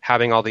of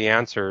having all the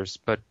answers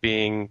but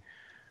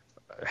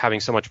having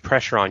so much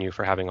pressure on you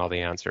for having all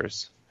the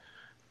answers.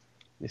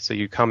 So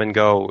you come and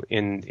go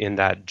in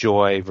that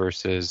joy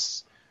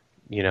versus,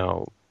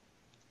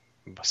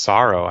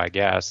 sorrow, I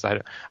guess. I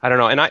don't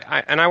know. And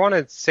I want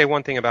to say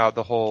one thing about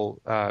the whole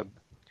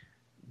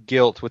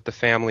guilt with the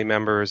family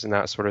members and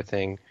that sort of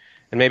thing.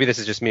 And maybe this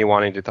is just me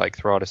wanting to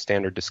throw out a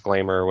standard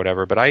disclaimer or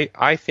whatever. But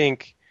I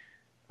think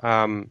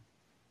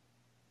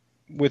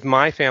with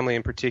my family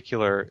in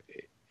particular,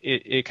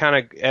 it kind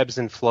of ebbs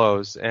and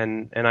flows,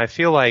 and I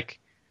feel like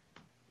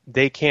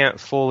they can't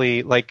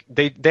fully,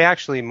 they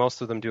actually,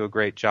 most of them do a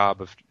great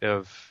job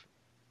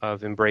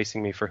of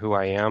embracing me for who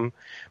I am.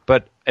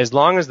 But as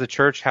long as the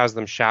church has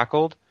them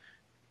shackled,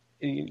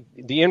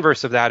 the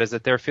inverse of that is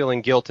that they're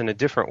feeling guilt in a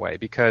different way,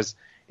 because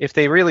if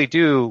they really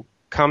do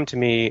come to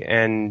me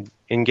and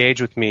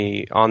engage with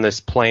me on this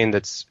plane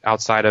that's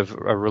outside of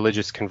a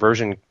religious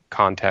conversion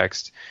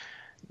context,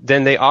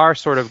 then they are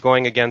sort of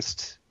going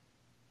against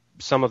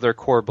some of their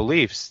core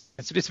beliefs.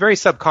 It's very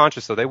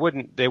subconscious, though.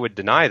 They would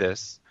deny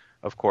this,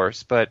 of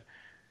course, but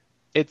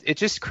it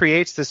just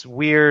creates this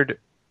weird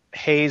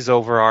haze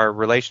over our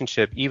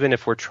relationship, even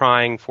if we're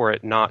trying for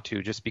it not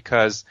to, just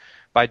because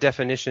by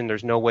definition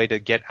there's no way to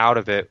get out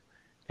of it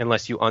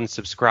unless you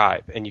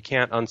unsubscribe, and you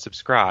can't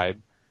unsubscribe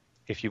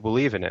if you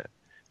believe in it.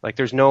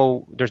 There's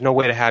no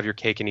way to have your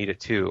cake and eat it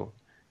too.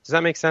 Does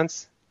that make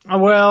sense?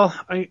 Well,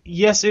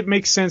 yes, it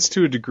makes sense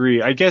to a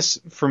degree. I guess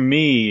for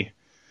me,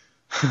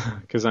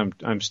 because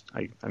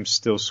I'm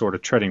still sort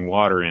of treading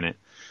water in it.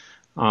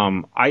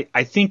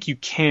 I think you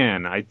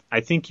can.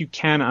 I think you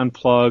can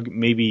unplug,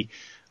 maybe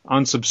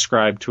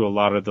unsubscribe to a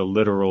lot of the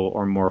literal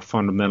or more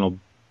fundamental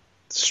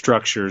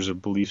structures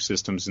of belief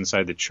systems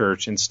inside the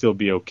church and still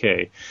be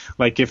okay.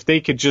 If they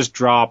could just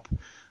drop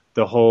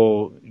the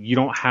whole, you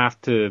don't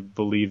have to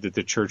believe that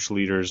the church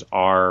leaders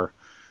are,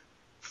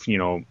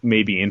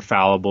 maybe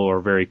infallible or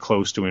very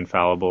close to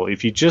infallible.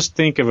 If you just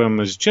think of them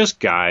as just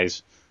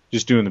guys,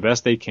 just doing the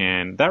best they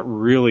can, that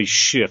really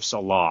shifts a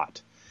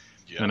lot.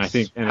 Yes. And I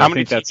think, how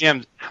many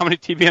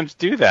TBMs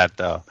do that,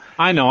 though?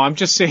 I know. I'm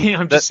just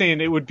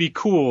saying it would be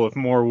cool if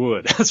more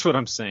would. That's what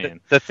I'm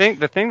saying. The thing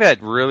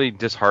that really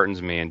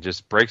disheartens me and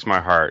just breaks my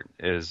heart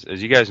is,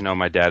 as you guys know,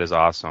 my dad is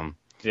awesome.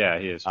 Yeah,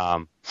 he is.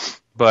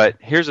 But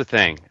here's the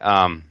thing: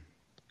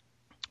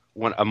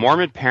 when a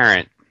Mormon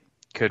parent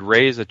could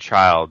raise a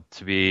child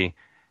to be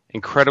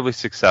incredibly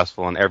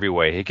successful in every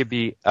way, he could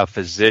be a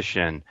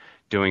physician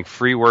doing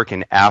free work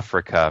in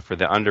Africa for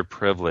the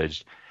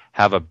underprivileged,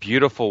 have a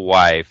beautiful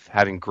wife,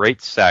 having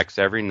great sex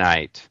every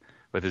night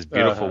with his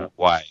beautiful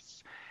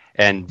wife,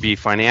 and be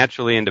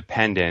financially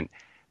independent.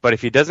 But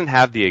if he doesn't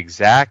have the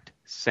exact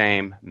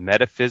same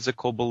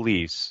metaphysical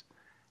beliefs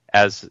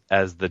as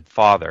the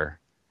father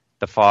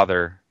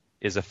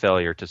is a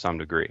failure to some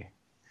degree.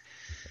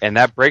 And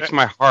that breaks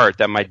my heart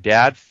that my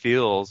dad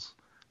feels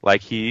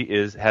like he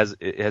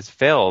has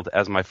failed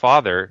as my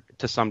father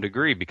to some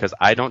degree because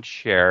I don't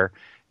share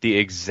the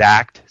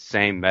exact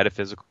same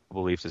metaphysical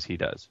beliefs as he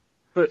does.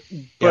 But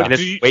and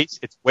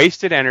it's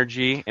wasted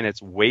energy and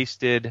it's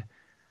wasted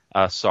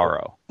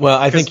sorrow. Well,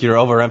 I think you're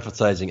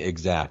overemphasizing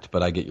exact,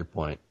 but I get your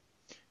point.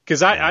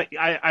 Because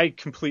I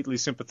completely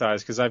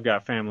sympathize, because I've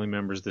got family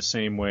members the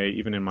same way,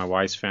 even in my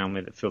wife's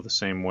family, that feel the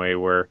same way,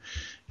 where,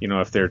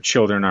 if their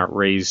children aren't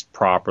raised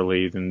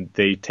properly, then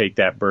they take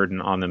that burden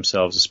on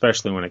themselves,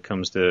 especially when it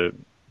comes to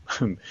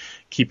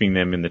keeping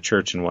them in the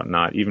church and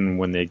whatnot, even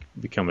when they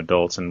become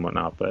adults and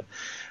whatnot. But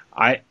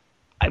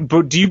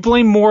but do you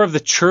blame more of the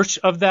church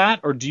of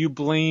that, or do you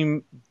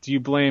blame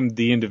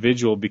the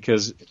individual?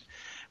 Because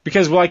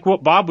like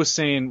what Bob was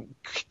saying,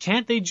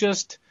 can't they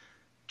take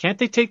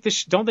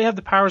don't they have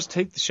the powers to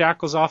take the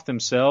shackles off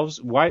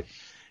themselves? Why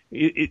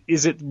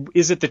is it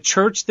the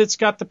church that's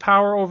got the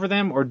power over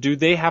them, or do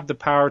they have the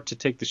power to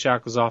take the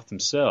shackles off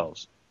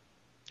themselves?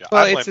 Yeah,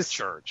 well, I blame the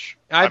church.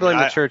 I blame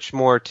the church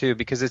more too,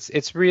 because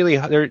it's really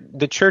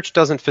the church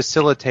doesn't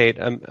facilitate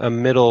a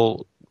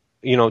middle.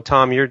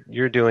 Tom,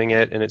 you're doing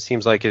it, and it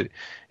seems like it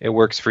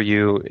works for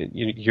you.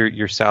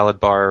 Your salad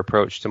bar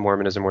approach to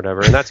Mormonism, or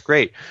whatever, and that's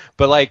great.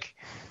 But like,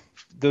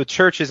 the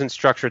church isn't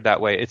structured that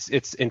way.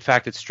 It's in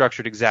fact, it's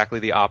structured exactly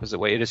the opposite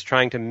way. It is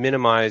trying to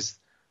minimize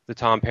the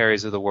Tom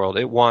Perrys of the world.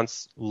 It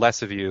wants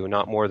less of you,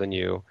 not more than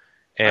you.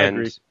 And I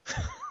agree.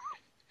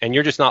 And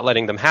you're just not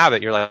letting them have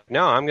it. You're like,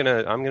 no, I'm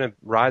gonna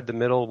ride the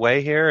middle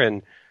way here,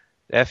 and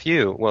F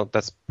you. Well,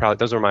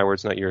 those are my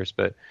words, not yours.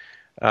 But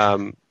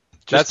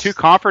just 2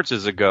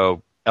 conferences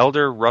ago,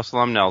 Elder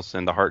Russell M.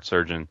 Nelson, the heart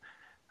surgeon,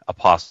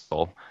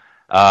 apostle,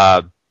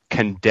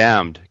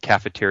 condemned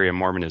cafeteria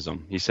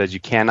Mormonism. He says you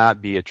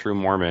cannot be a true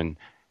Mormon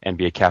and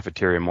be a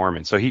cafeteria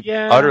Mormon. So he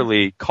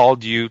utterly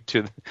called you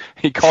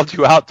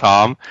out,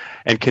 Tom,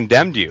 and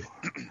condemned you.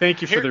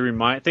 Thank you for the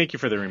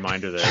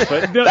reminder there.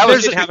 But that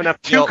was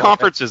 2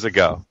 conferences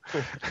ago.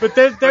 But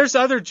there's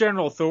other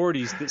general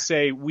authorities that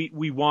say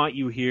we want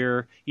you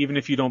here, even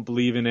if you don't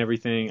believe in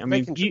everything. I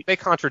mean, they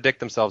contradict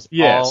themselves.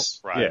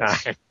 Yes, right.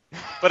 Yes.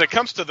 But it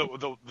comes to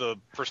the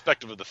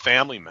perspective of the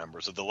family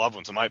members, of the loved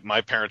ones. And my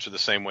parents are the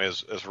same way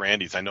as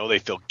Randy's. I know they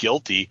feel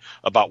guilty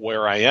about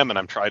where I am, and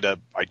I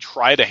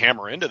try to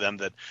hammer into them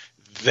that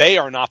they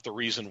are not the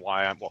reason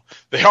why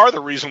they are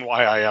the reason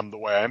why I am the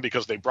way I am,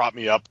 because they brought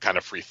me up kind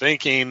of free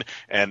thinking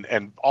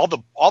and all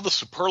the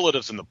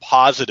superlatives and the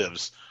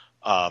positives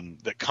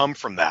that come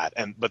from that,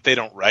 but they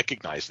don't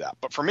recognize that.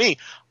 But for me,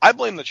 I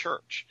blame the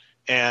church.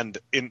 And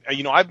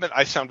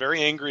I sound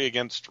very angry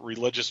against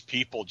religious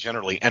people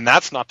generally, and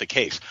that's not the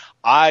case.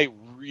 I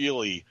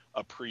really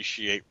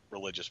appreciate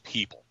religious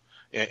people,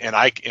 and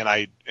I can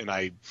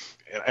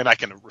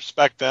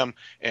respect them,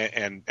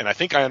 and I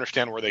think I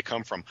understand where they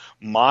come from.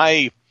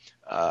 My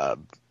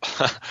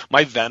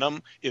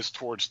venom is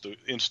towards the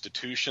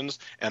institutions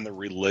and the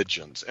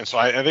religions, and so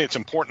I think it's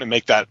important to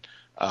make that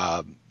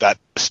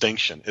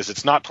distinction.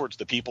 It's not towards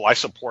the people. I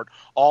support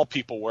all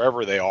people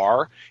wherever they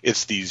are.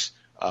 It's these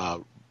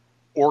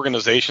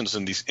organizations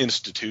and these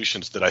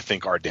institutions that I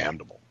think are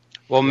damnable.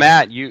 Well,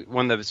 Matt,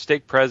 when the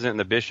stake president and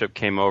the bishop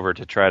came over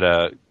to try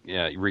to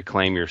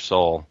reclaim your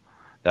soul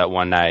that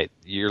one night,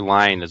 your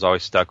line has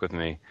always stuck with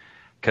me,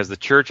 because the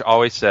church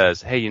always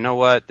says, hey, you know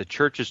what? The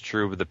church is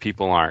true, but the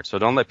people aren't, so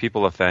don't let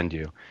people offend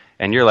you.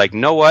 And you're like,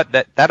 no, what?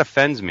 That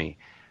offends me.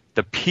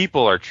 The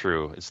people are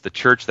true. It's the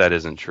church that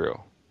isn't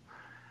true.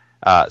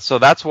 So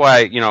that's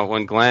why,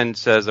 when Glenn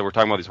says that we're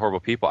talking about these horrible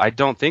people, I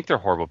don't think they're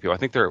horrible people. I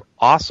think they're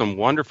awesome,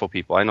 wonderful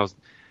people. I know,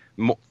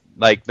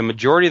 like, the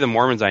majority of the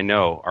Mormons I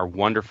know are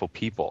wonderful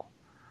people.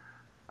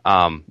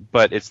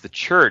 But it's the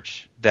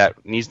church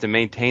that needs to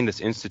maintain this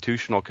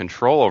institutional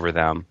control over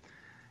them.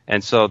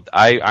 And so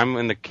I'm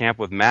in the camp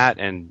with Matt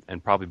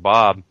and probably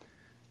Bob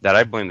that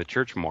I blame the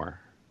church more,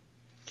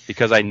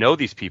 because I know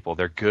these people.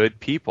 They're good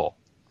people.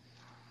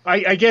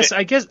 I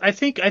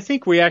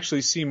think we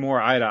actually see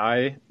more eye to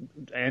eye,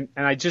 and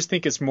I just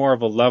think it's more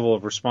of a level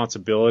of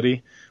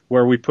responsibility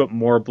where we put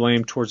more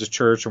blame towards the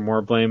church or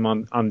more blame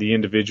on the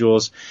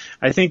individuals.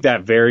 I think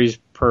that varies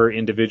per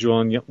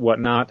individual and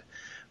whatnot,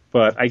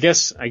 but I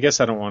guess I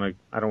don't want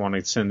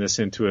to send this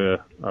into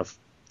a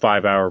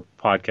 5-hour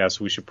podcast.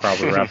 We should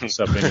probably wrap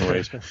this up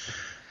anyways.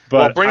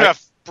 But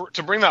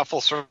to bring that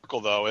full circle,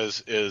 though,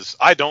 is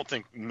I don't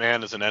think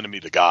man is an enemy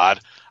to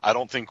God. I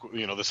don't think,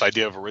 this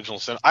idea of original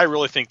sin. I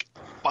really think,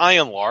 by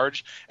and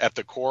large, at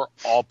the core,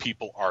 all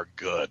people are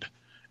good.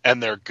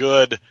 And they're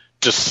good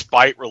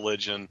despite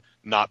religion,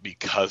 not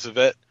because of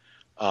it.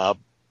 But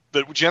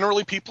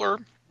generally, people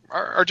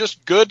are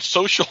just good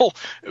social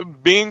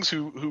beings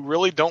who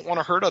really don't want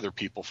to hurt other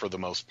people for the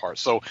most part.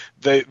 So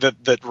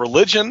that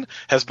religion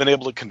has been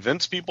able to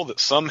convince people that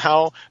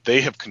somehow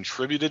they have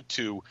contributed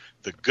to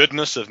the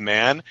goodness of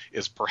man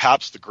is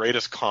perhaps the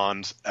greatest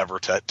cons ever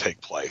to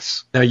take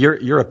place. Now,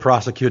 you're a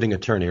prosecuting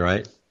attorney,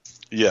 right?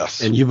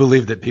 Yes. And you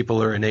believe that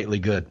people are innately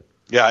good.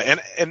 Yeah,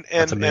 and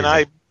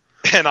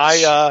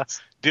I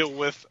deal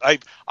with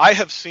I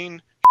have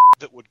seen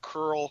that would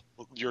curl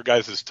your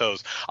guys'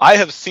 toes. I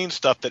have seen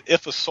stuff that,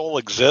 if a soul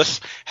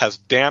exists, has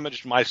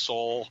damaged my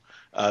soul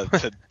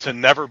to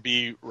never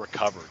be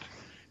recovered.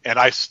 And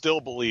I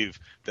still believe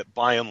that,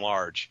 by and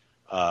large,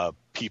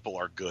 people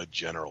are good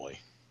generally.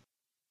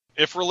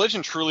 If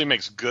religion truly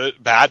makes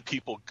bad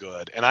people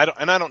good, and I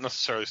don't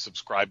necessarily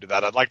subscribe to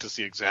that. I'd like to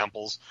see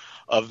examples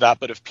of that.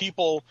 But if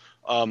people,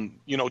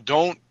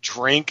 don't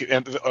drink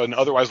and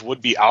otherwise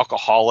would be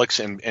alcoholics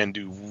and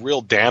do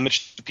real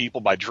damage to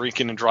people by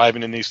drinking and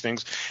driving and these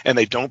things, and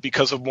they don't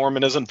because of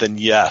Mormonism, then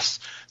yes,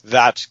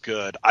 that's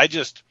good. I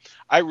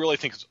really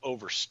think it's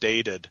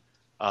overstated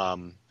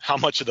how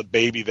much of the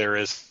baby there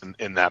is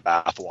in that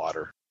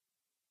bathwater.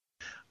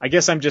 I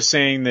guess I'm just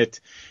saying that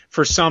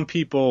for some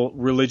people,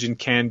 religion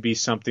can be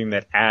something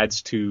that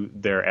adds to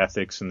their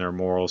ethics and their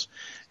morals,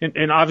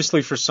 and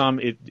obviously for some,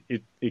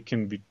 it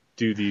can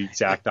do the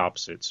exact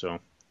opposite. So,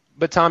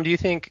 but Tom, do you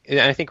think?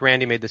 And I think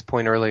Randy made this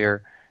point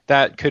earlier.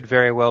 That could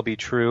very well be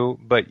true,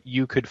 but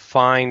you could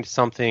find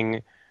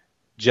something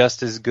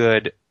just as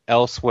good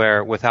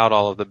elsewhere without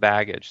all of the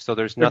baggage. So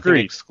there's nothing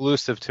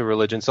exclusive to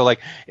religion. So like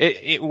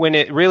when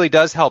it really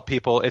does help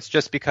people, it's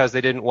just because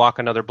they didn't walk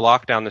another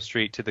block down the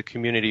street to the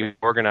community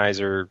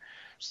organizer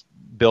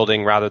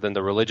building rather than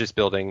the religious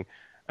building.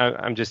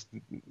 I'm just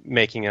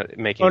making that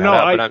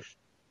up.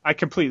 I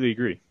completely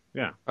agree.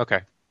 Yeah. Okay.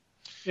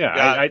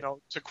 Yeah.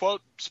 To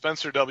quote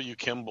Spencer W.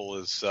 Kimball,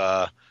 is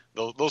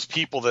those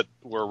people that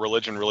where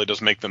religion really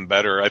does make them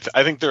better,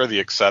 I think they're the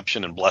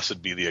exception, and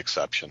blessed be the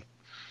exception.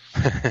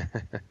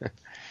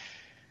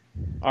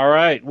 All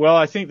right. Well,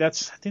 I think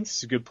this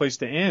is a good place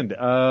to end.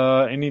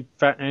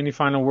 Any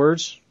final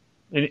words?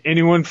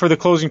 Anyone for the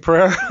closing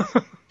prayer?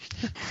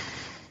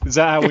 Is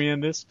that how we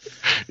end this?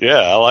 Yeah,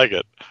 I like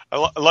it.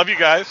 I love you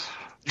guys.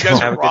 You guys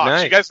Have are a good rocks.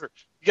 night.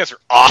 You guys are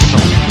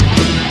awesome.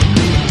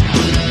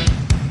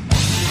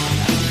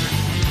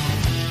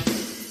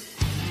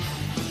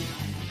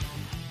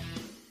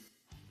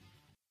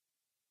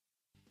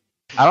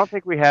 I don't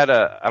think we had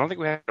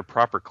a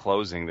proper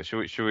closing. Should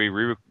we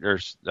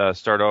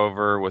start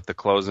over with the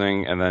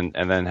closing and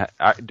then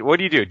what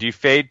do you do? Do you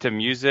fade to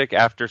music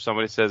after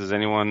somebody says, "Does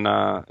anyone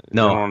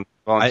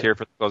volunteer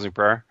for the closing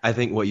prayer?" I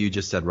think what you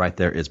just said right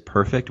there is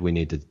perfect. We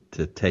need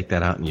to take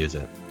that out and use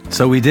it.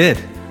 So we did,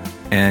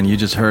 and you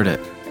just heard it.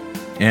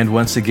 And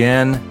once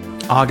again,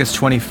 August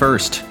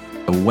 21st,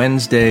 a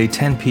Wednesday,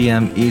 10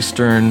 p.m.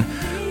 Eastern.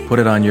 Put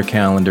it on your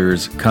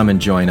calendars. Come and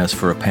join us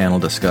for a panel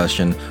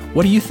discussion.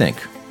 What do you think?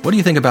 What do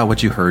you think about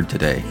what you heard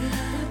today?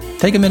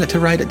 Take a minute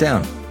to write it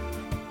down.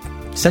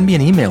 Send me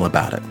an email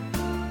about it.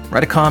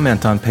 Write a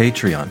comment on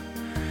Patreon.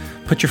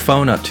 Put your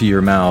phone up to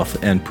your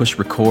mouth and push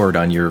record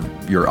on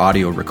your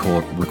audio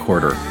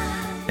recorder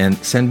and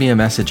send me a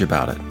message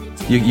about it.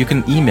 You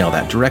can email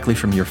that directly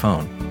from your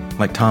phone,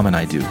 like Tom and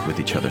I do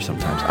with each other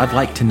sometimes. I'd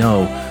like to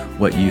know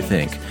what you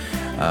think.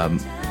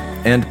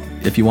 And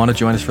if you want to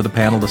join us for the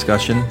panel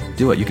discussion,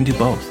 do it. You can do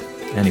both.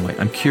 Anyway,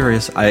 I'm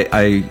curious.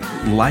 I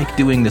like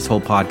doing this whole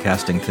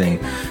podcasting thing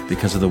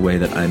because of the way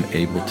that I'm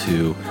able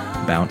to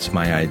bounce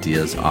my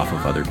ideas off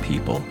of other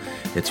people.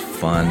 It's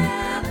fun.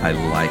 I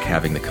like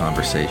having the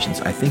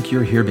conversations. I think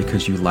you're here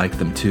because you like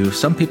them too.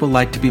 Some people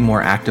like to be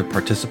more active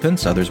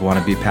participants. Others want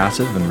to be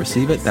passive and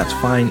receive it. That's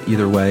fine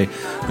either way.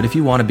 But if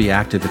you want to be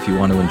active, if you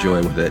want to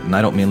enjoy with it, and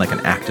I don't mean like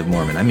an active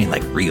Mormon, I mean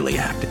like really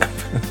active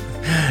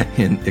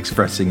in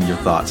expressing your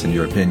thoughts and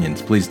your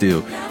opinions, please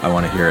do. I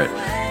want to hear it.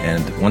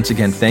 And once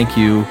again, thank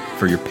you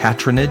for your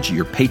patronage,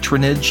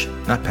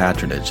 not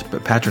patronage,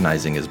 but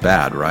patronizing is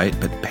bad, right?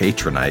 But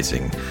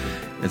patronizing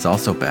is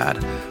also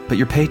bad. But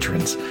your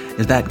patrons,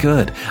 is that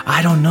good?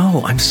 I don't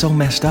know. I'm so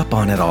messed up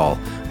on it all.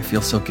 I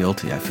feel so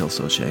guilty. I feel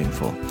so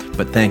shameful.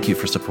 But thank you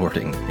for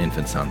supporting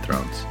Infants on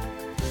Thrones.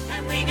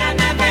 And we got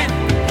nothing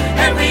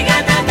to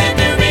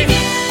reveal.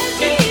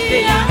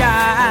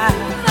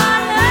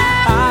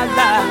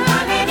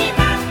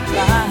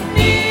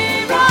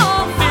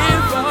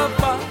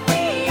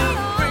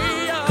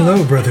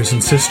 Hello, brothers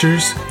and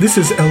sisters. This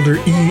is Elder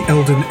E.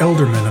 Eldon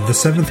Elderman of the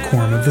 7th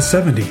Quorum of the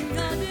 70.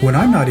 When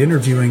I'm not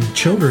interviewing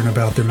children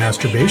about their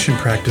masturbation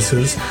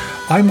practices,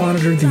 I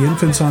monitor the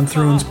Infants on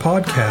Thrones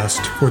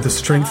podcast for the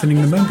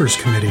Strengthening the Members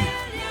Committee.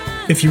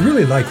 If you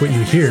really like what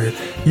you hear,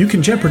 you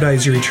can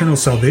jeopardize your eternal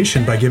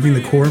salvation by giving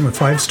the Quorum a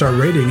 5-star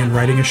rating and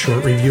writing a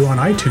short review on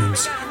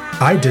iTunes.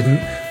 I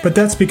didn't, but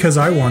that's because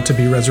I want to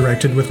be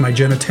resurrected with my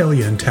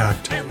genitalia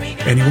intact.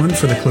 Anyone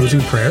for the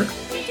closing prayer?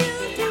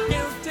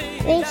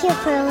 Thank you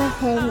for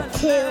listening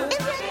to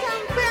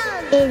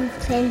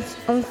Infants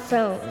on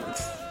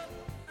Thrones.